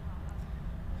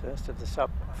 First of the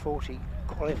sub 40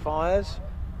 qualifiers.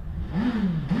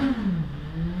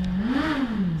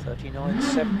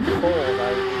 39.74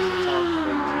 though is the time to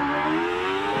beat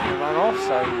the run off,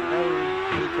 so you know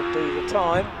he could do the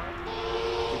time.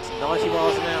 It's 90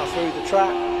 miles an hour through the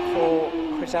track for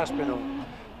Chris Aspinall.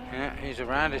 Yeah, he's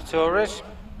around his tourist.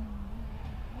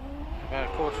 About a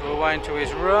quarter of the way into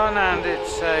his run, and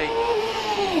it's a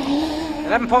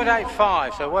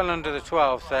 11.85, so well under the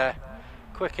 12th there.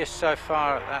 Quickest so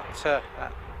far at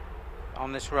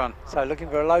on this run. So looking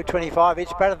for a low 25,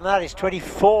 it's better than that, it's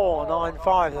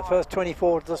 24.95, the first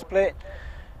 24 to the split.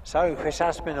 So Chris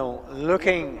Aspinall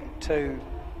looking to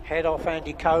head off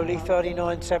Andy Coley,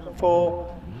 39.74,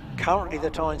 currently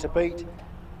the time to beat.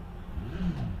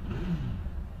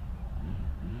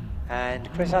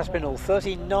 And Chris Aspinall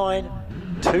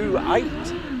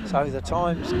 39.28, so the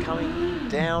time's coming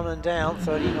down and down,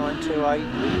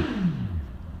 39.28.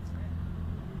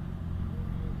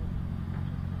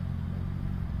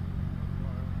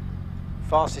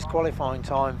 Fastest qualifying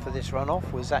time for this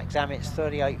runoff was Zach Zamet's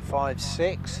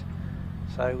 38.56,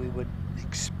 so we would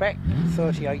expect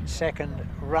 38-second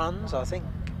runs. I think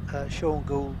Sean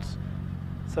Gould's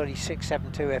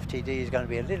 36.72 FTD is going to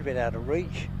be a little bit out of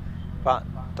reach, but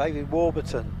David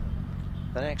Warburton,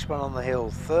 the next one on the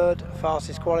hill, third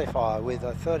fastest qualifier with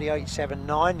a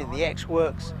 38.79 in the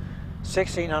X-Works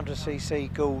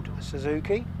 1600cc Gould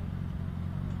Suzuki.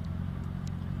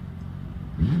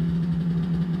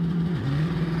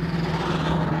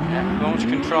 Yeah, launch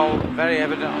control very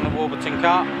evident on the Warburton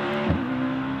car.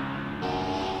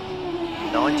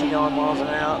 99 miles an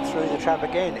hour through the trap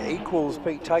again, equals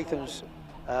Pete Tatham's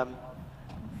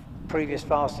previous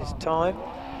fastest time.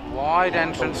 Wide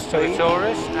entrance to the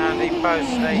tourist, and he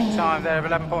posts a time there of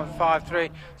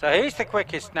 11.53, so he's the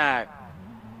quickest now.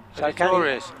 So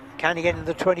can he get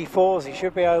into the 24s? He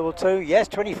should be able to. Yes,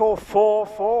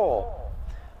 24.44.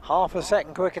 Half a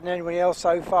second quicker than anybody else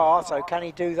so far, so can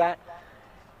he do that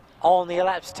on the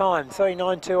elapsed time?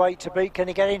 39.28 to beat. Can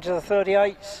he get into the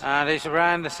 38s? And he's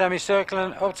around the semicircle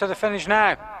and up to the finish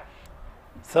now.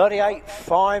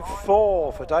 38.54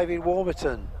 for David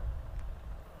Warburton.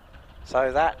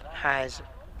 So that has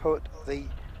put the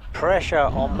pressure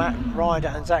on Matt Ryder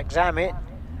and Zach Zamet,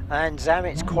 and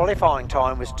Zamet's qualifying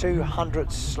time was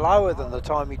 200 slower than the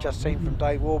time we just seen from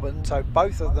Dave Warburton, so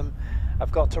both of them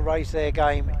have got to raise their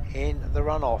game in the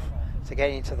runoff to get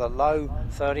into the low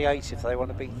 38s if they want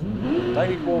to beat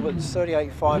David Warburton's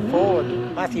 38.54,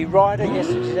 and Matthew Ryder,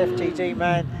 yesterday's FTD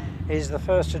man, is the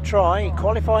first to try. He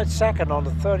qualified second on the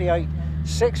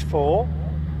 38.64.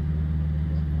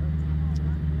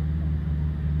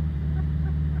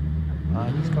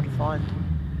 He's got to find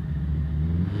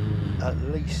at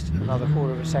least another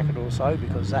quarter of a second or so,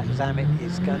 because Zach Zammit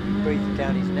is going to be breathing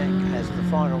down his neck as the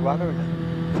final runner in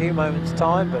a few moments'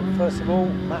 time. But first of all,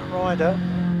 Matt Ryder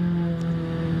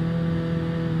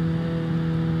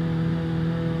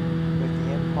with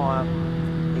the Empire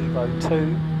Evo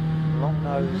 2 long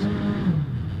nose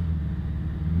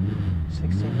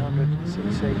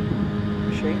 1600cc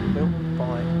machine built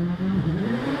by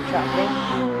Chaplin.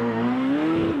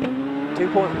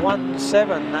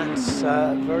 2.17, that's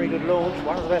a very good launch,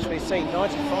 one of the best we've seen,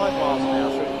 95 miles an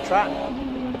hour through the track.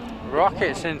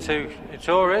 Rockets into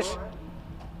Ayres.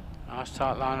 Nice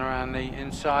tight line around the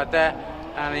inside there,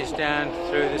 and he's down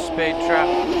through the speed trap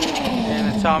in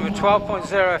a time of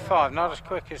 12.05, not as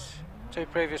quick as two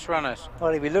previous runners.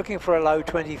 Well, he'll be looking for a low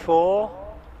 24.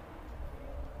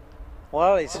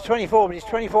 Well, it's a 24, but it's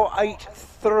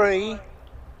 24.83.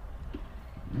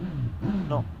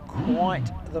 Not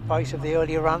quite the pace of the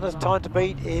earlier runners. Time to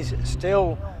beat is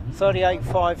still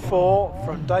 38.54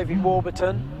 from David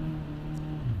Warburton.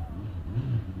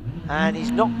 And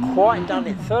he's not quite done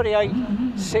it.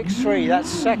 38.63, that's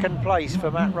second place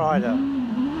for Matt Ryder.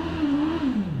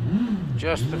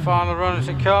 Just the final runners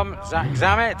to come. Zach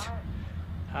Zammit,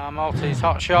 Maltese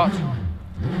hot shot.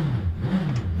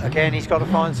 Again, he's got to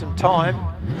find some time,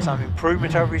 some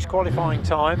improvement over his qualifying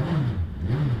time,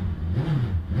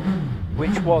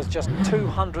 which was just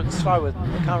 200 slower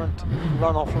than the current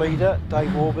run-off leader,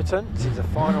 Dave Warburton. This is the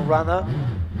final runner.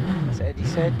 As Eddie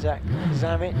said, Zach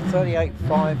Zammit,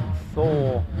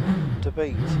 38.54 to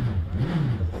beat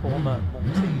the former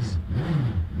Maltese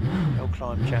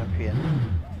Hillclimb champion.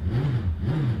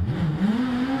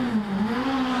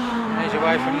 He's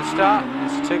away from the start.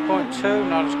 It's 2.2,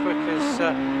 not as quick as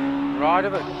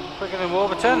Ryder, but quicker than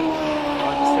Warburton.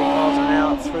 93 miles an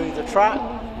hour through the track.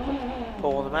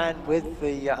 Paul, the man with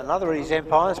the another of his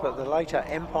Empires, but the later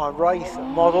Empire Wraith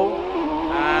model.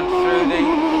 And through the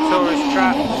tourist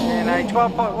trap in a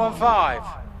 12.15.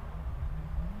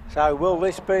 So will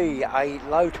this be a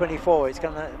low 24? It's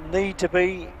going to need to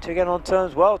be to get on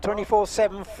terms. Well,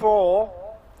 24.74.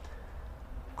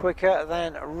 Quicker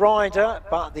than Ryder,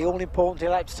 but the all-important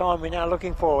elapsed time we're now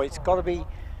looking for. It's got to be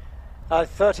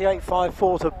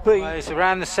 38.54 to beat. Well, it's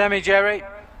around the semi, Jerry.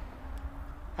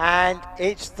 And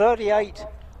it's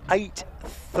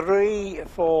 38.83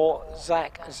 for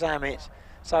Zach Zammit.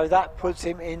 So that puts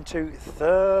him into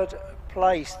third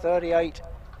place,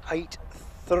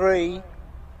 38.83.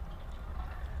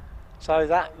 So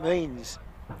that means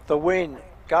the win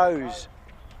goes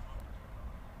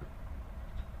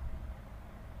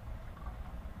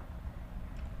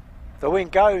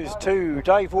to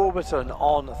Dave Warburton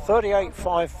on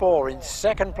 38.54. In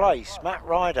second place, Matt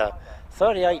Ryder,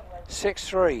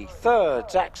 38.63.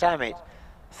 Third, Zach Zammit,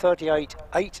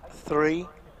 38.83.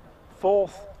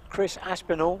 Fourth, Chris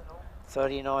Aspinall,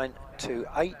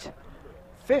 39.28.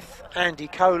 Fifth, Andy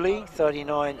Coley,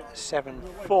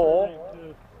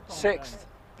 39.74. Sixth,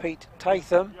 Pete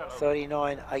Tatham,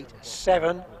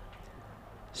 39.87.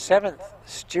 Seventh,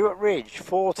 Stuart Ridge,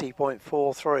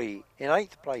 40.43. In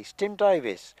eighth place, Tim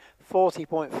Davis,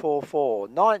 40.44.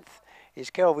 Ninth is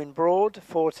Kelvin Broad,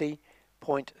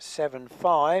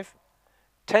 40.75.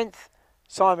 10th,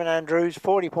 Simon Andrews,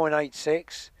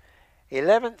 40.86.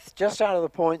 11th, just out of the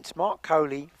points, Mark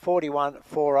Coley,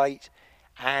 41.48.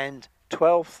 And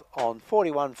 12th on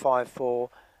 41.54,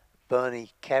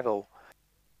 Bernie Kevill.